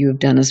what you have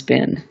done has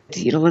been.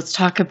 Let's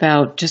talk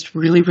about just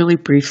really, really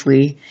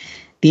briefly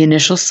the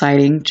initial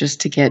sighting, just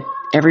to get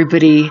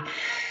everybody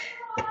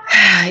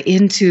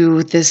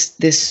into this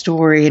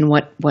story and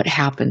what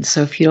happened.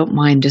 So if you don't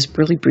mind just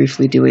really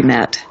briefly doing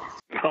that.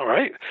 All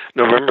right.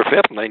 November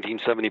 5th,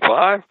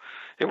 1975.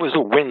 It was a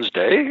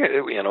Wednesday,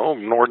 an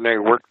ordinary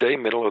work day,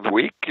 middle of the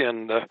week,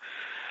 and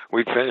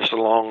we'd finished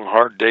a long,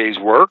 hard day's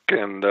work,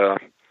 and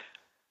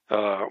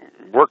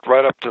worked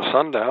right up to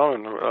sundown,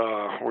 and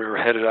we were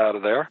headed out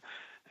of there.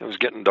 It was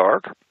getting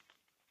dark,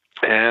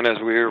 and as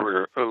we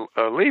were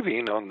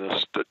leaving on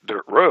this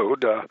dirt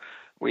road,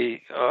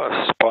 we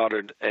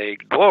spotted a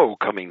glow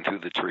coming through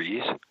the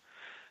trees,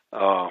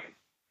 and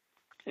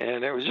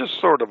it was just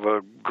sort of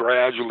a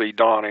gradually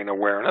dawning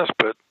awareness,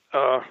 but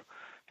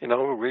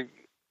we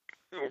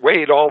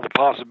weighed all the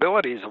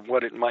possibilities of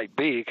what it might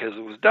be, because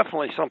it was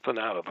definitely something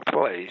out of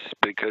place,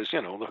 because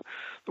the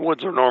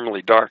woods are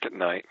normally dark at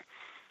night.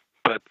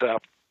 But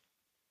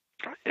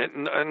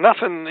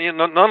nothing,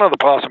 none of the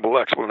possible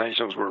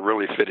explanations were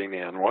really fitting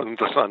in. It wasn't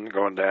the sun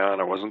going down,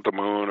 it wasn't the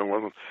moon, it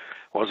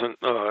wasn't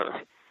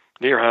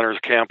deer hunters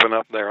camping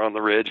up there on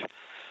the ridge.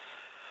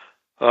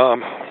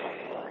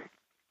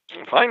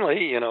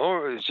 Finally, it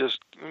was just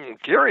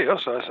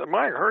curious. I said,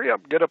 Mike, hurry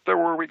up, get up there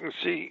where we can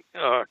see,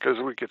 because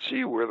we could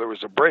see where there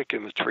was a break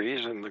in the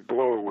trees and the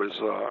glow was,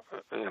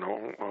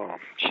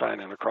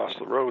 shining across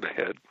the road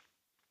ahead.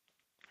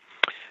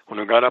 When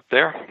we got up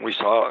there, we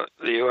saw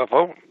the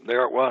UFO.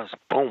 There it was.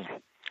 Boom.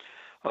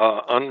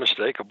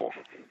 Unmistakable.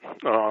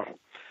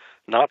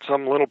 Not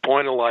some little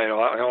point of light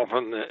off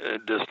in the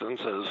distance,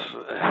 as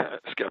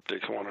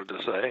skeptics wanted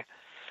to say,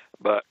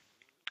 but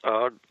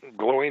a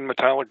glowing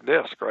metallic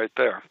disc right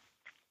there.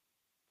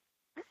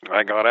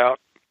 I got out,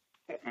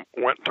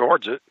 went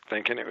towards it,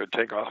 thinking it would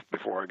take off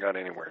before I got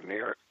anywhere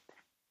near it.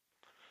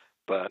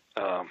 But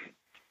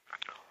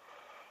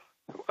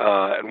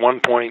at one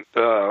point,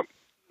 the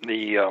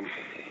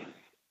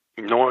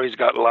noise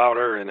got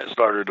louder and it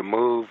started to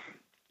move,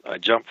 I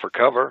jumped for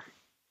cover,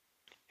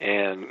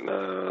 and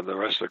the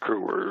rest of the crew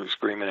were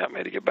screaming at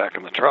me to get back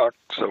in the truck.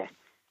 So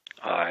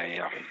I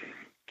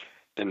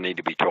didn't need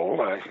to be told.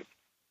 I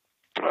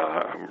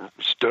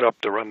stood up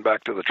to run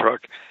back to the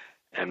truck,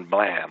 and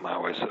blam! I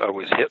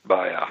was hit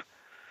by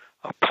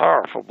a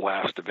powerful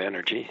blast of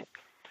energy.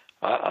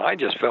 I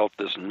just felt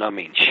this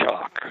numbing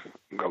shock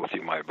go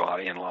through my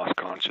body and lost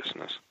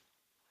consciousness.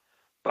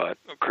 But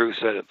the crew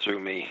said it threw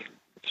me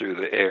through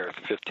the air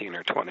 15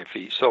 or 20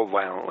 feet so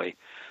violently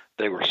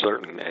they were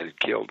certain it had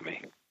killed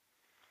me.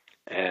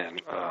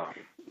 And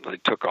they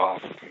took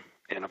off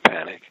in a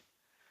panic.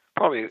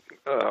 Probably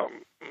the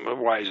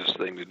wisest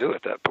thing to do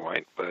at that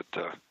point, but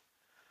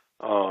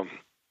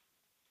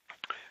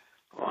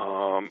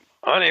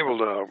unable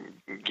to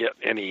get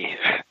any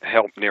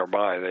help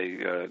nearby,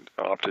 they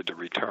opted to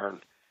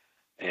return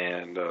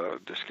and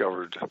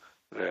discovered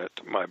that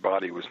my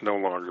body was no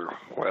longer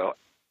well,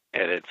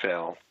 and it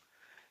fell.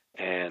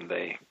 And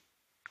they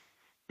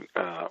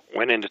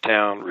went into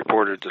town,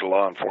 reported to the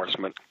law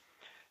enforcement,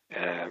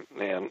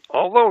 and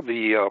although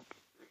the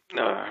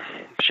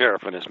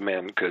sheriff and his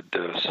men could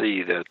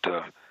see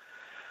that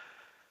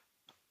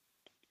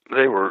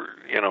they were,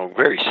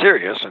 very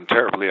serious and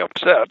terribly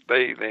upset,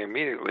 they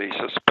immediately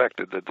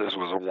suspected that this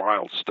was a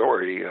wild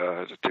story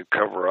to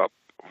cover up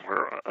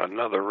for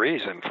another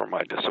reason for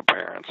my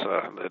disappearance,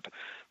 that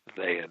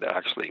they had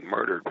actually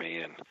murdered me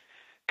and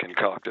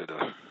concocted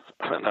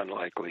an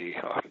unlikely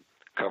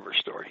cover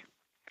story.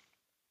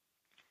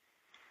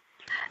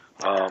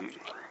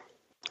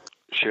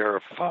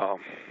 Sheriff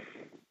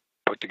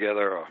put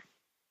together a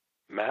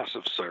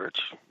massive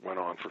search, went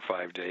on for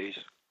 5 days,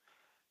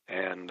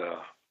 and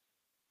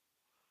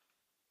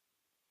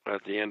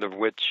at the end of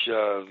which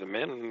the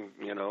men,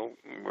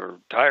 were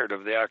tired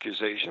of the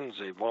accusations.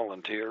 They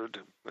volunteered.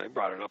 They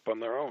brought it up on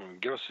their own.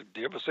 Give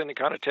us any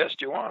kind of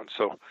test you want.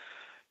 So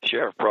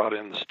sheriff brought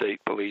in the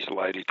state police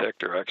lie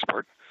detector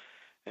expert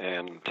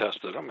and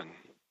tested them, and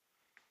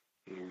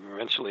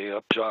eventually the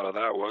upshot of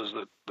that was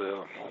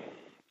that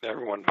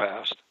everyone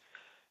passed.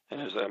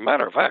 And as a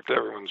matter of fact,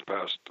 everyone's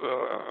passed,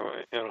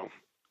 well,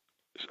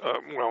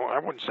 I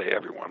wouldn't say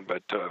everyone,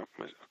 but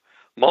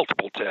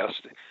multiple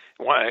tests.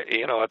 Why,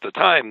 at the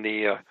time,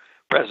 the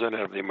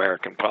president of the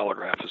American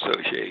Polygraph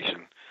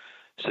Association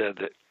said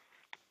that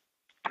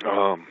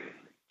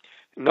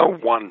no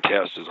one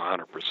test is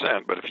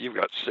 100%, but if you've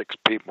got 6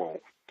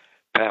 people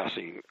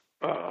passing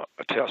a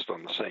test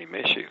on the same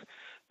issue,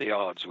 the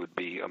odds would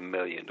be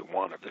 1,000,000 to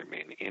 1 of there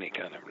being any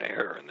kind of an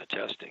error in the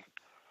testing.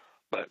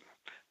 But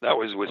that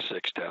was with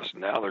 6 tests.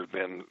 Now there have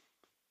been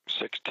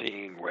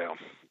 16, well,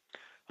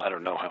 I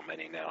don't know how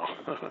many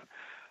now,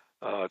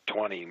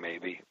 20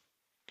 maybe.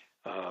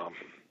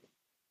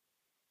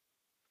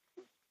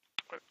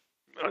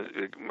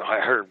 I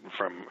heard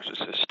from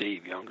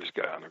Steve, youngest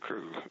guy on the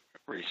crew,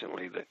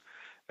 recently that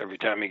every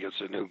time he gets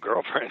a new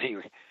girlfriend, he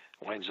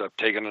winds up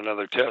taking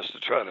another test to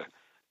try to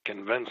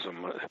convince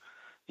them,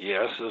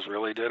 yes, this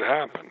really did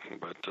happen.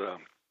 But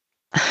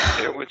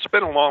it's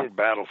been a long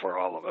battle for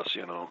all of us,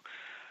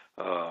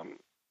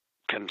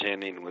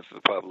 contending with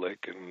the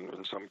public, and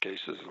in some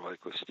cases,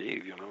 like with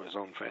Steve, his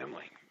own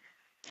family.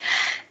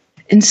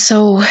 And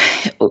so,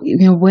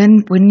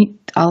 when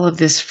all of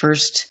this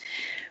first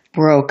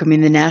broke,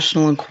 the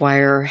National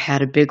Enquirer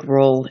had a big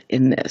role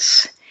in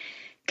this.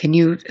 Can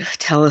you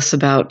tell us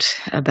about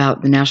the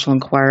National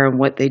Enquirer and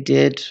what they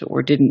did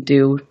or didn't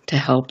do to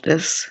help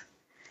this?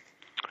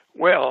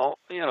 Well,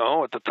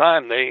 at the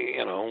time they,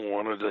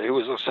 wanted it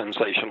was a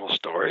sensational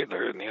story.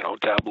 They're,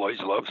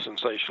 tabloids love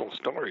sensational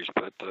stories,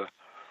 but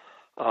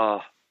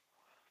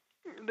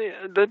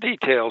the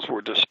details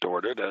were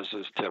distorted, as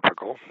is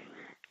typical.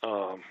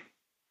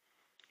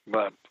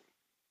 But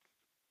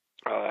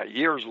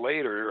years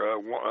later,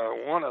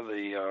 one of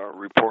the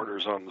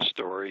reporters on the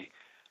story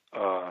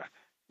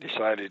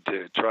decided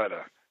to try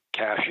to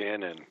cash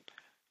in and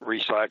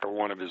recycle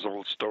one of his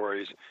old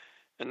stories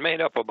and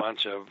made up a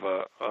bunch of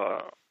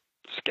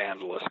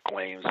scandalous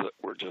claims that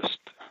were just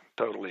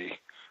totally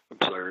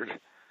absurd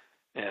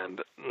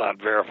and not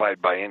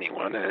verified by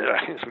anyone.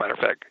 As a matter of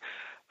fact,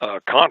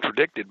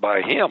 contradicted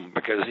by him,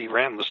 because he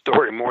ran the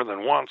story more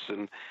than once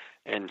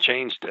and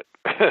changed it,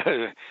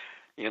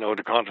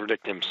 to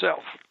contradict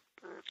himself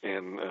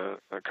in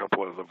a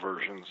couple of the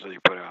versions that he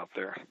put out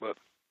there. But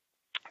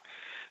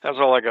that's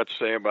all I got to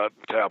say about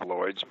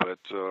tabloids. But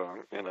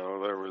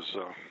there was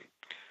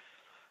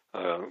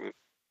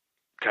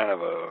kind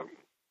of a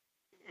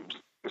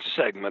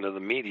segment of the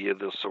media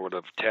that's sort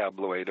of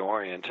tabloid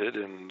oriented,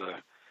 and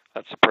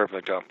that's a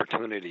perfect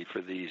opportunity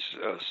for these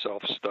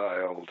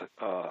self-styled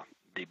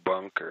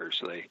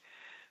debunkers.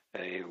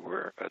 They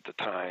were at the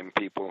time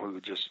people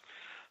who just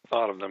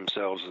thought of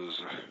themselves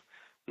as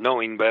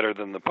knowing better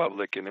than the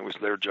public, and it was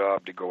their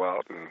job to go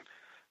out and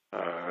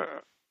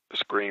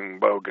scream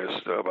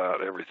bogus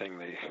about everything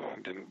they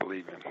didn't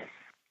believe in.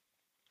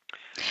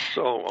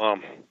 So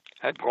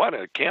had quite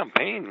a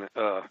campaign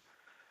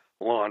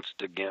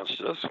launched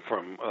against us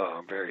from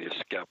various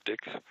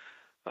skeptics,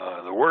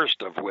 the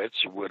worst of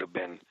which would have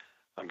been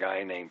a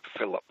guy named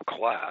Philip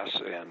Class,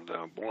 and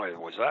boy,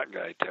 was that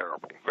guy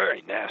terrible.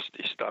 Very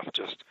nasty stuff.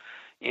 Just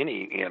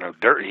any,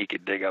 dirt he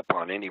could dig up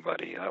on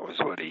anybody. That was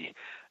what he,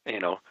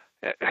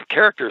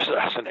 character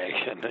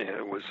assassination.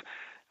 It was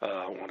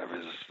one of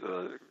his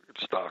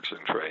stocks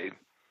in trade.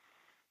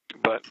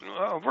 But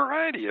a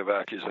variety of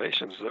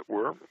accusations that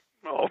were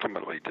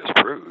ultimately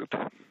disproved.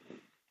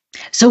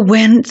 So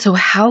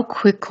how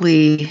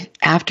quickly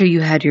after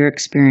you had your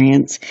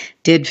experience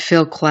did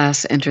Phil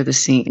Class enter the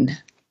scene?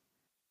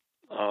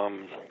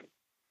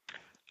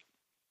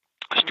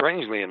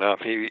 Strangely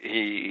enough,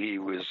 he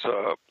was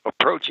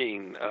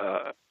approaching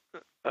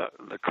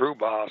the crew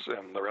boss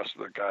and the rest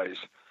of the guys,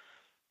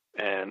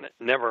 and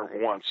never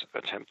once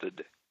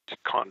attempted to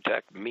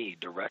contact me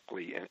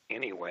directly in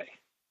any way.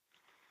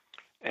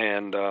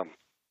 And I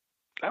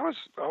was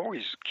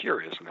always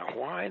curious, now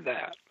why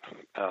that?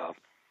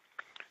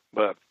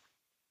 But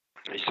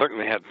he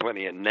certainly had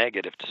plenty of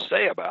negative to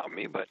say about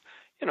me, but,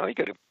 he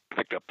could have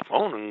picked up the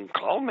phone and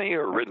called me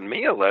or written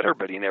me a letter,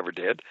 but he never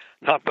did.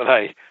 Not that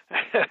I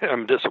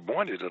am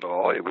disappointed at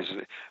all. It was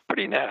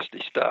pretty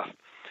nasty stuff.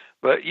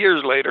 But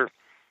years later,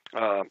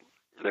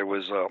 there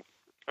was a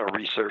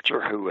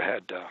researcher who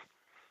had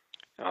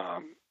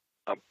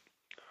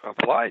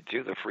applied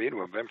to the Freedom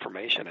of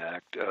Information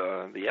Act,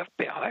 the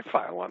FBI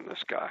file on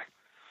this guy.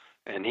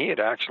 And he had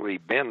actually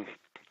been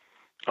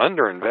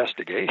under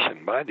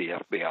investigation by the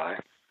FBI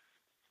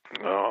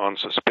on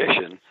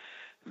suspicion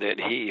that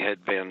he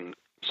had been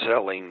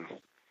selling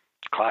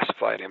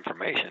classified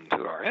information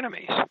to our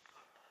enemies.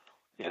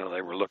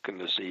 They were looking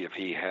to see if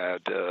he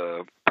had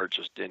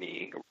purchased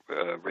any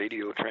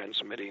radio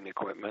transmitting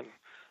equipment,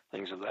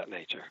 things of that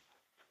nature.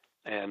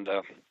 And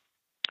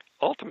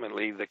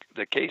ultimately,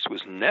 the case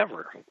was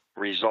never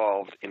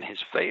resolved in his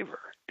favor.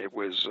 It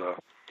was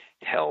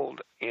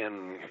held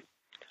in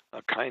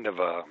a kind of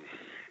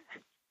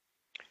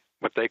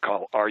what they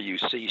call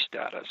RUC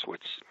status,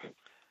 which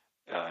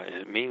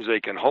it means they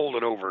can hold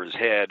it over his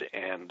head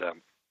and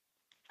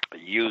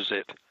use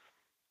it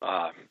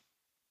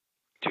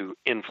to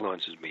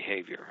influence his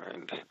behavior.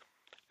 And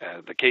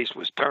the case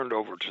was turned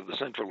over to the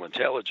Central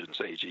Intelligence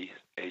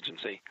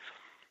Agency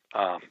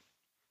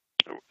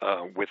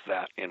with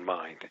that in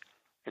mind.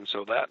 And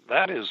so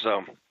that is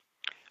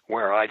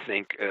where I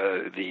think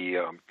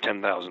the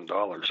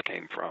 $10,000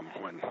 came from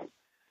when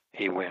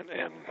he went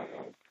and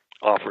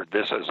offered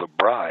this as a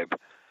bribe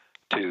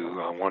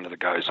to one of the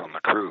guys on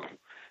the crew.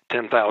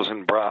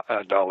 $10,000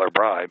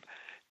 bribe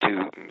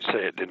to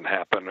say it didn't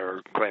happen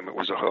or claim it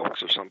was a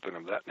hoax or something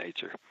of that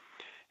nature.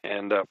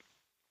 And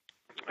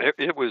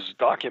it was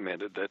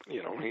documented that,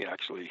 he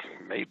actually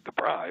made the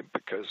bribe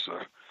because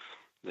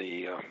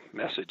the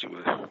message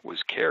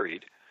was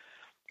carried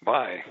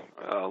by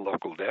a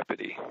local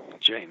deputy,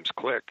 James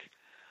Click,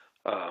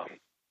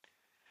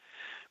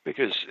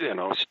 because,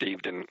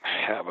 Steve didn't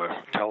have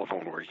a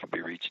telephone where he could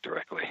be reached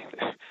directly.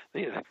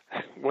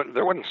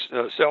 There wasn't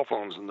cell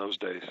phones in those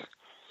days.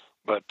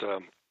 But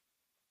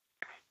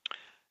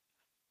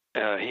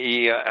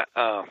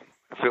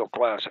Phil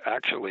Class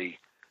actually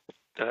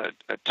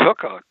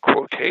took a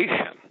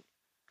quotation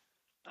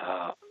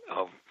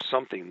of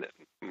something that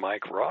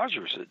Mike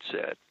Rogers had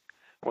said.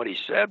 What he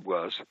said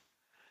was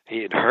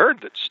he had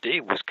heard that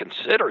Steve was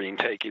considering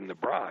taking the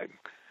bribe.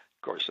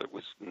 Of course, it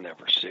was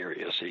never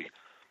serious.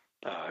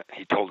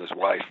 He told his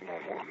wife,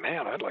 well,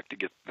 man, I'd like to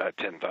get that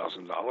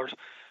 $10,000.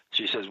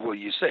 She says, well,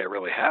 you say it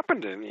really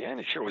happened in the end?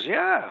 And she goes,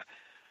 yeah.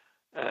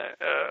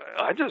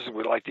 I just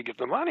would like to get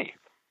the money.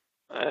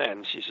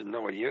 And she said,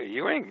 no,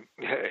 you ain't,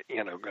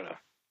 going to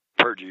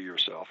perjure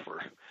yourself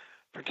for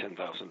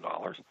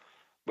 $10,000.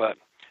 But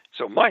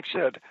so Mike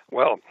said,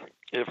 well,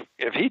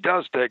 if he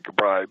does take a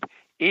bribe,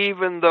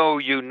 even though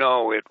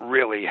it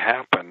really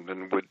happened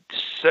and would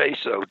say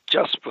so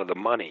just for the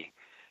money,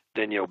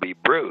 then you'll be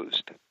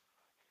bruised.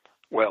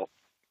 Well,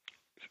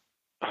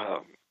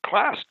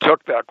 Class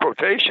took that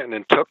quotation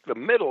and took the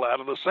middle out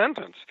of the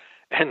sentence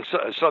and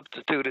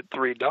substituted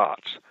 3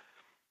 dots.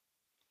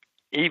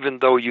 Even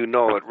though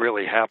it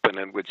really happened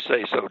and would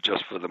say so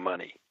just for the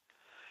money.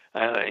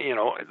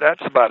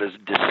 That's about as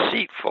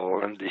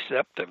deceitful and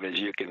deceptive as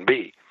you can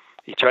be.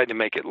 He tried to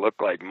make it look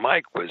like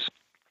Mike was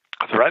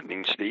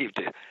threatening Steve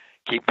to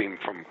keep him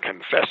from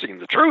confessing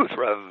the truth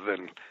rather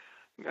than,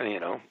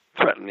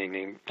 threatening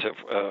him to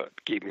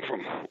keep him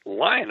from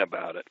lying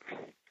about it.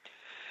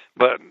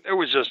 But it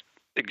was just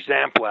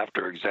example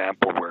after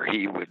example where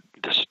he would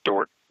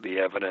distort the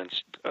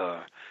evidence,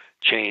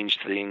 change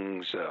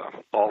things,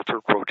 alter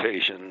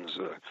quotations,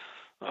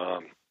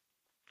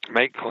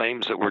 make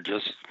claims that were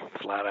just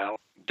flat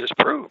out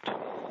disproved.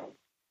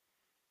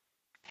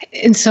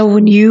 And so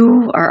when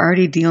you are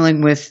already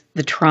dealing with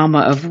the trauma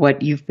of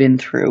what you've been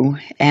through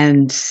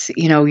and,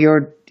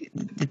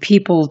 the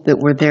people that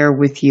were there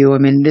with you, I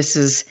mean, this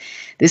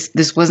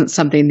wasn't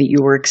something that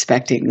you were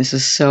expecting. This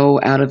is so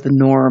out of the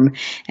norm.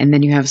 And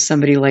then you have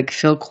somebody like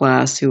Phil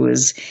Class who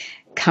is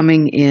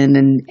coming in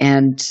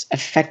and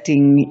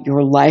affecting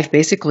your life,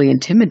 basically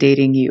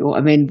intimidating you.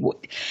 I mean,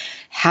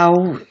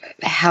 how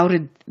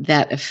did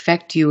that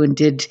affect you? And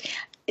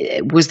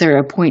was there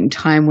a point in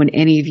time when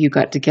any of you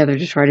got together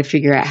to try to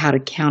figure out how to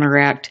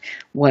counteract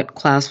what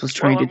Klaus was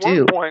trying to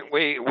do? At one point,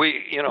 we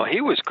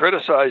he was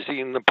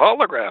criticizing the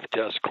polygraph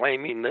test,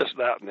 claiming this,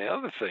 that, and the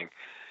other thing,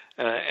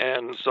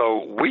 and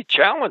so we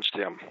challenged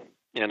him.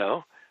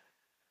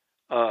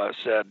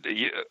 Said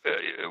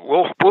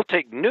we'll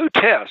take new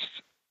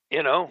tests,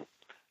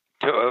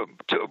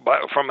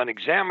 from an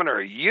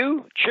examiner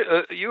you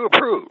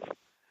approve,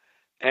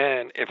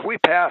 and if we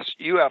pass,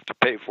 you have to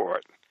pay for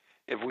it.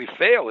 If we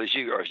fail, as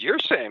you're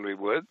saying we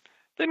would,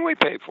 then we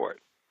pay for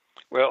it.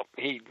 Well,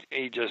 he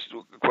just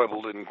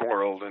quibbled and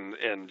quarreled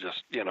and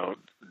just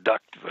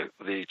ducked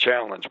the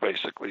challenge.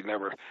 Basically,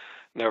 never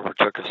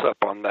took us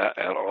up on that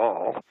at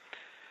all.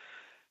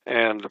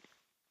 And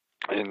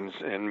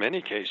in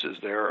many cases,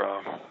 their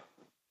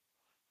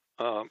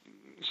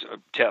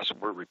tests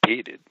were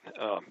repeated.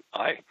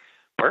 I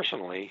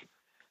personally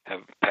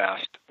have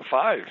passed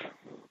 5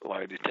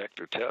 lie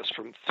detector tests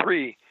from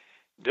 3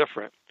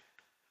 different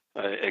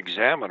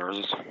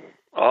examiners,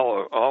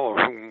 all of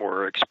whom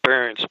were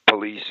experienced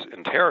police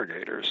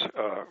interrogators,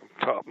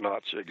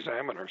 top-notch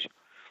examiners.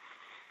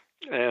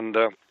 And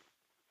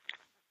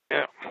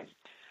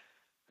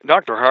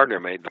Dr. Harder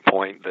made the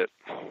point that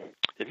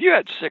if you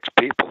had 6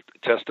 people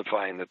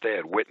testifying that they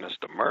had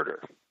witnessed a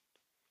murder,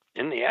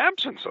 in the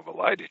absence of a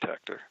lie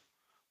detector,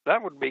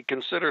 that would be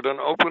considered an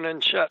open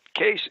and shut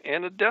case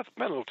in a death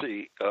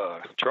penalty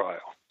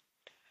trial.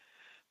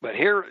 But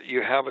here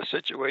you have a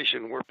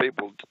situation where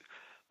people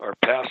are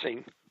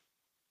passing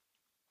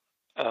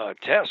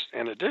tests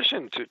in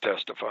addition to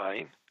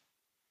testifying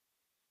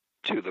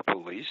to the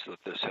police that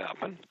this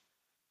happened,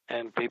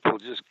 and people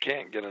just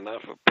can't get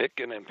enough of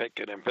picking at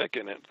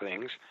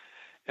things,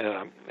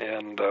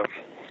 it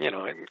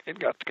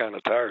got kind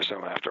of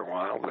tiresome after a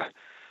while.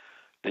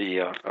 The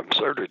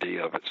absurdity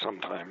of it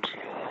sometimes.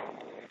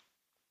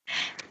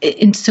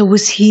 And so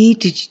was he?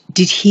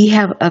 Did he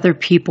have other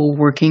people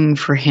working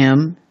for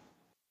him?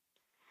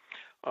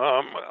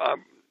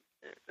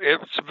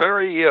 It's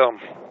very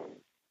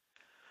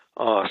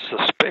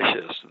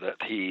suspicious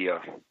that he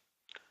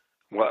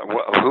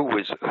who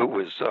was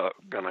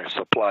going to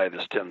supply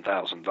this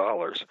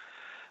 $10,000.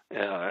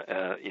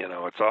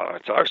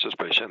 It's our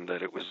suspicion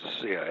that it was the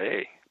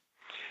CIA.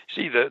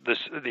 See,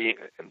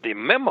 the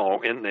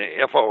memo in the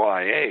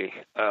FOIA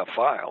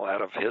file,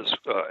 out of his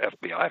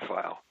FBI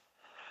file,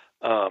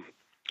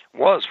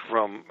 was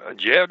from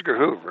J. Edgar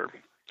Hoover,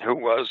 who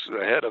was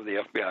the head of the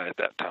FBI at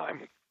that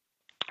time,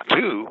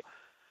 to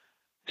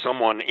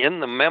someone in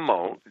the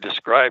memo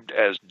described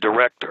as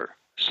Director,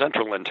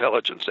 Central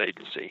Intelligence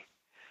Agency.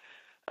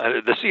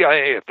 The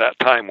CIA at that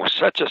time was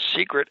such a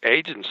secret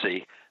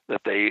agency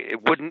that they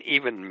wouldn't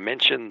even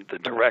mention the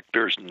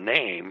director's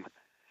name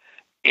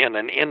in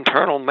an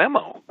internal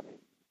memo.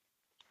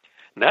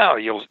 Now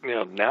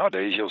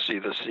nowadays you'll see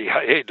the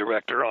CIA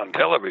director on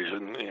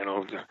television,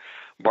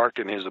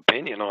 barking his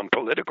opinion on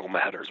political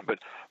matters. But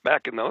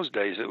back in those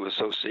days, it was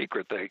so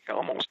secret they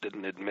almost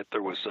didn't admit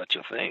there was such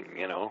a thing,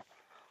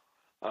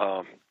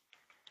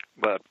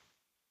 But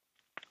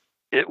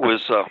it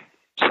was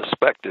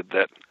suspected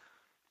that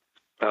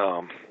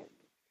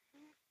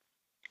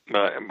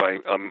by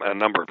a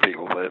number of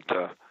people that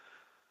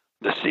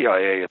the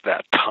CIA at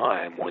that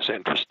time was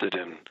interested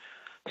in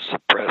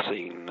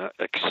suppressing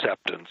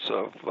acceptance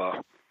of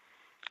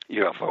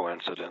UFO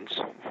incidents.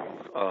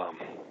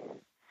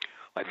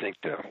 I think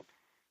the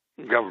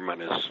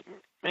government has,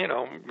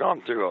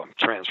 gone through a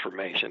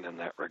transformation in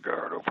that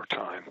regard over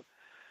time.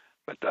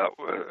 But that,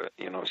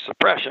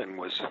 suppression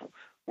was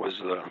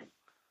the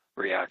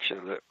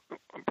reaction that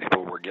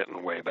people were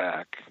getting way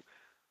back.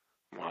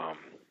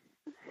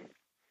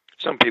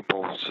 Some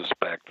people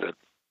suspect that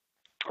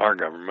our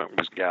government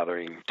was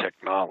gathering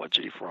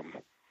technology from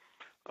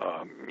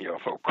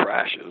UFO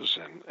crashes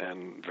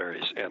and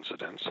various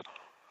incidents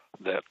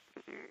that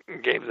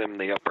gave them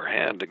the upper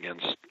hand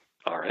against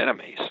our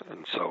enemies,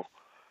 and so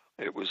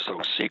it was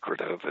so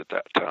secretive at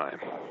that time.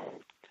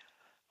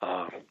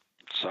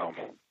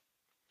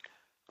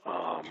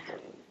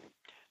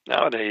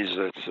 Nowadays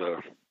it's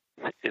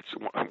what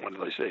do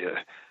they say?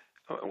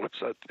 What's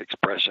that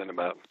expression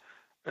about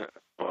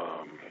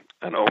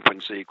an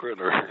open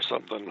secret or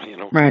something?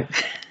 Right.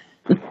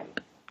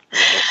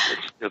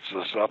 It's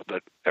the stuff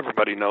that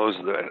everybody knows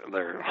that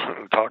they're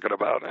talking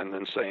about, and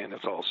then saying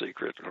it's all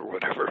secret or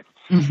whatever.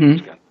 Mm-hmm.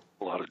 There's got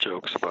a lot of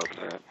jokes about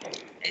that.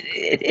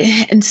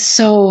 And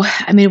so,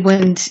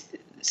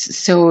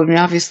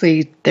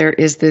 obviously there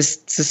is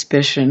this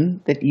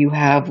suspicion that you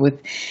have with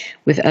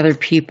other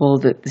people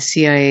that the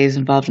CIA is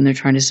involved in. They're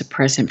trying to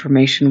suppress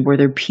information. Were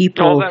there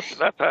people? No,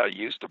 that's how it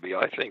used to be.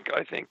 I think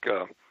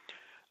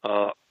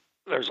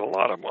there's a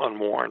lot of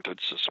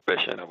unwarranted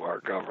suspicion of our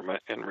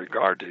government in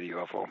regard to the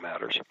UFO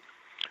matters.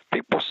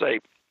 People say,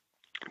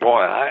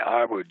 boy,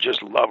 I would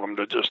just love them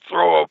to just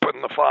throw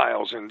open the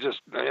files and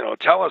just,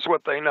 tell us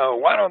what they know.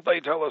 Why don't they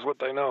tell us what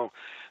they know?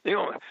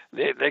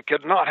 They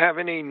could not have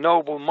any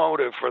noble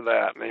motive for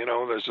that.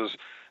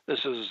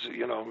 This is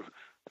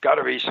got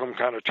to be some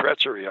kind of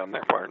treachery on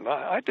their part. And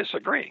I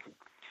disagree.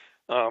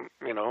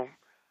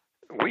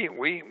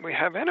 we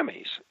have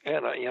enemies,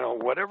 and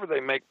whatever they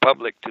make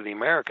public to the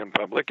American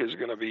public is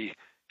going to be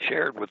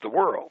shared with the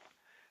world,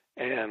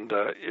 and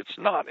it's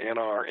not in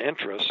our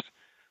interest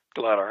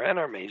to let our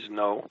enemies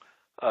know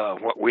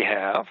what we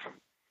have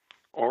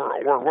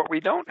or what we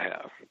don't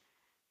have.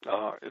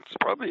 It's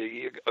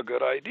probably a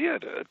good idea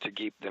to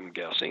keep them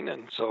guessing,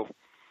 and so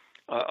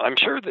I'm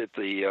sure that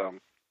the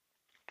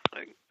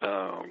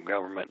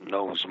government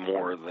knows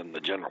more than the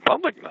general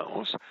public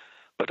knows,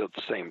 but at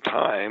the same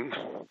time,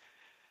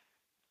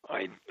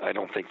 I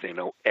don't think they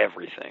know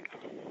everything.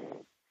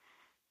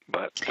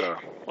 But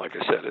like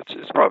I said,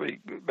 it's probably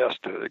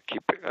best to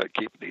keep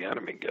the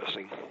enemy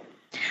guessing.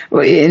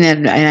 Well,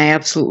 and I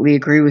absolutely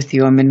agree with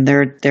you. I mean,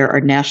 there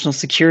are national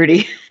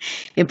security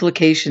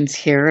implications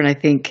here, and I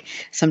think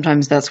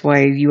sometimes that's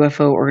why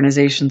UFO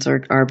organizations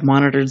are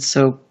monitored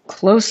so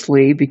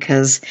closely,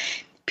 because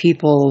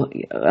people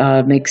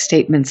make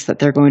statements that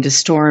they're going to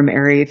storm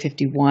Area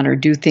 51 or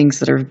do things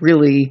that are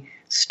really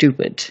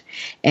stupid,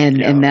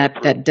 and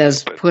that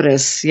does put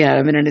us. Yeah,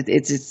 I mean, and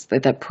it's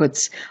that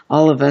puts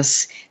all of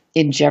us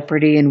in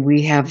jeopardy, and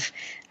we have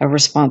a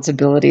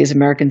responsibility as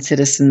American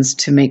citizens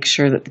to make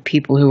sure that the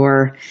people who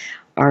are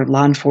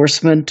law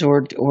enforcement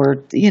or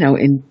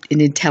in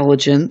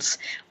intelligence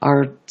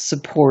are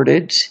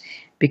supported,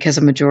 because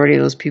a majority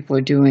of those people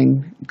are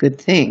doing good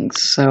things.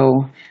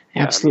 So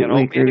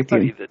absolutely agree with you.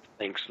 Anybody that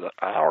thinks that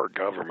our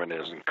government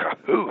is in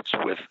cahoots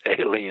with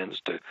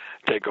aliens to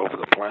take over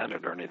the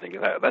planet or anything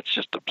like that, that's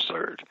just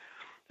absurd.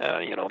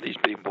 These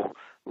people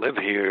live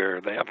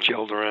here, they have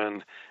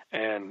children,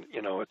 and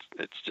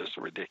it's just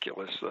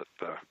ridiculous that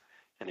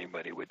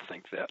anybody would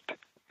think that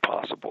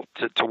possible.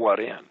 To what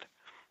end?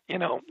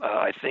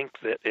 I think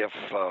that if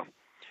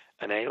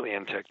an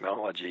alien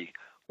technology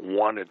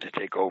wanted to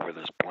take over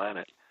this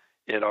planet,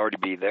 it'd already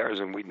be theirs,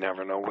 and we'd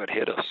never know what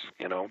hit us.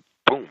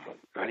 Boom.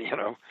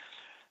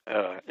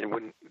 It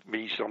wouldn't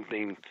be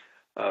something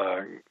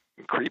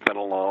creeping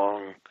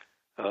along,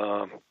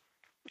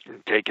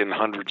 taking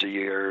hundreds of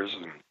years,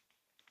 and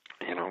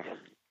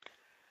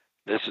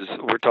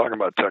we're talking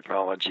about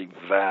technology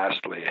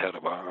vastly ahead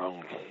of our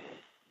own.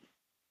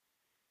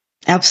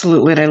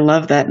 Absolutely, and I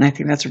love that, and I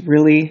think that's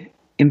really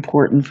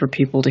important for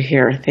people to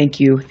hear. Thank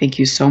you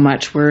so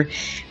much. We're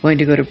going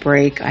to go to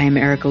break. I am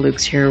Erica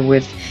Lukes here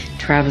with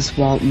Travis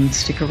Walton.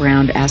 Stick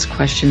around, ask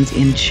questions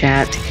in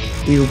chat.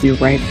 We will be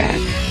right back.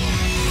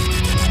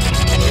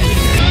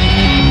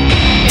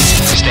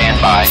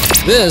 Stand by.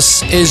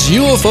 This is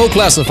UFO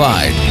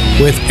Classified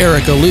with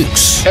Erica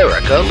Lukes.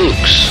 Erica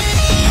Lukes.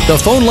 The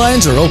phone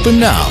lines are open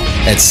now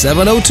at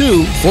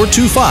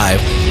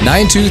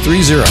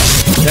 702-425-9230.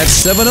 That's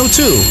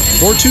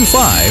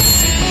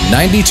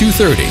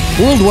 702-425-9230.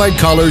 Worldwide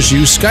callers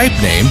use Skype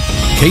name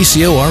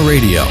KCOR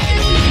Radio.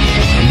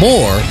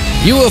 More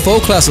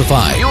UFO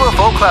Classified.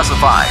 UFO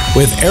Classified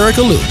with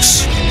Erica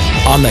Lukes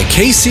on the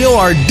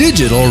KCOR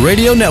Digital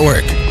Radio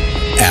Network.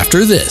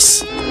 After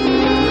this.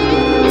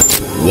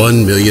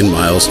 1 million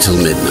miles till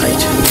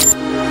midnight.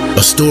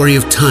 A story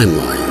of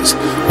timelines,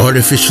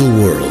 artificial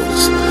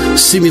worlds,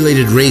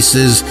 simulated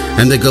races,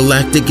 and the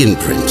galactic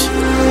imprint,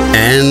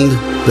 and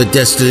the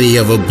destiny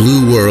of a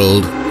blue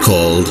world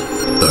called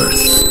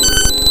Earth.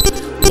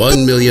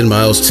 1 million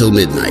miles till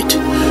midnight,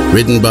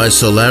 written by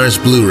Solaris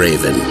Blue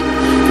Raven,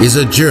 is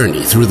a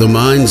journey through the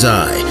mind's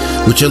eye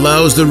which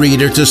allows the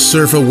reader to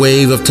surf a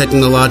wave of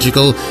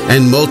technological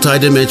and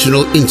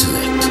multidimensional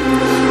intellect,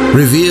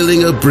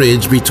 revealing a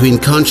bridge between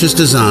conscious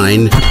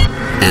design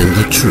and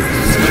the truth.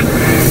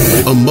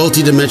 A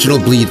multidimensional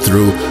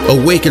bleed-through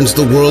awakens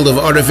the world of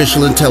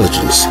artificial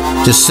intelligence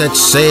to set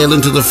sail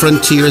into the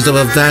frontiers of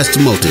a vast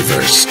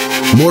multiverse,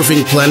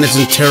 morphing planets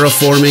and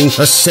terraforming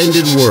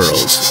ascended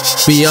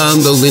worlds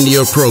beyond the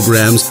linear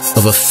programs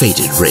of a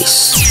fated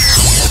race.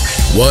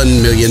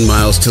 1 million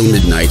miles till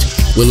midnight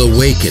will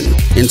awaken,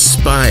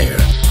 inspire,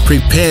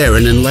 prepare,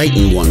 and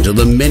enlighten one to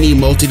the many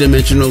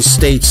multidimensional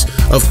states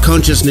of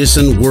consciousness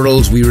and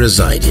worlds we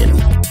reside in.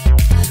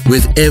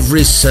 With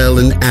every cell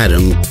and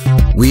atom,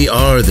 we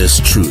are this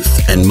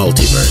truth and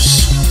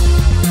multiverse.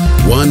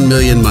 1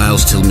 million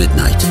miles till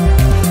midnight.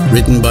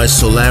 Written by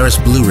Solaris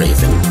Blue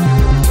Raven.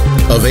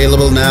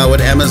 Available now at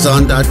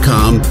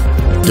Amazon.com.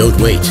 Don't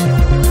wait.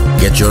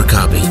 Get your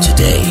copy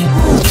today.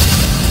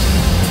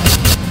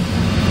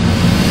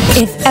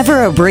 If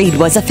ever a breed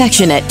was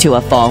affectionate to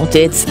a fault,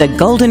 it's the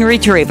Golden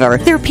Retriever.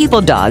 They're people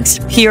dogs,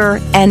 pure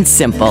and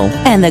simple.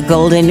 And the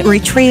Golden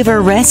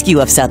Retriever Rescue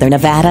of Southern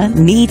Nevada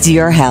needs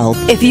your help.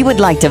 If you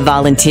would like to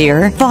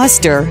volunteer,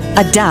 foster,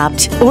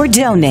 adopt, or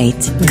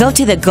donate, go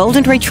to the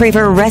Golden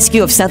Retriever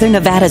Rescue of Southern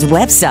Nevada's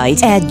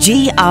website at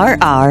grrsn.org.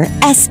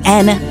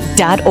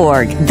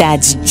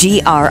 That's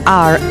grrsn.org.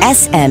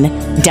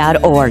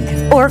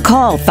 Or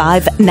call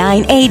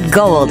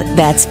 598-GOLD.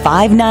 That's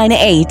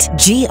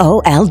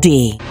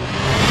 598-GOLD.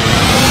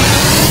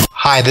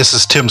 Hi, this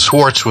is Tim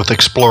Swartz with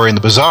Exploring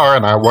the Bizarre,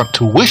 and I want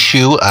to wish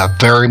you a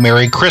very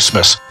Merry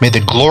Christmas. May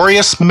the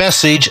glorious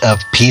message of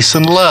peace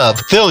and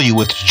love fill you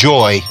with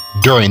joy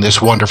during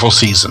this wonderful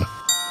season.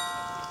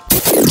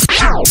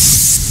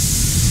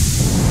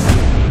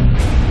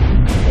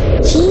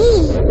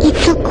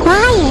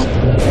 quiet.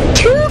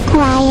 Too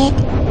quiet.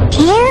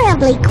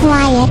 Terribly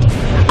quiet.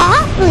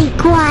 Awfully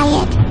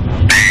quiet.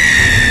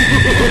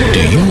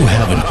 Do you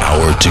have an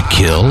hour to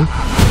kill?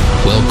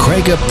 Well,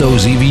 crank up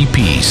those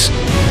EVPs,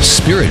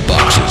 spirit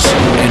boxes,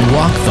 and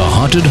walk the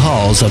haunted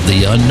halls of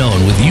the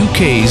unknown with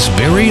UK's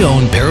very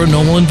own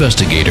paranormal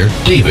investigator,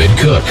 David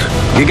Cook.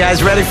 You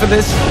guys ready for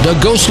this? The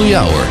Ghostly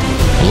Hour,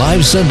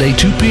 live Sunday,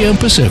 2 p.m.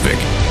 Pacific,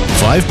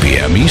 5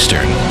 p.m.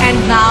 Eastern.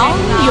 And now,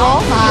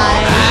 you're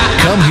mine.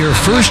 Come hear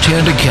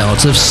first-hand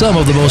accounts of some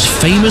of the most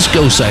famous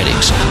ghost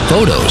sightings,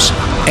 photos,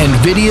 and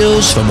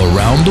videos from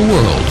around the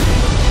world.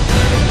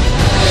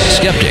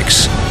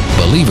 Skeptics,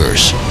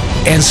 believers,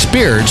 and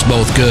spirits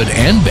both good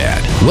and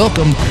bad.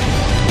 Welcome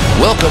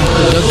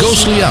to the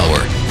Ghostly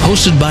Hour,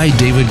 hosted by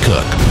David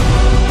Cook.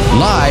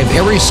 Live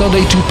every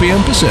Sunday, 2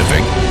 p.m.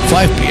 Pacific,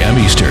 5 p.m.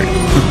 Eastern.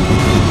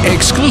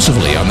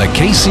 Exclusively on the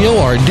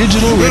KCOR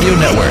Digital Radio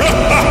Network.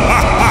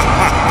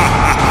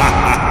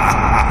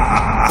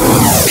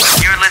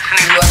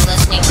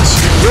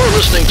 You're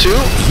listening to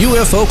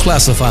UFO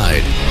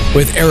Classified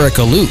with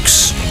Erica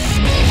Lukes,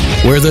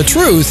 where the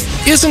truth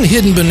isn't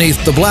hidden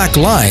beneath the black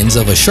lines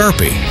of a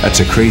Sharpie. That's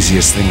the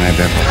craziest thing I've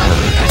ever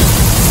heard.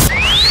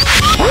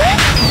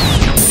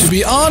 To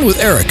be on with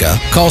Erica,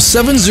 call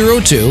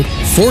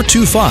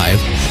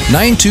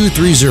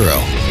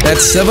 702-425-9230.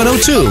 That's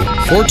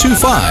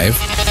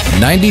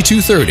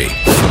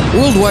 702-425-9230.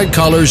 Worldwide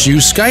callers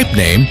use Skype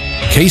name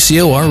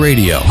KCOR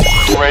Radio.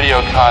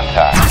 Radio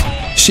contact.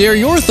 Share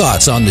your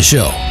thoughts on the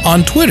show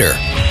on Twitter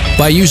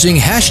by using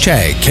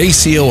hashtag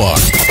KCOR.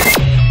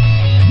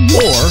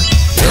 Or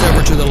head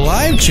over to the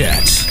live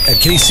chats at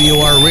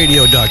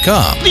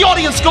KCORradio.com. The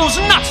audience goes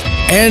nuts!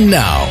 And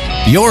now,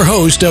 your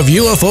host of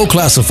UFO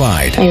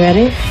Classified. Are you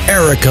ready?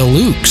 Erica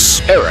Lukes.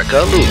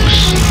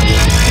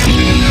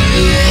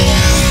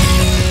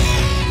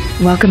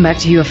 Welcome back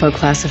to UFO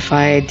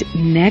Classified.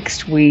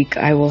 Next week,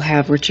 I will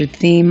have Richard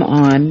Thiem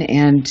on,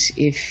 and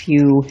if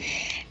you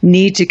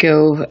need to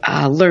go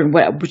learn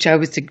which I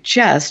would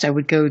suggest, I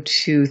would go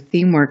to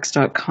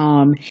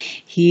themeworks.com.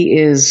 He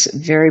is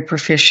very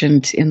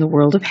proficient in the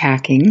world of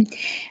hacking.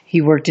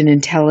 He worked in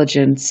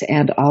intelligence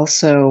and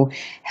also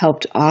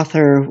helped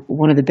author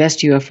one of the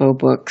best UFO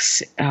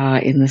books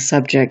in the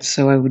subject.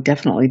 So I would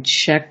definitely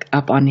check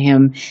up on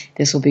him.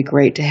 This will be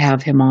great to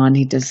have him on.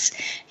 I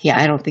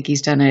don't think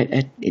he's done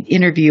an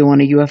interview on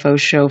a UFO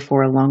show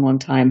for a long, long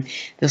time.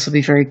 This will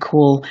be very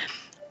cool.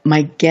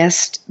 My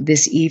guest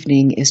this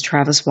evening is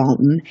Travis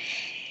Walton.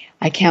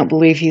 I can't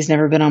believe he's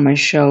never been on my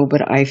show,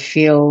 but I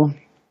feel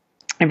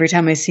every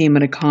time I see him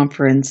at a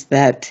conference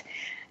that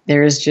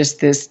there is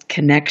just this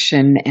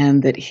connection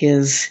and that he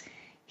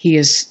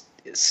is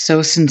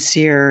so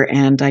sincere,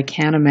 and I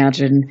can't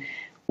imagine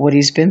what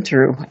he's been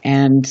through.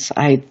 And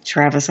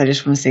Travis, I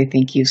just want to say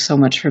thank you so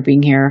much for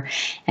being here.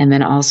 And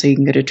then also you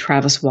can go to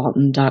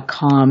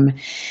traviswalton.com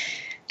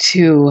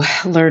to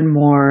learn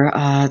more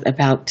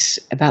about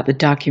the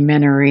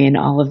documentary and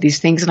all of these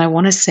things. And I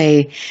want to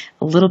say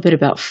a little bit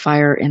about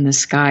Fire in the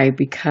Sky,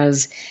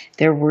 because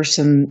there were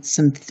some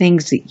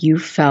things that you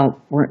felt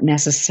weren't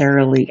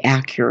necessarily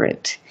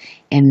accurate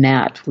in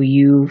that. Will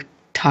you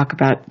talk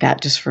about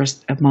that just for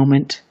a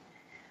moment?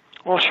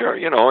 Well, sure.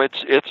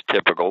 It's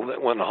typical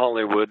that when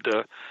Hollywood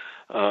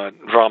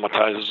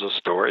dramatizes a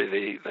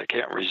story, they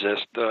can't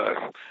resist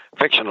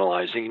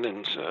fictionalizing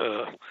and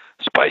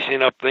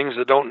spicing up things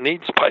that don't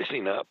need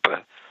spicing up.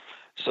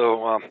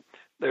 So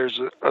there's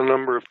a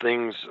number of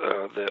things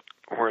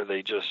where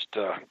they just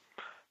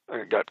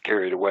got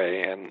carried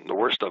away, and the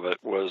worst of it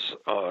was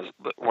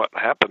what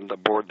happened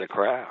aboard the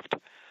craft.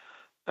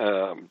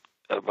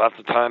 About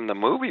the time the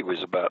movie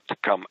was about to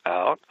come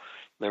out,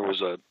 there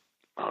was a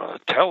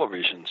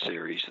television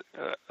series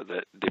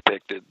that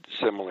depicted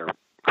similar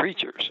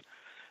creatures,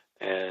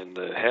 and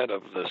the head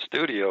of the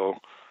studio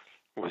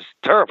was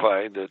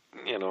terrified that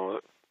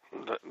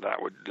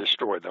that would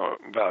destroy the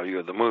value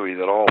of the movie,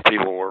 that all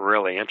people were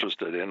really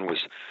interested in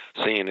was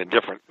seeing a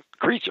different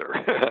creature,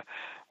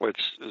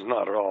 which is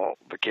not at all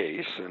the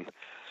case. And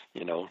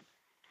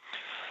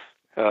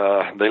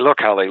they look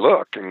how they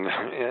look, and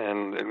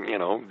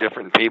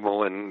different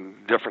people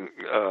and different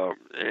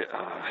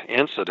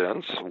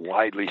incidents,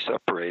 widely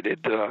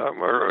separated,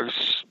 are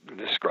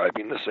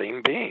describing the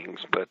same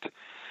beings. But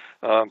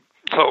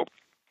so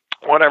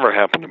whatever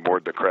happened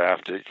aboard the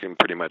craft, it can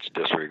pretty much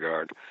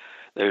disregard.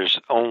 There's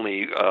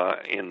only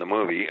in the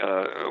movie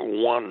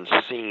one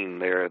scene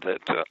there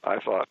that I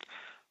thought,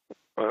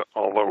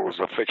 although it was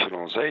a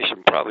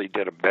fictionalization, probably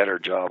did a better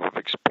job of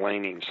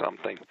explaining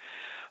something.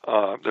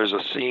 There's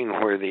a scene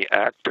where the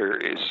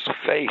actor's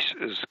face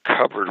is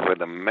covered with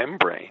a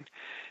membrane,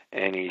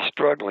 and he's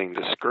struggling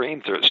to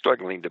scream through it,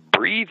 struggling to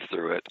breathe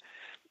through it.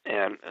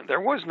 And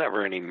there was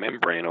never any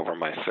membrane over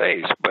my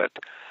face, but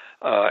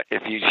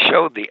if you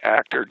showed the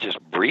actor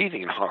just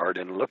breathing hard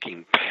and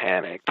looking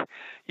panicked,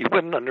 you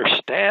wouldn't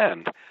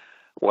understand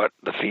what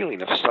the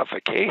feeling of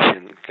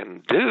suffocation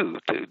can do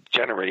to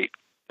generate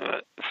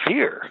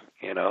fear,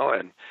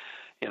 and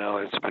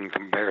it's been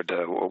compared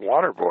to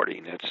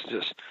waterboarding.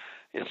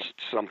 It's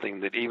something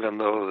that even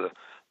though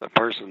the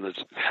person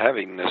that's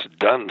having this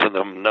done to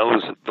them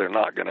knows that they're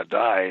not going to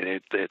die,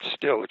 it's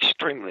still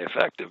extremely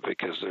effective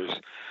because there's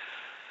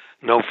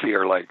no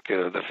fear like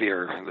the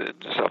fear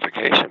that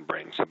suffocation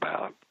brings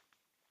about.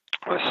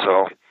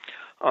 So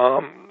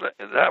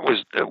that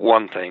was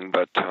one thing,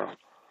 but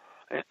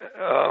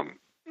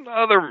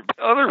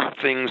other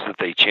things that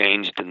they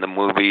changed in the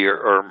movie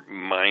are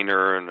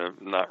minor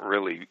and not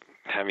really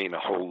having a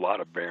whole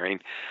lot of bearing.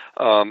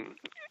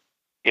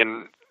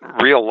 In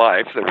real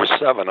life, there were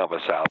 7 of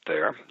us out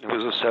there. It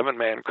was a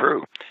 7-man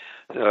crew,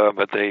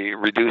 but they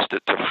reduced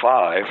it to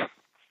 5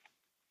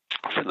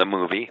 for the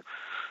movie,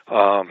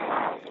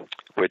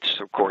 which,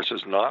 of course,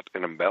 is not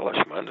an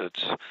embellishment.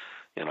 It's,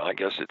 I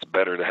guess it's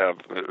better to have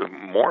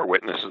more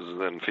witnesses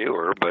than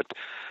fewer, but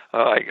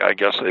I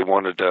guess they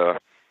wanted to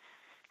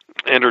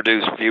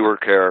introduce fewer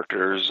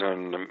characters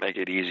and make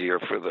it easier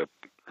for the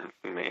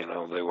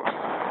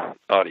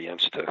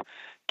audience to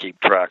keep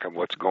track of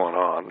what's going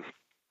on.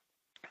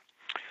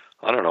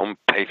 I don't know,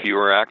 pay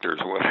fewer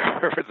actors,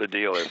 whatever the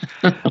deal is.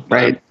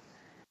 Right.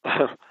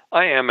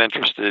 I am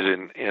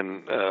interested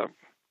in a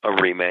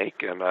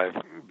remake, and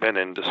I've been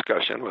in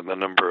discussion with a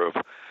number of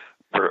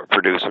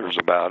producers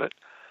about it,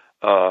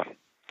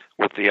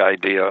 with the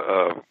idea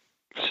of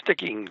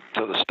sticking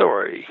to the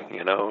story,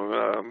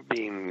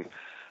 being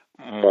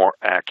more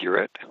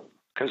accurate,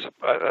 because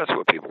that's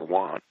what people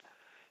want,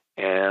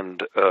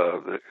 and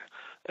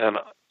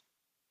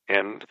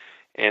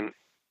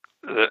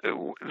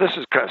this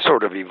has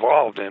sort of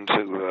evolved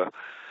into,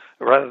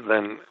 rather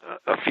than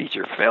a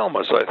feature film,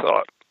 as I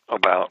thought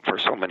about for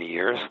so many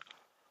years,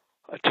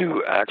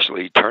 to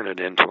actually turn it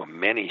into a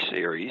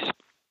mini-series,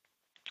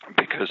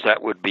 because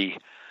that would be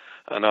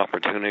an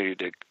opportunity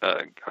to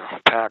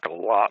pack a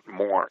lot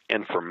more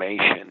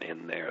information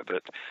in there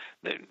that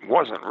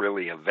wasn't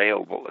really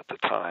available at the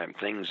time.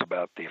 Things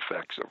about the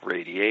effects of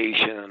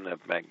radiation,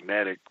 of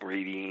magnetic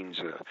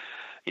readings,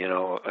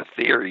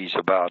 theories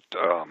about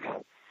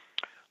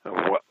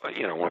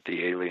what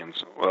the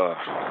aliens'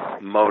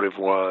 motive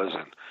was,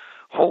 and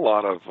a whole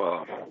lot of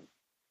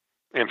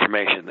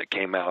information that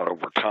came out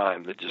over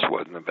time that just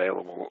wasn't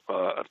available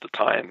at the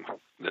time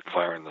that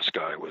Fire in the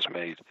Sky was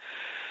made.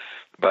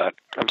 But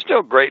I'm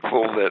still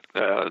grateful that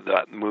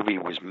that movie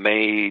was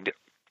made,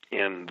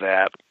 in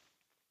that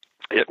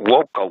it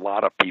woke a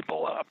lot of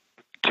people up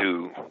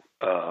to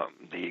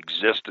the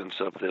existence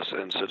of this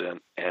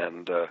incident,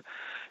 and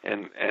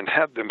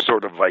had them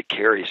sort of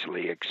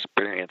vicariously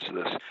experience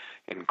this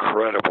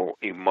incredible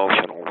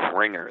emotional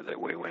wringer that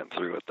we went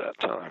through at that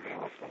time.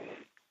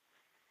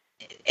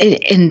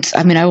 And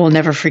I mean, I will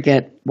never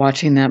forget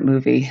watching that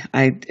movie.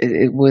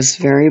 It was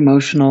very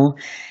emotional.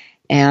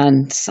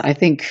 And I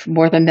think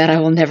more than that, I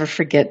will never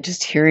forget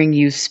just hearing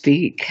you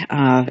speak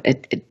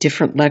at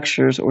different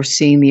lectures, or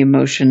seeing the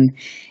emotion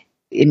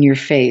in your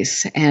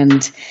face.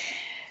 And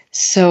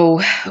so,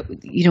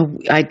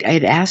 I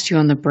had asked you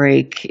on the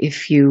break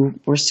if you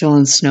were still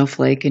in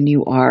Snowflake, and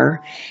you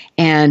are,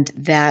 and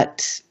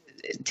that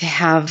to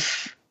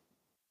have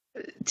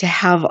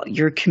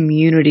your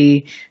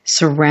community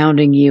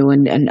surrounding you,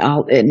 and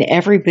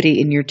everybody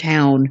in your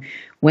town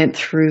went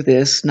through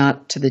this,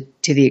 not to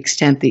the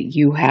extent that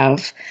you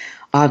have,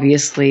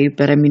 obviously,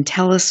 but I mean,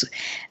 tell us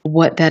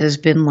what that has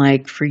been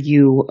like for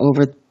you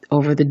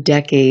over the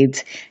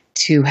decades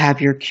to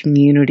have your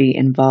community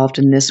involved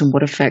in this, and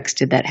what effects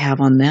did that have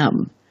on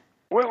them?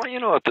 Well,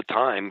 at the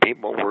time,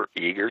 people were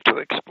eager to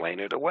explain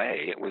it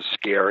away. It was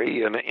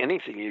scary, and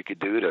anything you could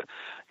do to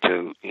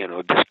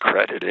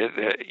discredit it,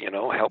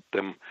 help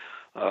them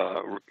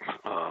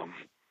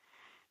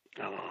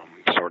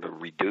sort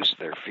of reduce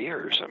their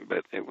fears.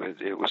 But it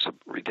was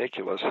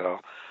ridiculous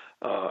how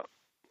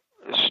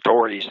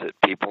stories that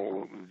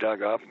people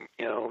dug up,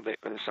 they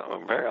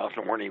very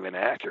often weren't even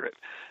accurate.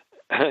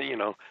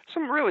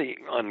 Some really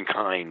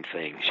unkind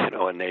things.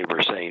 A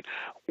neighbor saying,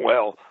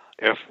 "Well,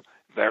 if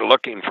they're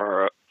looking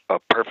for a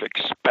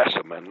perfect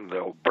specimen,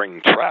 they'll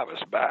bring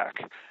Travis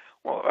back."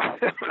 Well,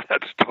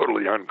 that's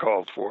totally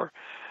uncalled for.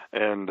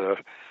 And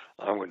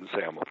I wouldn't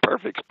say I'm a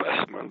perfect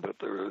specimen, but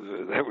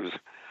there was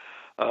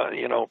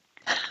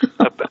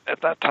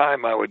at that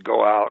time I would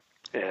go out,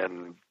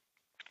 and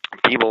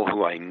people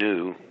who I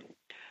knew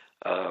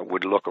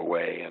would look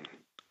away and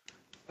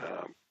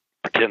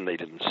pretend they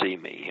didn't see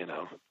me,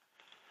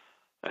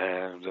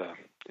 And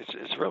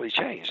it's really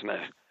changed. And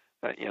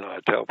I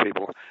tell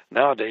people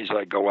nowadays,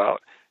 I go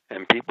out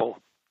and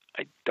people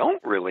I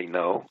don't really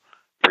know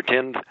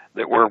pretend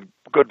that we're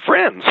good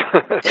friends.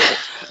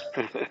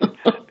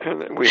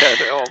 And we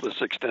had all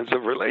this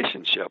extensive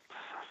relationship.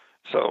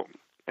 So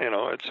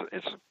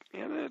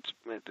it's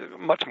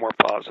much more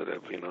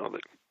positive.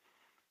 That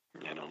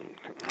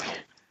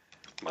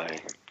my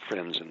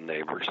friends and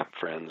neighbors,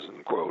 friends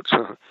in quotes.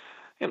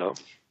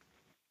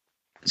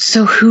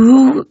 So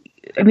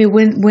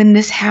when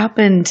this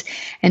happened,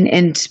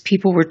 and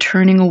people were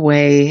turning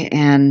away,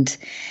 and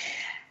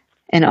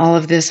all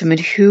of this,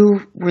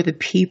 who were the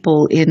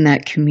people in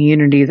that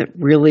community that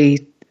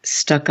really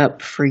stuck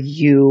up for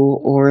you,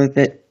 or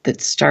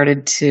that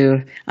started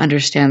to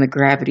understand the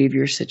gravity of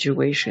your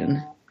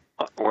situation?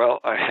 Well,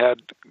 I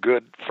had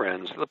good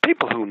friends. The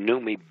people who knew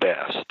me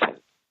best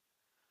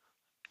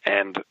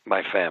and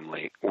my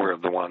family were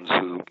the ones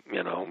who,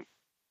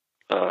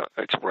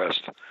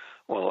 expressed,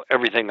 well,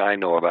 everything I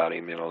know about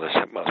him, this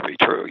must be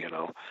true,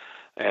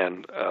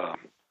 And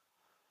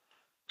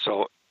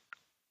so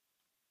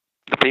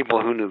the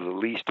people who knew the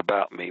least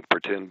about me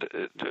pretended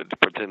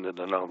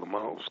to know the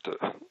most,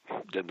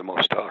 did the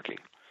most talking.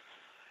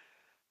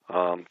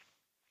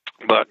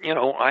 But,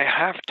 I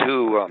have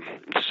to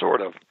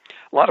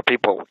a lot of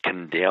people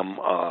condemn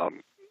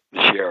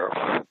the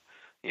sheriff,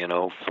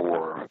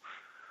 for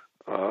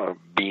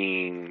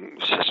being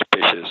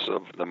suspicious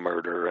of the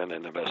murder and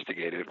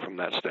investigate it from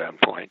that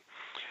standpoint.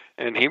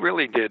 And he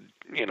really did,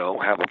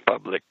 have a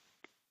public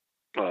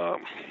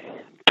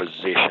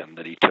position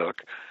that he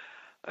took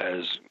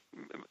as,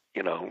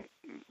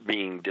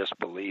 being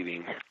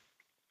disbelieving.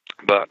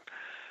 But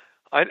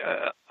I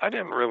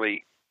didn't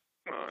really,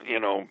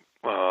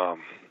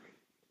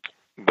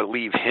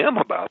 believe him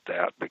about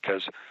that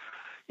because,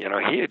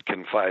 he had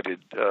confided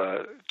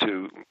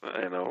to,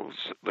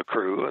 the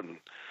crew and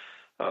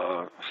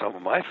some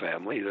of my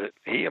family that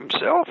he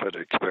himself had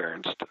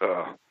experienced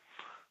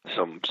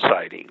some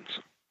sightings.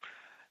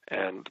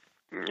 And,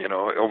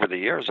 over the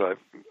years,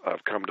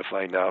 I've come to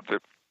find out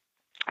that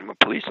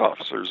police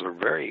officers are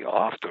very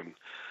often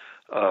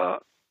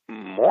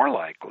more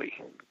likely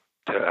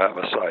to have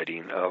a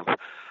sighting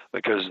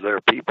because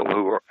they're people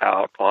who are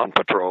out on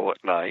patrol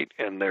at night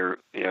and they're,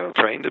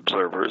 trained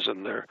observers,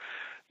 and their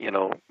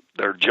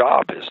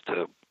job is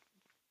to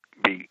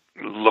be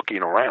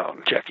looking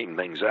around, checking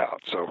things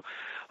out. So,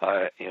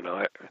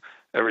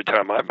 every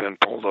time I've been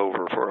pulled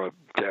over for a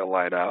tail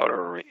light out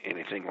or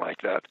anything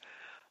like that,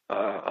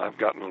 I've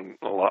gotten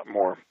a lot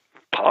more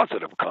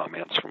positive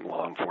comments from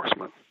law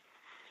enforcement.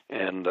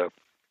 And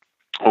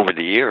over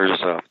the years,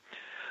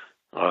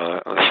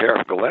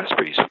 Sheriff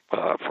Gillespie's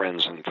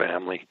friends and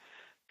family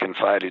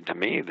confided to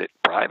me that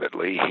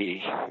privately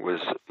he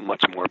was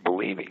much more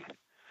believing.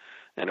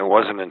 And it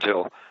wasn't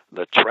until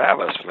the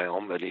Travis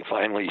film that he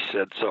finally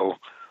said so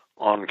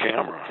on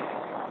camera.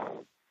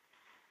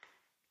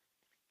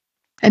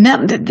 And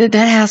that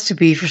has to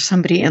be for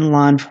somebody in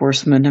law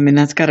enforcement. I mean,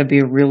 that's got to be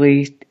a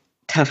really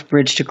tough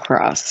bridge to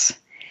cross.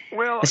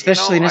 Well,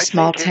 especially in a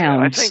small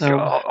town. I think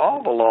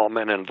all the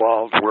lawmen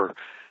involved were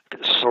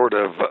sort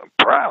of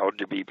proud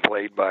to be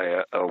played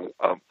by a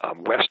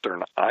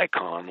Western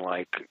icon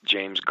like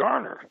James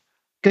Garner.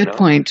 Good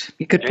point.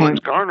 Good point. James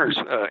Garner's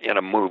in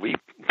a movie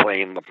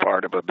playing the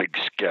part of a big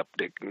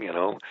skeptic,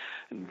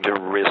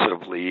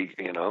 derisively,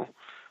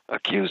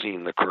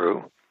 accusing the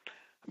crew.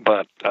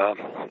 But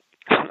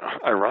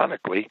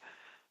ironically,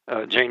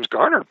 James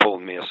Garner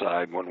pulled me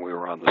aside when we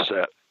were on the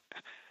set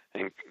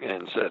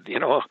and said,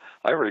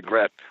 I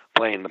regret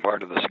playing the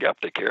part of the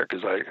skeptic here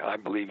because I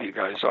believe you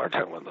guys are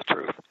telling the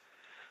truth.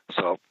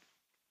 So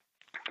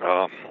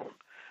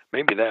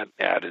maybe that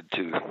added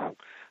to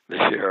the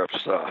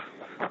sheriff's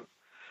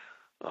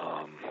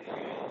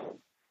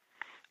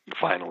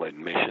final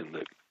admission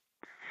that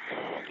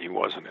he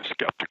wasn't as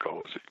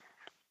skeptical as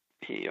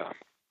he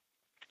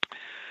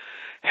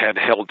had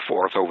held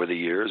forth over the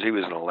years. He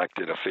was an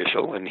elected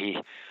official, and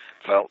he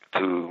felt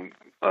to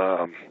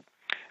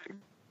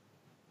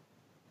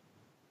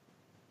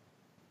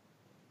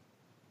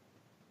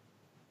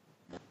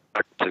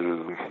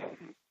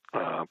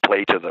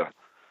play to the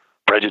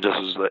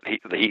prejudices that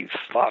he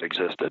thought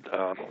existed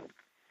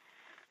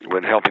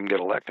would help him get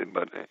elected.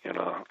 But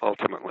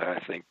ultimately, I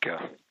think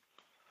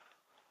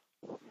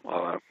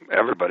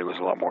everybody was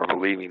a lot more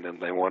believing than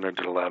they wanted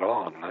to let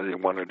on. They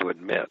wanted to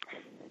admit.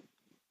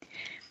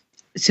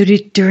 So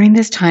during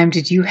this time,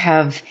 did you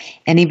have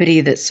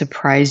anybody that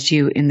surprised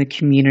you in the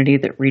community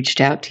that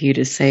reached out to you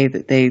to say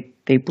that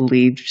they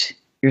believed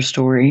your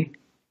story?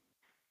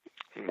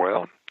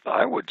 Well,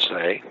 I would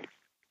say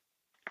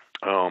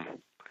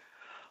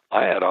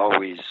I had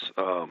always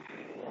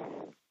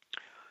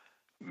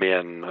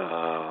been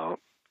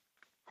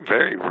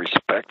very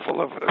respectful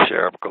of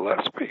Sheriff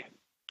Gillespie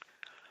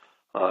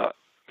for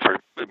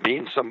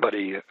being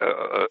somebody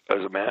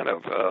as a man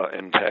of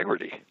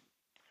integrity.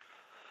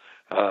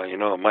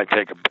 It might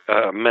take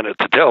a minute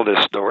to tell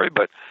this story,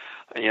 but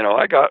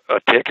I got a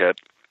ticket,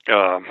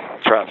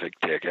 traffic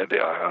ticket.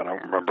 I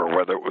don't remember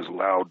whether it was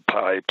loud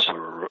pipes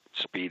or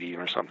speeding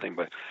or something,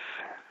 but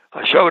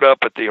I showed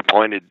up at the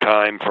appointed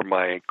time for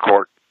my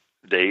court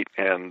date,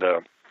 and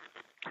the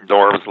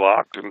door was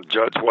locked, and the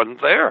judge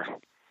wasn't there.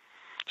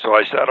 So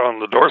I sat on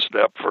the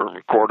doorstep for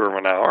a quarter of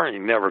an hour, and he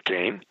never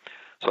came.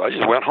 So I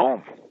just went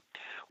home.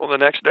 Well, the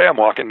next day I'm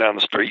walking down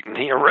the street, and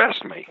he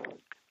arrests me.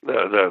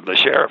 The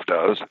sheriff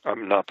does,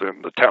 not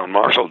the town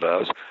marshal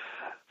does,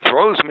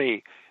 throws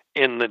me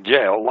in the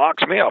jail,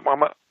 locks me up.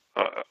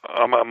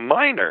 I'm a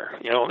minor.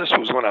 This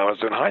was when I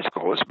was in high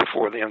school. This was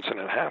before the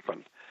incident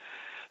happened.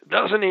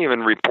 Doesn't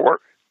even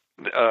report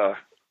the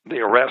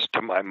arrest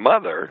to my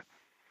mother.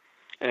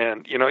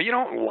 And, you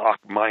don't lock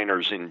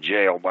minors in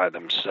jail by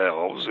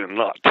themselves and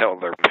not tell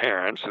their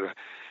parents.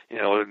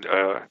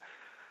 There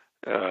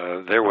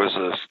was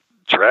a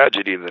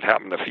tragedy that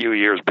happened a few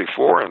years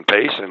before in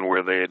Payson,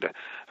 where they had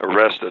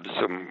arrested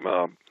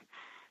some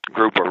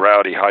group of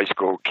rowdy high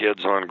school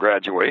kids on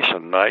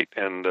graduation night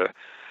and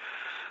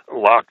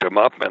locked them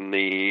up, and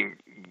the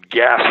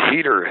gas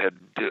heater had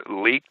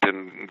leaked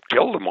and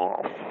killed them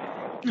all.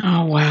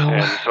 Oh, wow.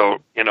 And so,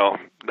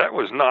 that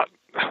was not,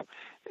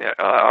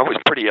 I was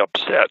pretty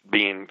upset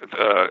being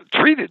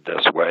treated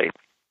this way,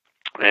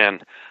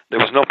 and there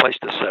was no place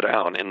to sit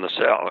down in the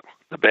cell.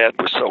 The bed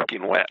was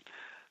soaking wet.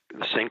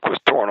 The sink was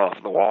torn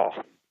off the wall.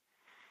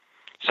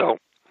 So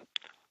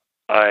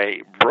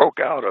I broke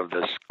out of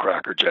this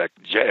crackerjack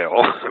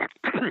jail,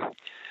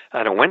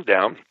 and I went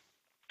down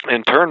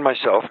and turned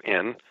myself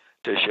in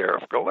to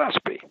Sheriff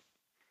Gillespie.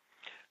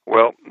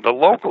 Well, the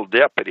local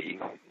deputy,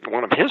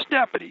 one of his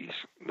deputies,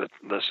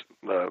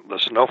 the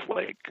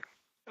snowflake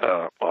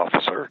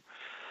officer,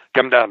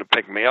 come down to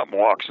pick me up,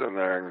 walks in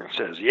there and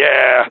says,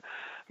 "Yeah,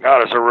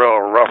 got us a real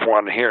rough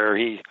one here.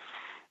 He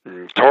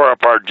tore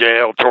up our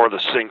jail, tore the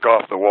sink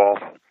off the wall."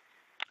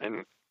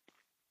 And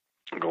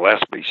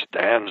Gillespie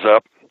stands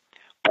up,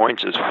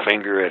 points his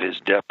finger at his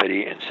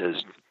deputy, and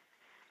says,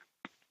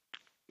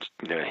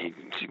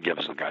 he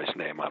gives the guy's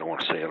name, I don't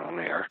want to say it on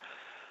air,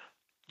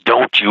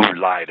 "Don't you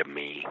lie to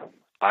me.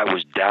 I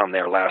was down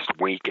there last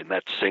week and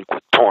that sink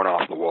was torn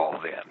off the wall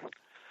then."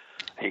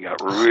 He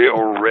got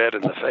real red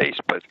in the face,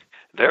 but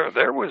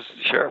there was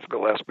Sheriff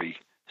Gillespie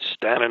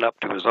standing up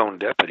to his own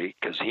deputy,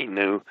 because he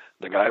knew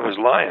the guy was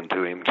lying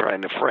to him,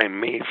 trying to frame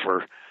me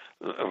for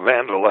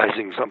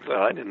vandalizing something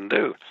I didn't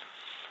do.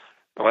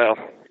 Well,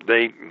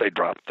 they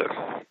dropped the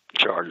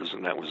charges,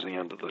 and that was the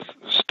end of the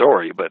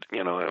story. But,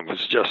 it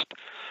was just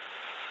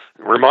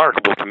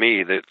remarkable to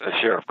me that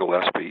Sheriff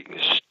Gillespie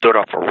stood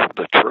up for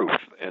the truth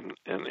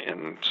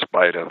in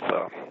spite of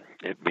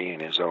it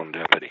being his own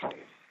deputy.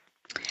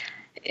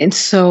 And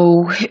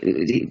so,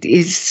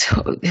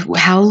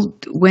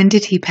 when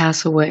did he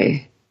pass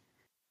away?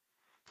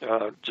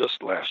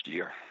 Just last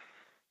year.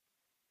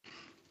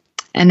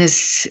 And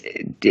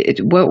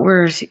what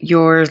were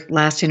your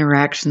last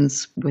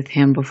interactions with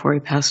him before he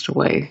passed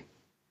away?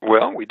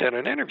 Well, we did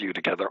an interview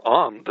together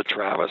on the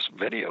Travis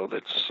video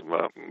that's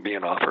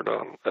being offered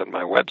at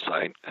my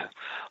website.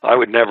 I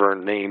would never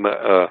name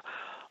a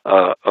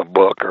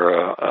book or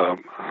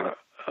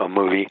a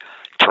movie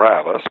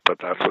Travis, but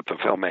that's what the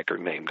filmmaker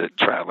named it,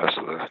 Travis,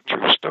 the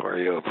true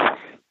story of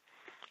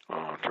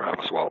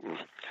Travis Walton.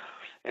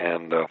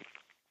 And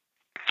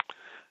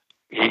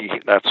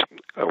that's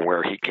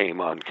where he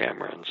came on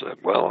camera and said,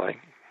 "Well, I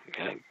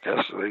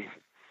guess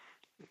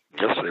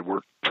they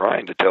were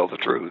trying to tell the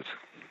truth."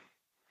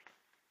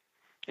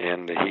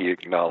 And he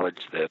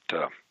acknowledged that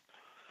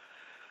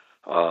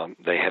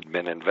they had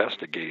been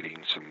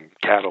investigating some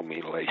cattle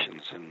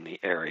mutilations in the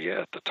area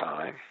at the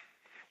time,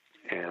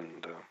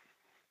 and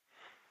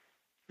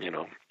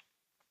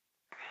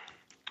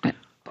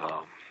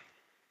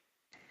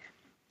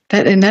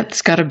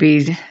that's got to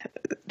be.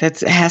 That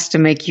has to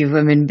make you,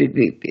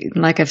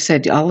 like I've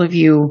said, all of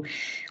you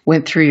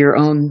went through your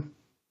own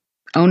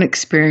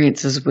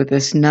experiences with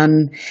this,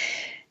 none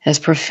as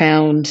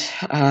profound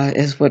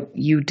as what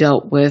you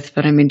dealt with,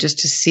 but just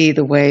to see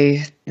the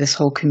way this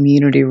whole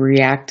community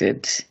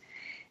reacted,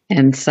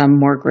 and some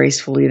more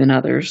gracefully than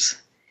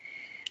others.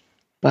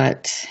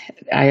 But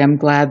I am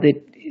glad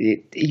that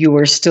you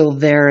are still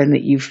there, and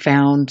that you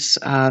found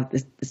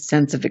the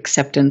sense of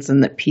acceptance,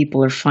 and that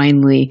people are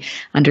finally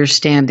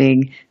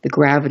understanding the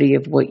gravity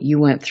of what you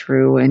went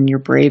through and your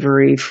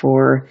bravery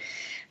for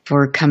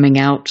coming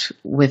out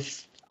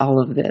with all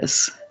of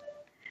this.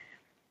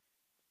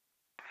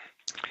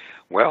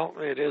 Well,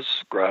 it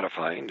is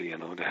gratifying,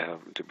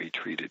 to be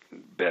treated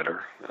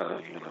better,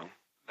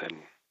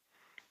 than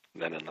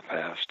in the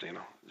past.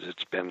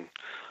 It's been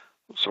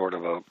sort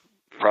of a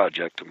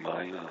project of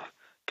mine.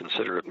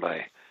 Consider it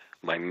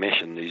my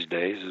mission these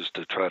days, is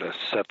to try to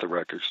set the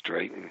record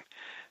straight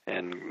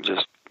and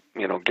just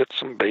get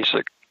some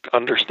basic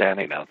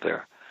understanding out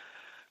there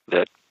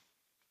that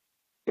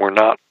we're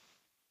not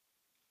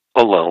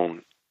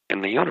alone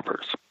in the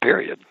universe,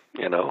 period,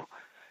 and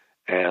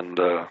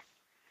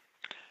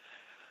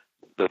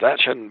that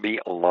shouldn't be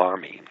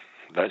alarming.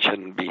 That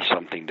shouldn't be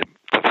something to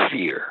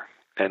fear.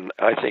 And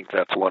I think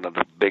that's one of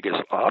the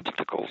biggest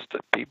obstacles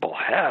that people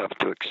have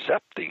to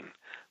accepting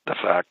the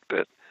fact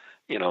that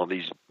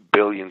these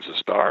billions of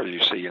stars you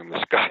see in the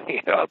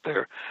sky out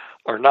there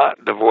are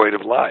not devoid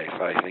of life.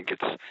 I think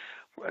it's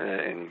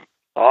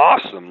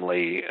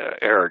awesomely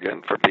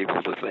arrogant for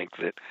people to think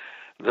that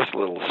this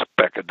little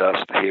speck of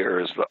dust here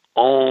is the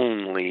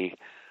only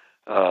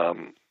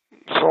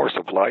source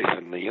of life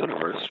in the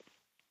universe.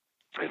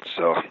 It's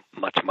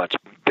much, much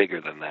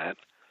bigger than that.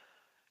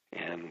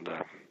 And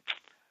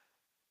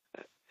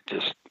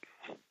just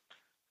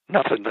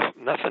nothing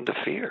to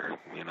fear,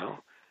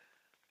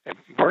 And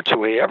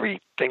virtually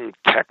everything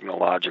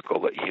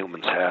technological that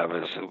humans have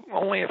is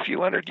only a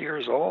few hundred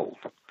years old.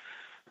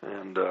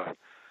 And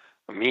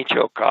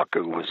Michio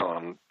Kaku was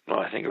on,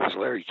 I think it was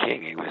Larry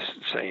King, he was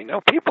saying,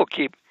 people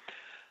keep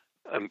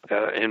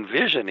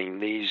envisioning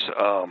these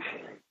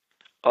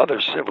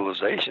other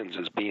civilizations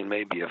as being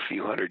maybe a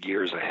few hundred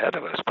years ahead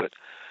of us, but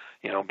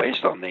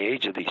based on the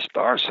age of these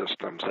star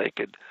systems, they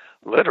could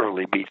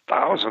literally be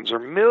thousands or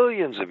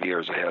millions of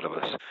years ahead of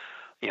us.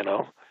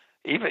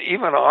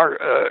 Even our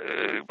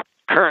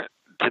current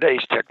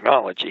today's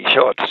technology,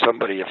 show it to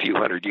somebody a few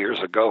hundred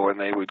years ago, and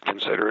they would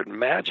consider it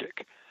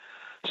magic.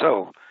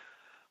 So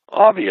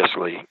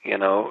obviously,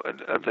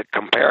 the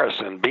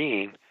comparison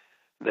being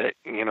that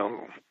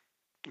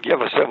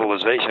give a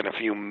civilization a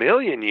few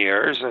million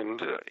years,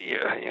 and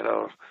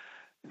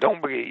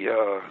don't be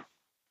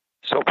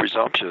so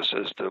presumptuous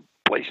as to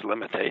place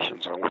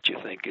limitations on what you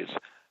think is,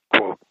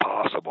 quote,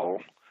 possible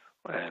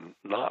and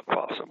not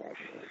possible.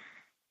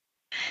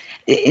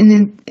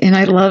 And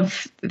I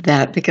love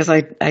that, because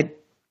I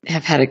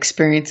have had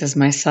experiences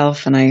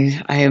myself, and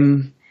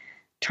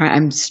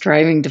I'm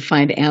striving to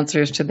find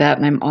answers to that.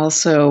 And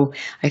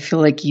I feel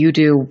like you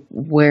do,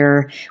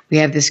 where we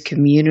have this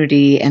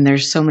community and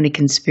there's so many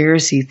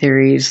conspiracy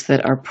theories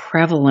that are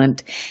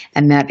prevalent,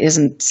 and that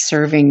isn't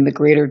serving the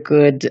greater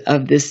good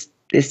of this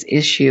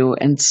issue.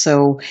 And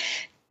so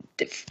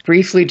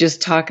briefly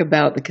just talk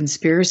about the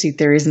conspiracy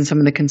theories and some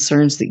of the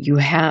concerns that you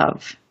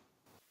have.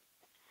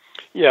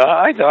 Yeah,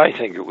 I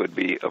think it would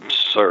be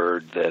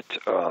absurd that,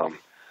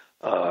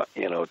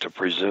 to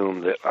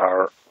presume that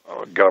our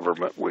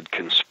government would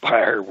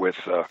conspire with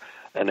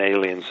an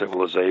alien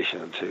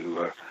civilization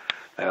to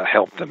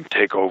help them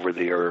take over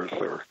the earth,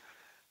 or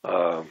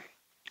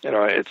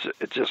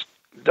it just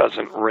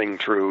doesn't ring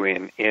true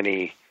in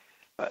any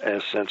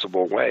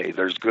sensible way.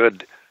 There's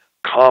good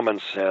common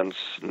sense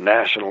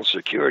national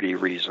security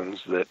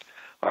reasons that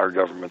our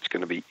government's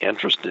going to be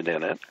interested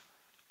in it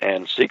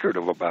and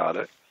secretive about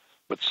it,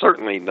 but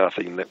certainly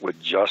nothing that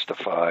would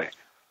justify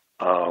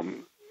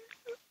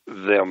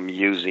them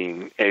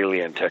using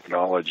alien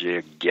technology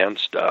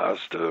against us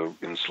to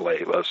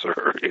enslave us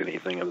or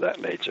anything of that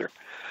nature.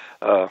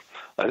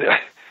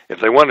 If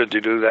they wanted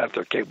to do that,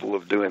 they're capable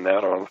of doing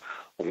that all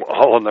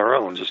on their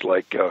own, just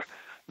like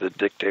the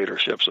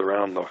dictatorships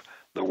around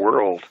the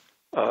world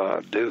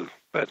do.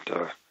 But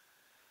the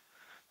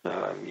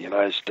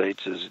United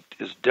States is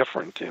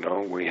different.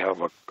 We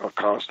have a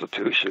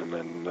constitution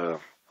and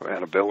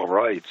a Bill of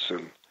Rights,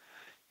 and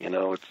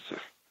it's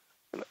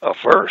a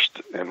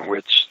first in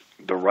which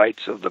the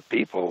rights of the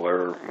people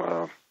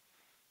are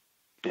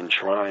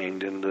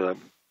enshrined in the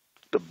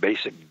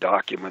basic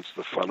documents,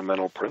 the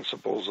fundamental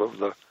principles of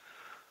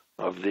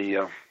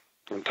the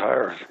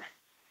entire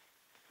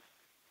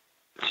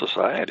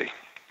society.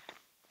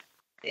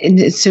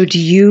 And so,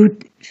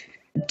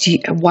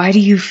 why do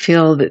you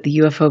feel that the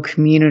UFO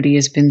community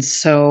has been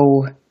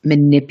so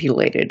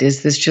manipulated?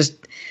 Is this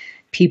just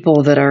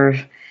people that are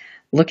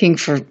looking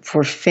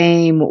for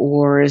fame,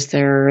 or is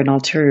there an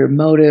ulterior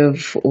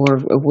motive, or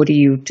what do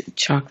you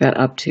chalk that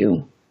up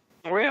to?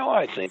 Well,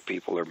 I think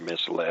people are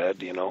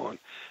misled,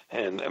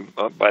 and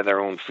by their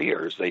own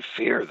fears. They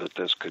fear that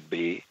this could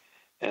be,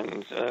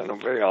 and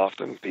very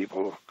often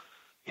people,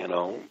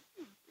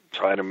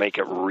 try to make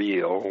it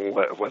real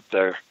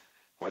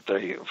what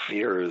they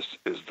fear is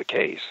the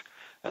case.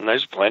 And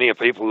there's plenty of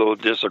people who will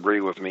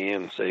disagree with me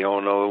and say, "Oh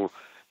no,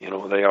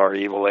 they are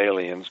evil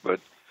aliens."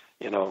 But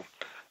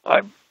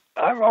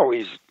I've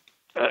always,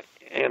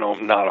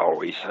 not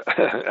always,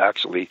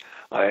 actually,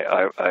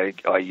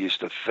 I used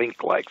to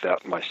think like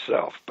that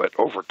myself. But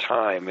over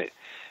time, it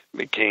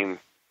became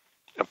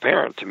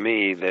apparent to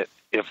me that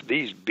if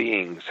these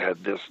beings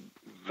had this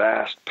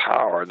vast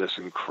power, this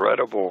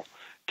incredible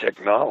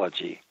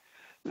technology,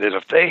 that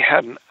if they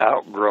hadn't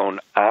outgrown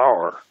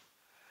our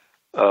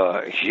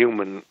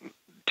human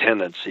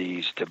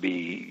tendencies to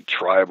be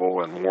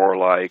tribal and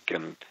warlike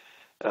and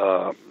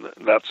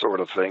that sort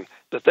of thing,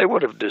 that they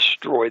would have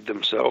destroyed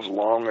themselves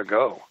long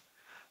ago.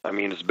 I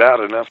mean, it's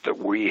bad enough that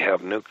we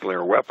have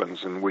nuclear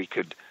weapons and we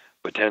could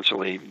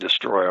potentially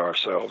destroy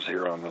ourselves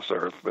here on this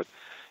earth, but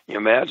you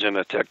imagine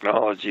a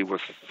technology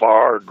with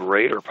far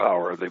greater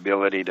power, the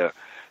ability to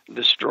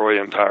destroy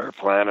entire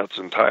planets,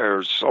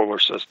 entire solar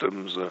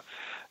systems,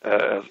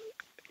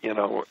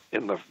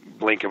 in the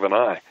blink of an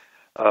eye.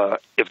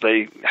 If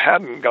they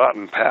hadn't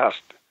gotten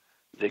past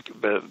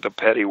the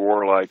petty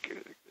warlike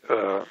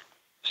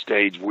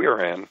stage we're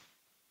in,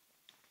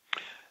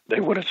 they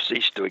would have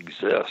ceased to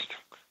exist.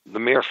 The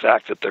mere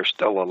fact that they're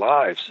still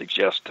alive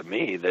suggests to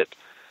me that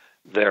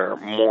their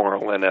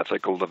moral and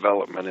ethical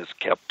development has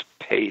kept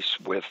pace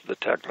with the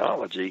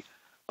technology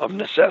of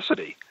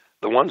necessity.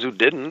 The ones who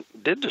did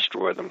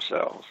destroy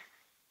themselves.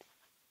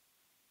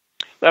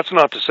 That's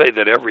not to say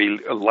that every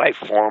life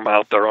form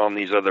out there on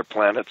these other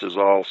planets is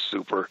all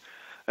super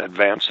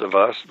advanced of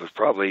us. There's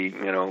probably,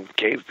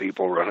 cave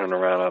people running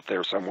around out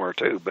there somewhere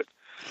too, but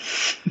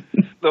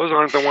those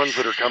aren't the ones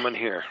that are coming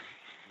here.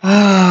 Oh,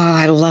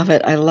 I love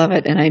it. I love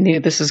it. And I knew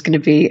this was going to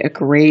be a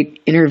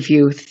great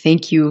interview.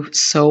 Thank you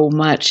so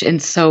much. And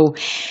so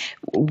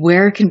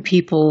where can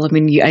people,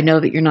 I know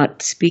that you're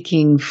not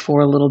speaking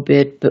for a little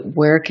bit, but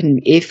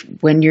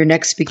when your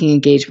next speaking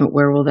engagement,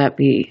 where will that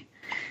be?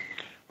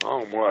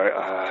 Oh boy,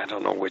 I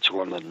don't know which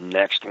one the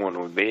next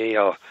one would be.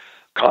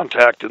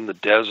 Contact in the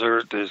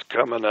Desert is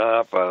coming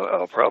up.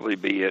 I'll probably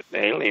be at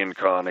Alien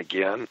Con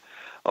again.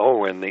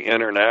 Oh, and the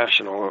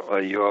International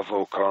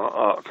UFO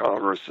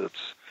Congress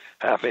that's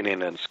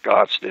happening in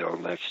Scottsdale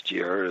next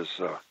year is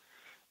a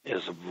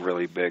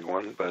really big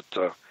one. But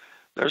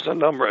there's a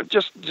number.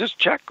 Just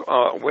check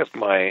with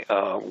my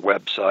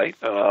website,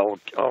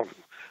 and I'll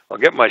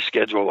get my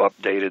schedule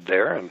updated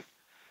there. And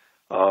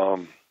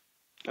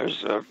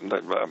there's a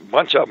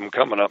bunch of them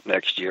coming up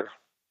next year.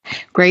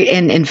 Great.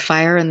 And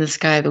Fire in the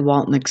Sky, the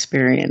Walton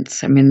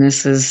Experience. I mean,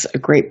 this is a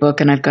great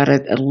book, and I've got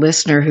a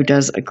listener who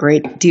does a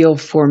great deal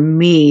for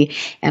me,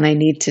 and I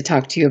need to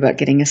talk to you about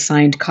getting a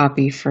signed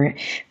copy for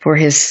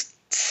his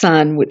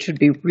son, which would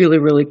be really,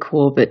 really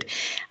cool. But,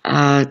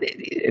 I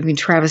mean,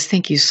 Travis,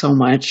 thank you so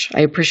much. I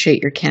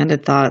appreciate your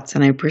candid thoughts,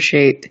 and I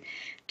appreciate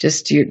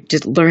just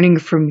learning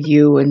from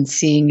you and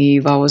seeing you.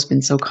 You've always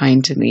been so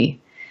kind to me.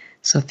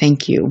 So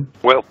thank you.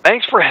 Well,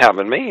 thanks for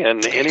having me.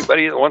 And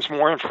anybody that wants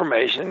more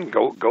information,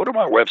 go to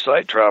my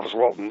website,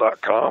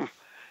 traviswalton.com,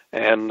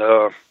 and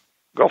go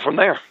from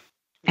there.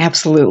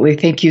 Absolutely.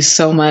 Thank you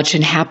so much,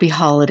 and happy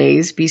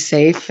holidays. Be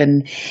safe,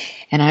 and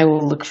I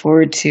will look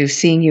forward to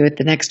seeing you at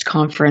the next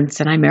conference.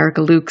 And I'm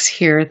Erica Lukes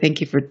here. Thank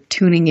you for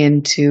tuning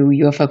in to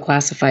UFO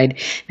Classified.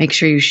 Make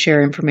sure you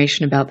share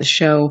information about the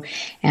show,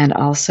 and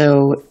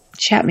also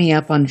chat me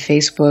up on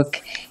Facebook.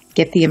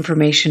 Get the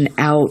information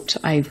out.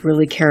 I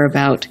really care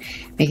about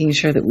making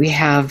sure that we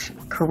have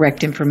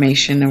correct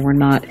information and we're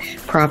not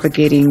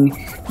propagating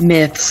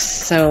myths.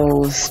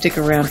 So stick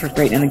around for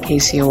Great Night on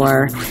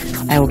KCOR.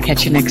 I will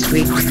catch you next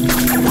week.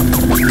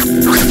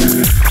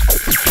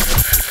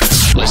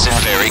 Listen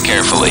very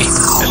carefully.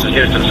 This is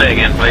Houston. Say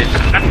again, please.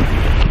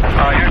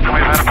 Houston,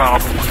 we've had a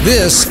problem.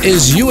 This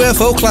is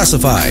UFO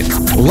Classified,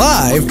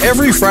 live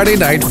every Friday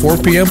night, 4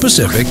 p.m.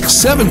 Pacific,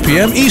 7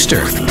 p.m.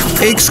 Eastern,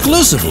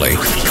 exclusively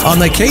on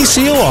the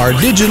KCOR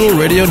Digital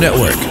Radio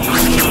Network.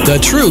 The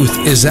truth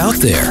is out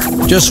there,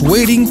 just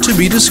waiting to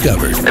be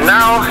discovered. And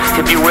now,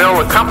 if you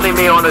will, accompany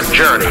me on a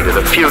journey to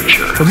the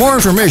future. For more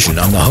information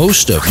on the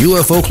host of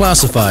UFO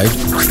Classified,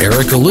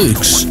 Erica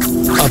Lukes,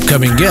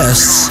 upcoming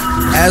guests,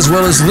 as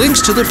well as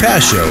links to the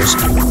past shows,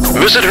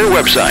 visit her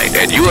website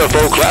at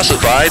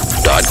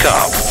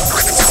ufoclassified.com.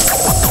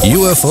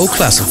 UFO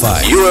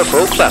Classified.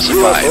 UFO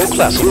Classified.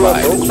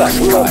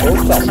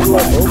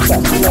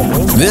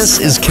 This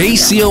is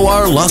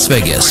KCOR Las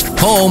Vegas,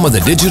 home of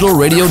the Digital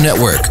Radio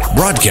Network,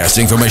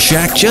 broadcasting from a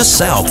shack just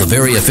south of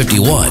Area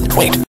 51. Wait.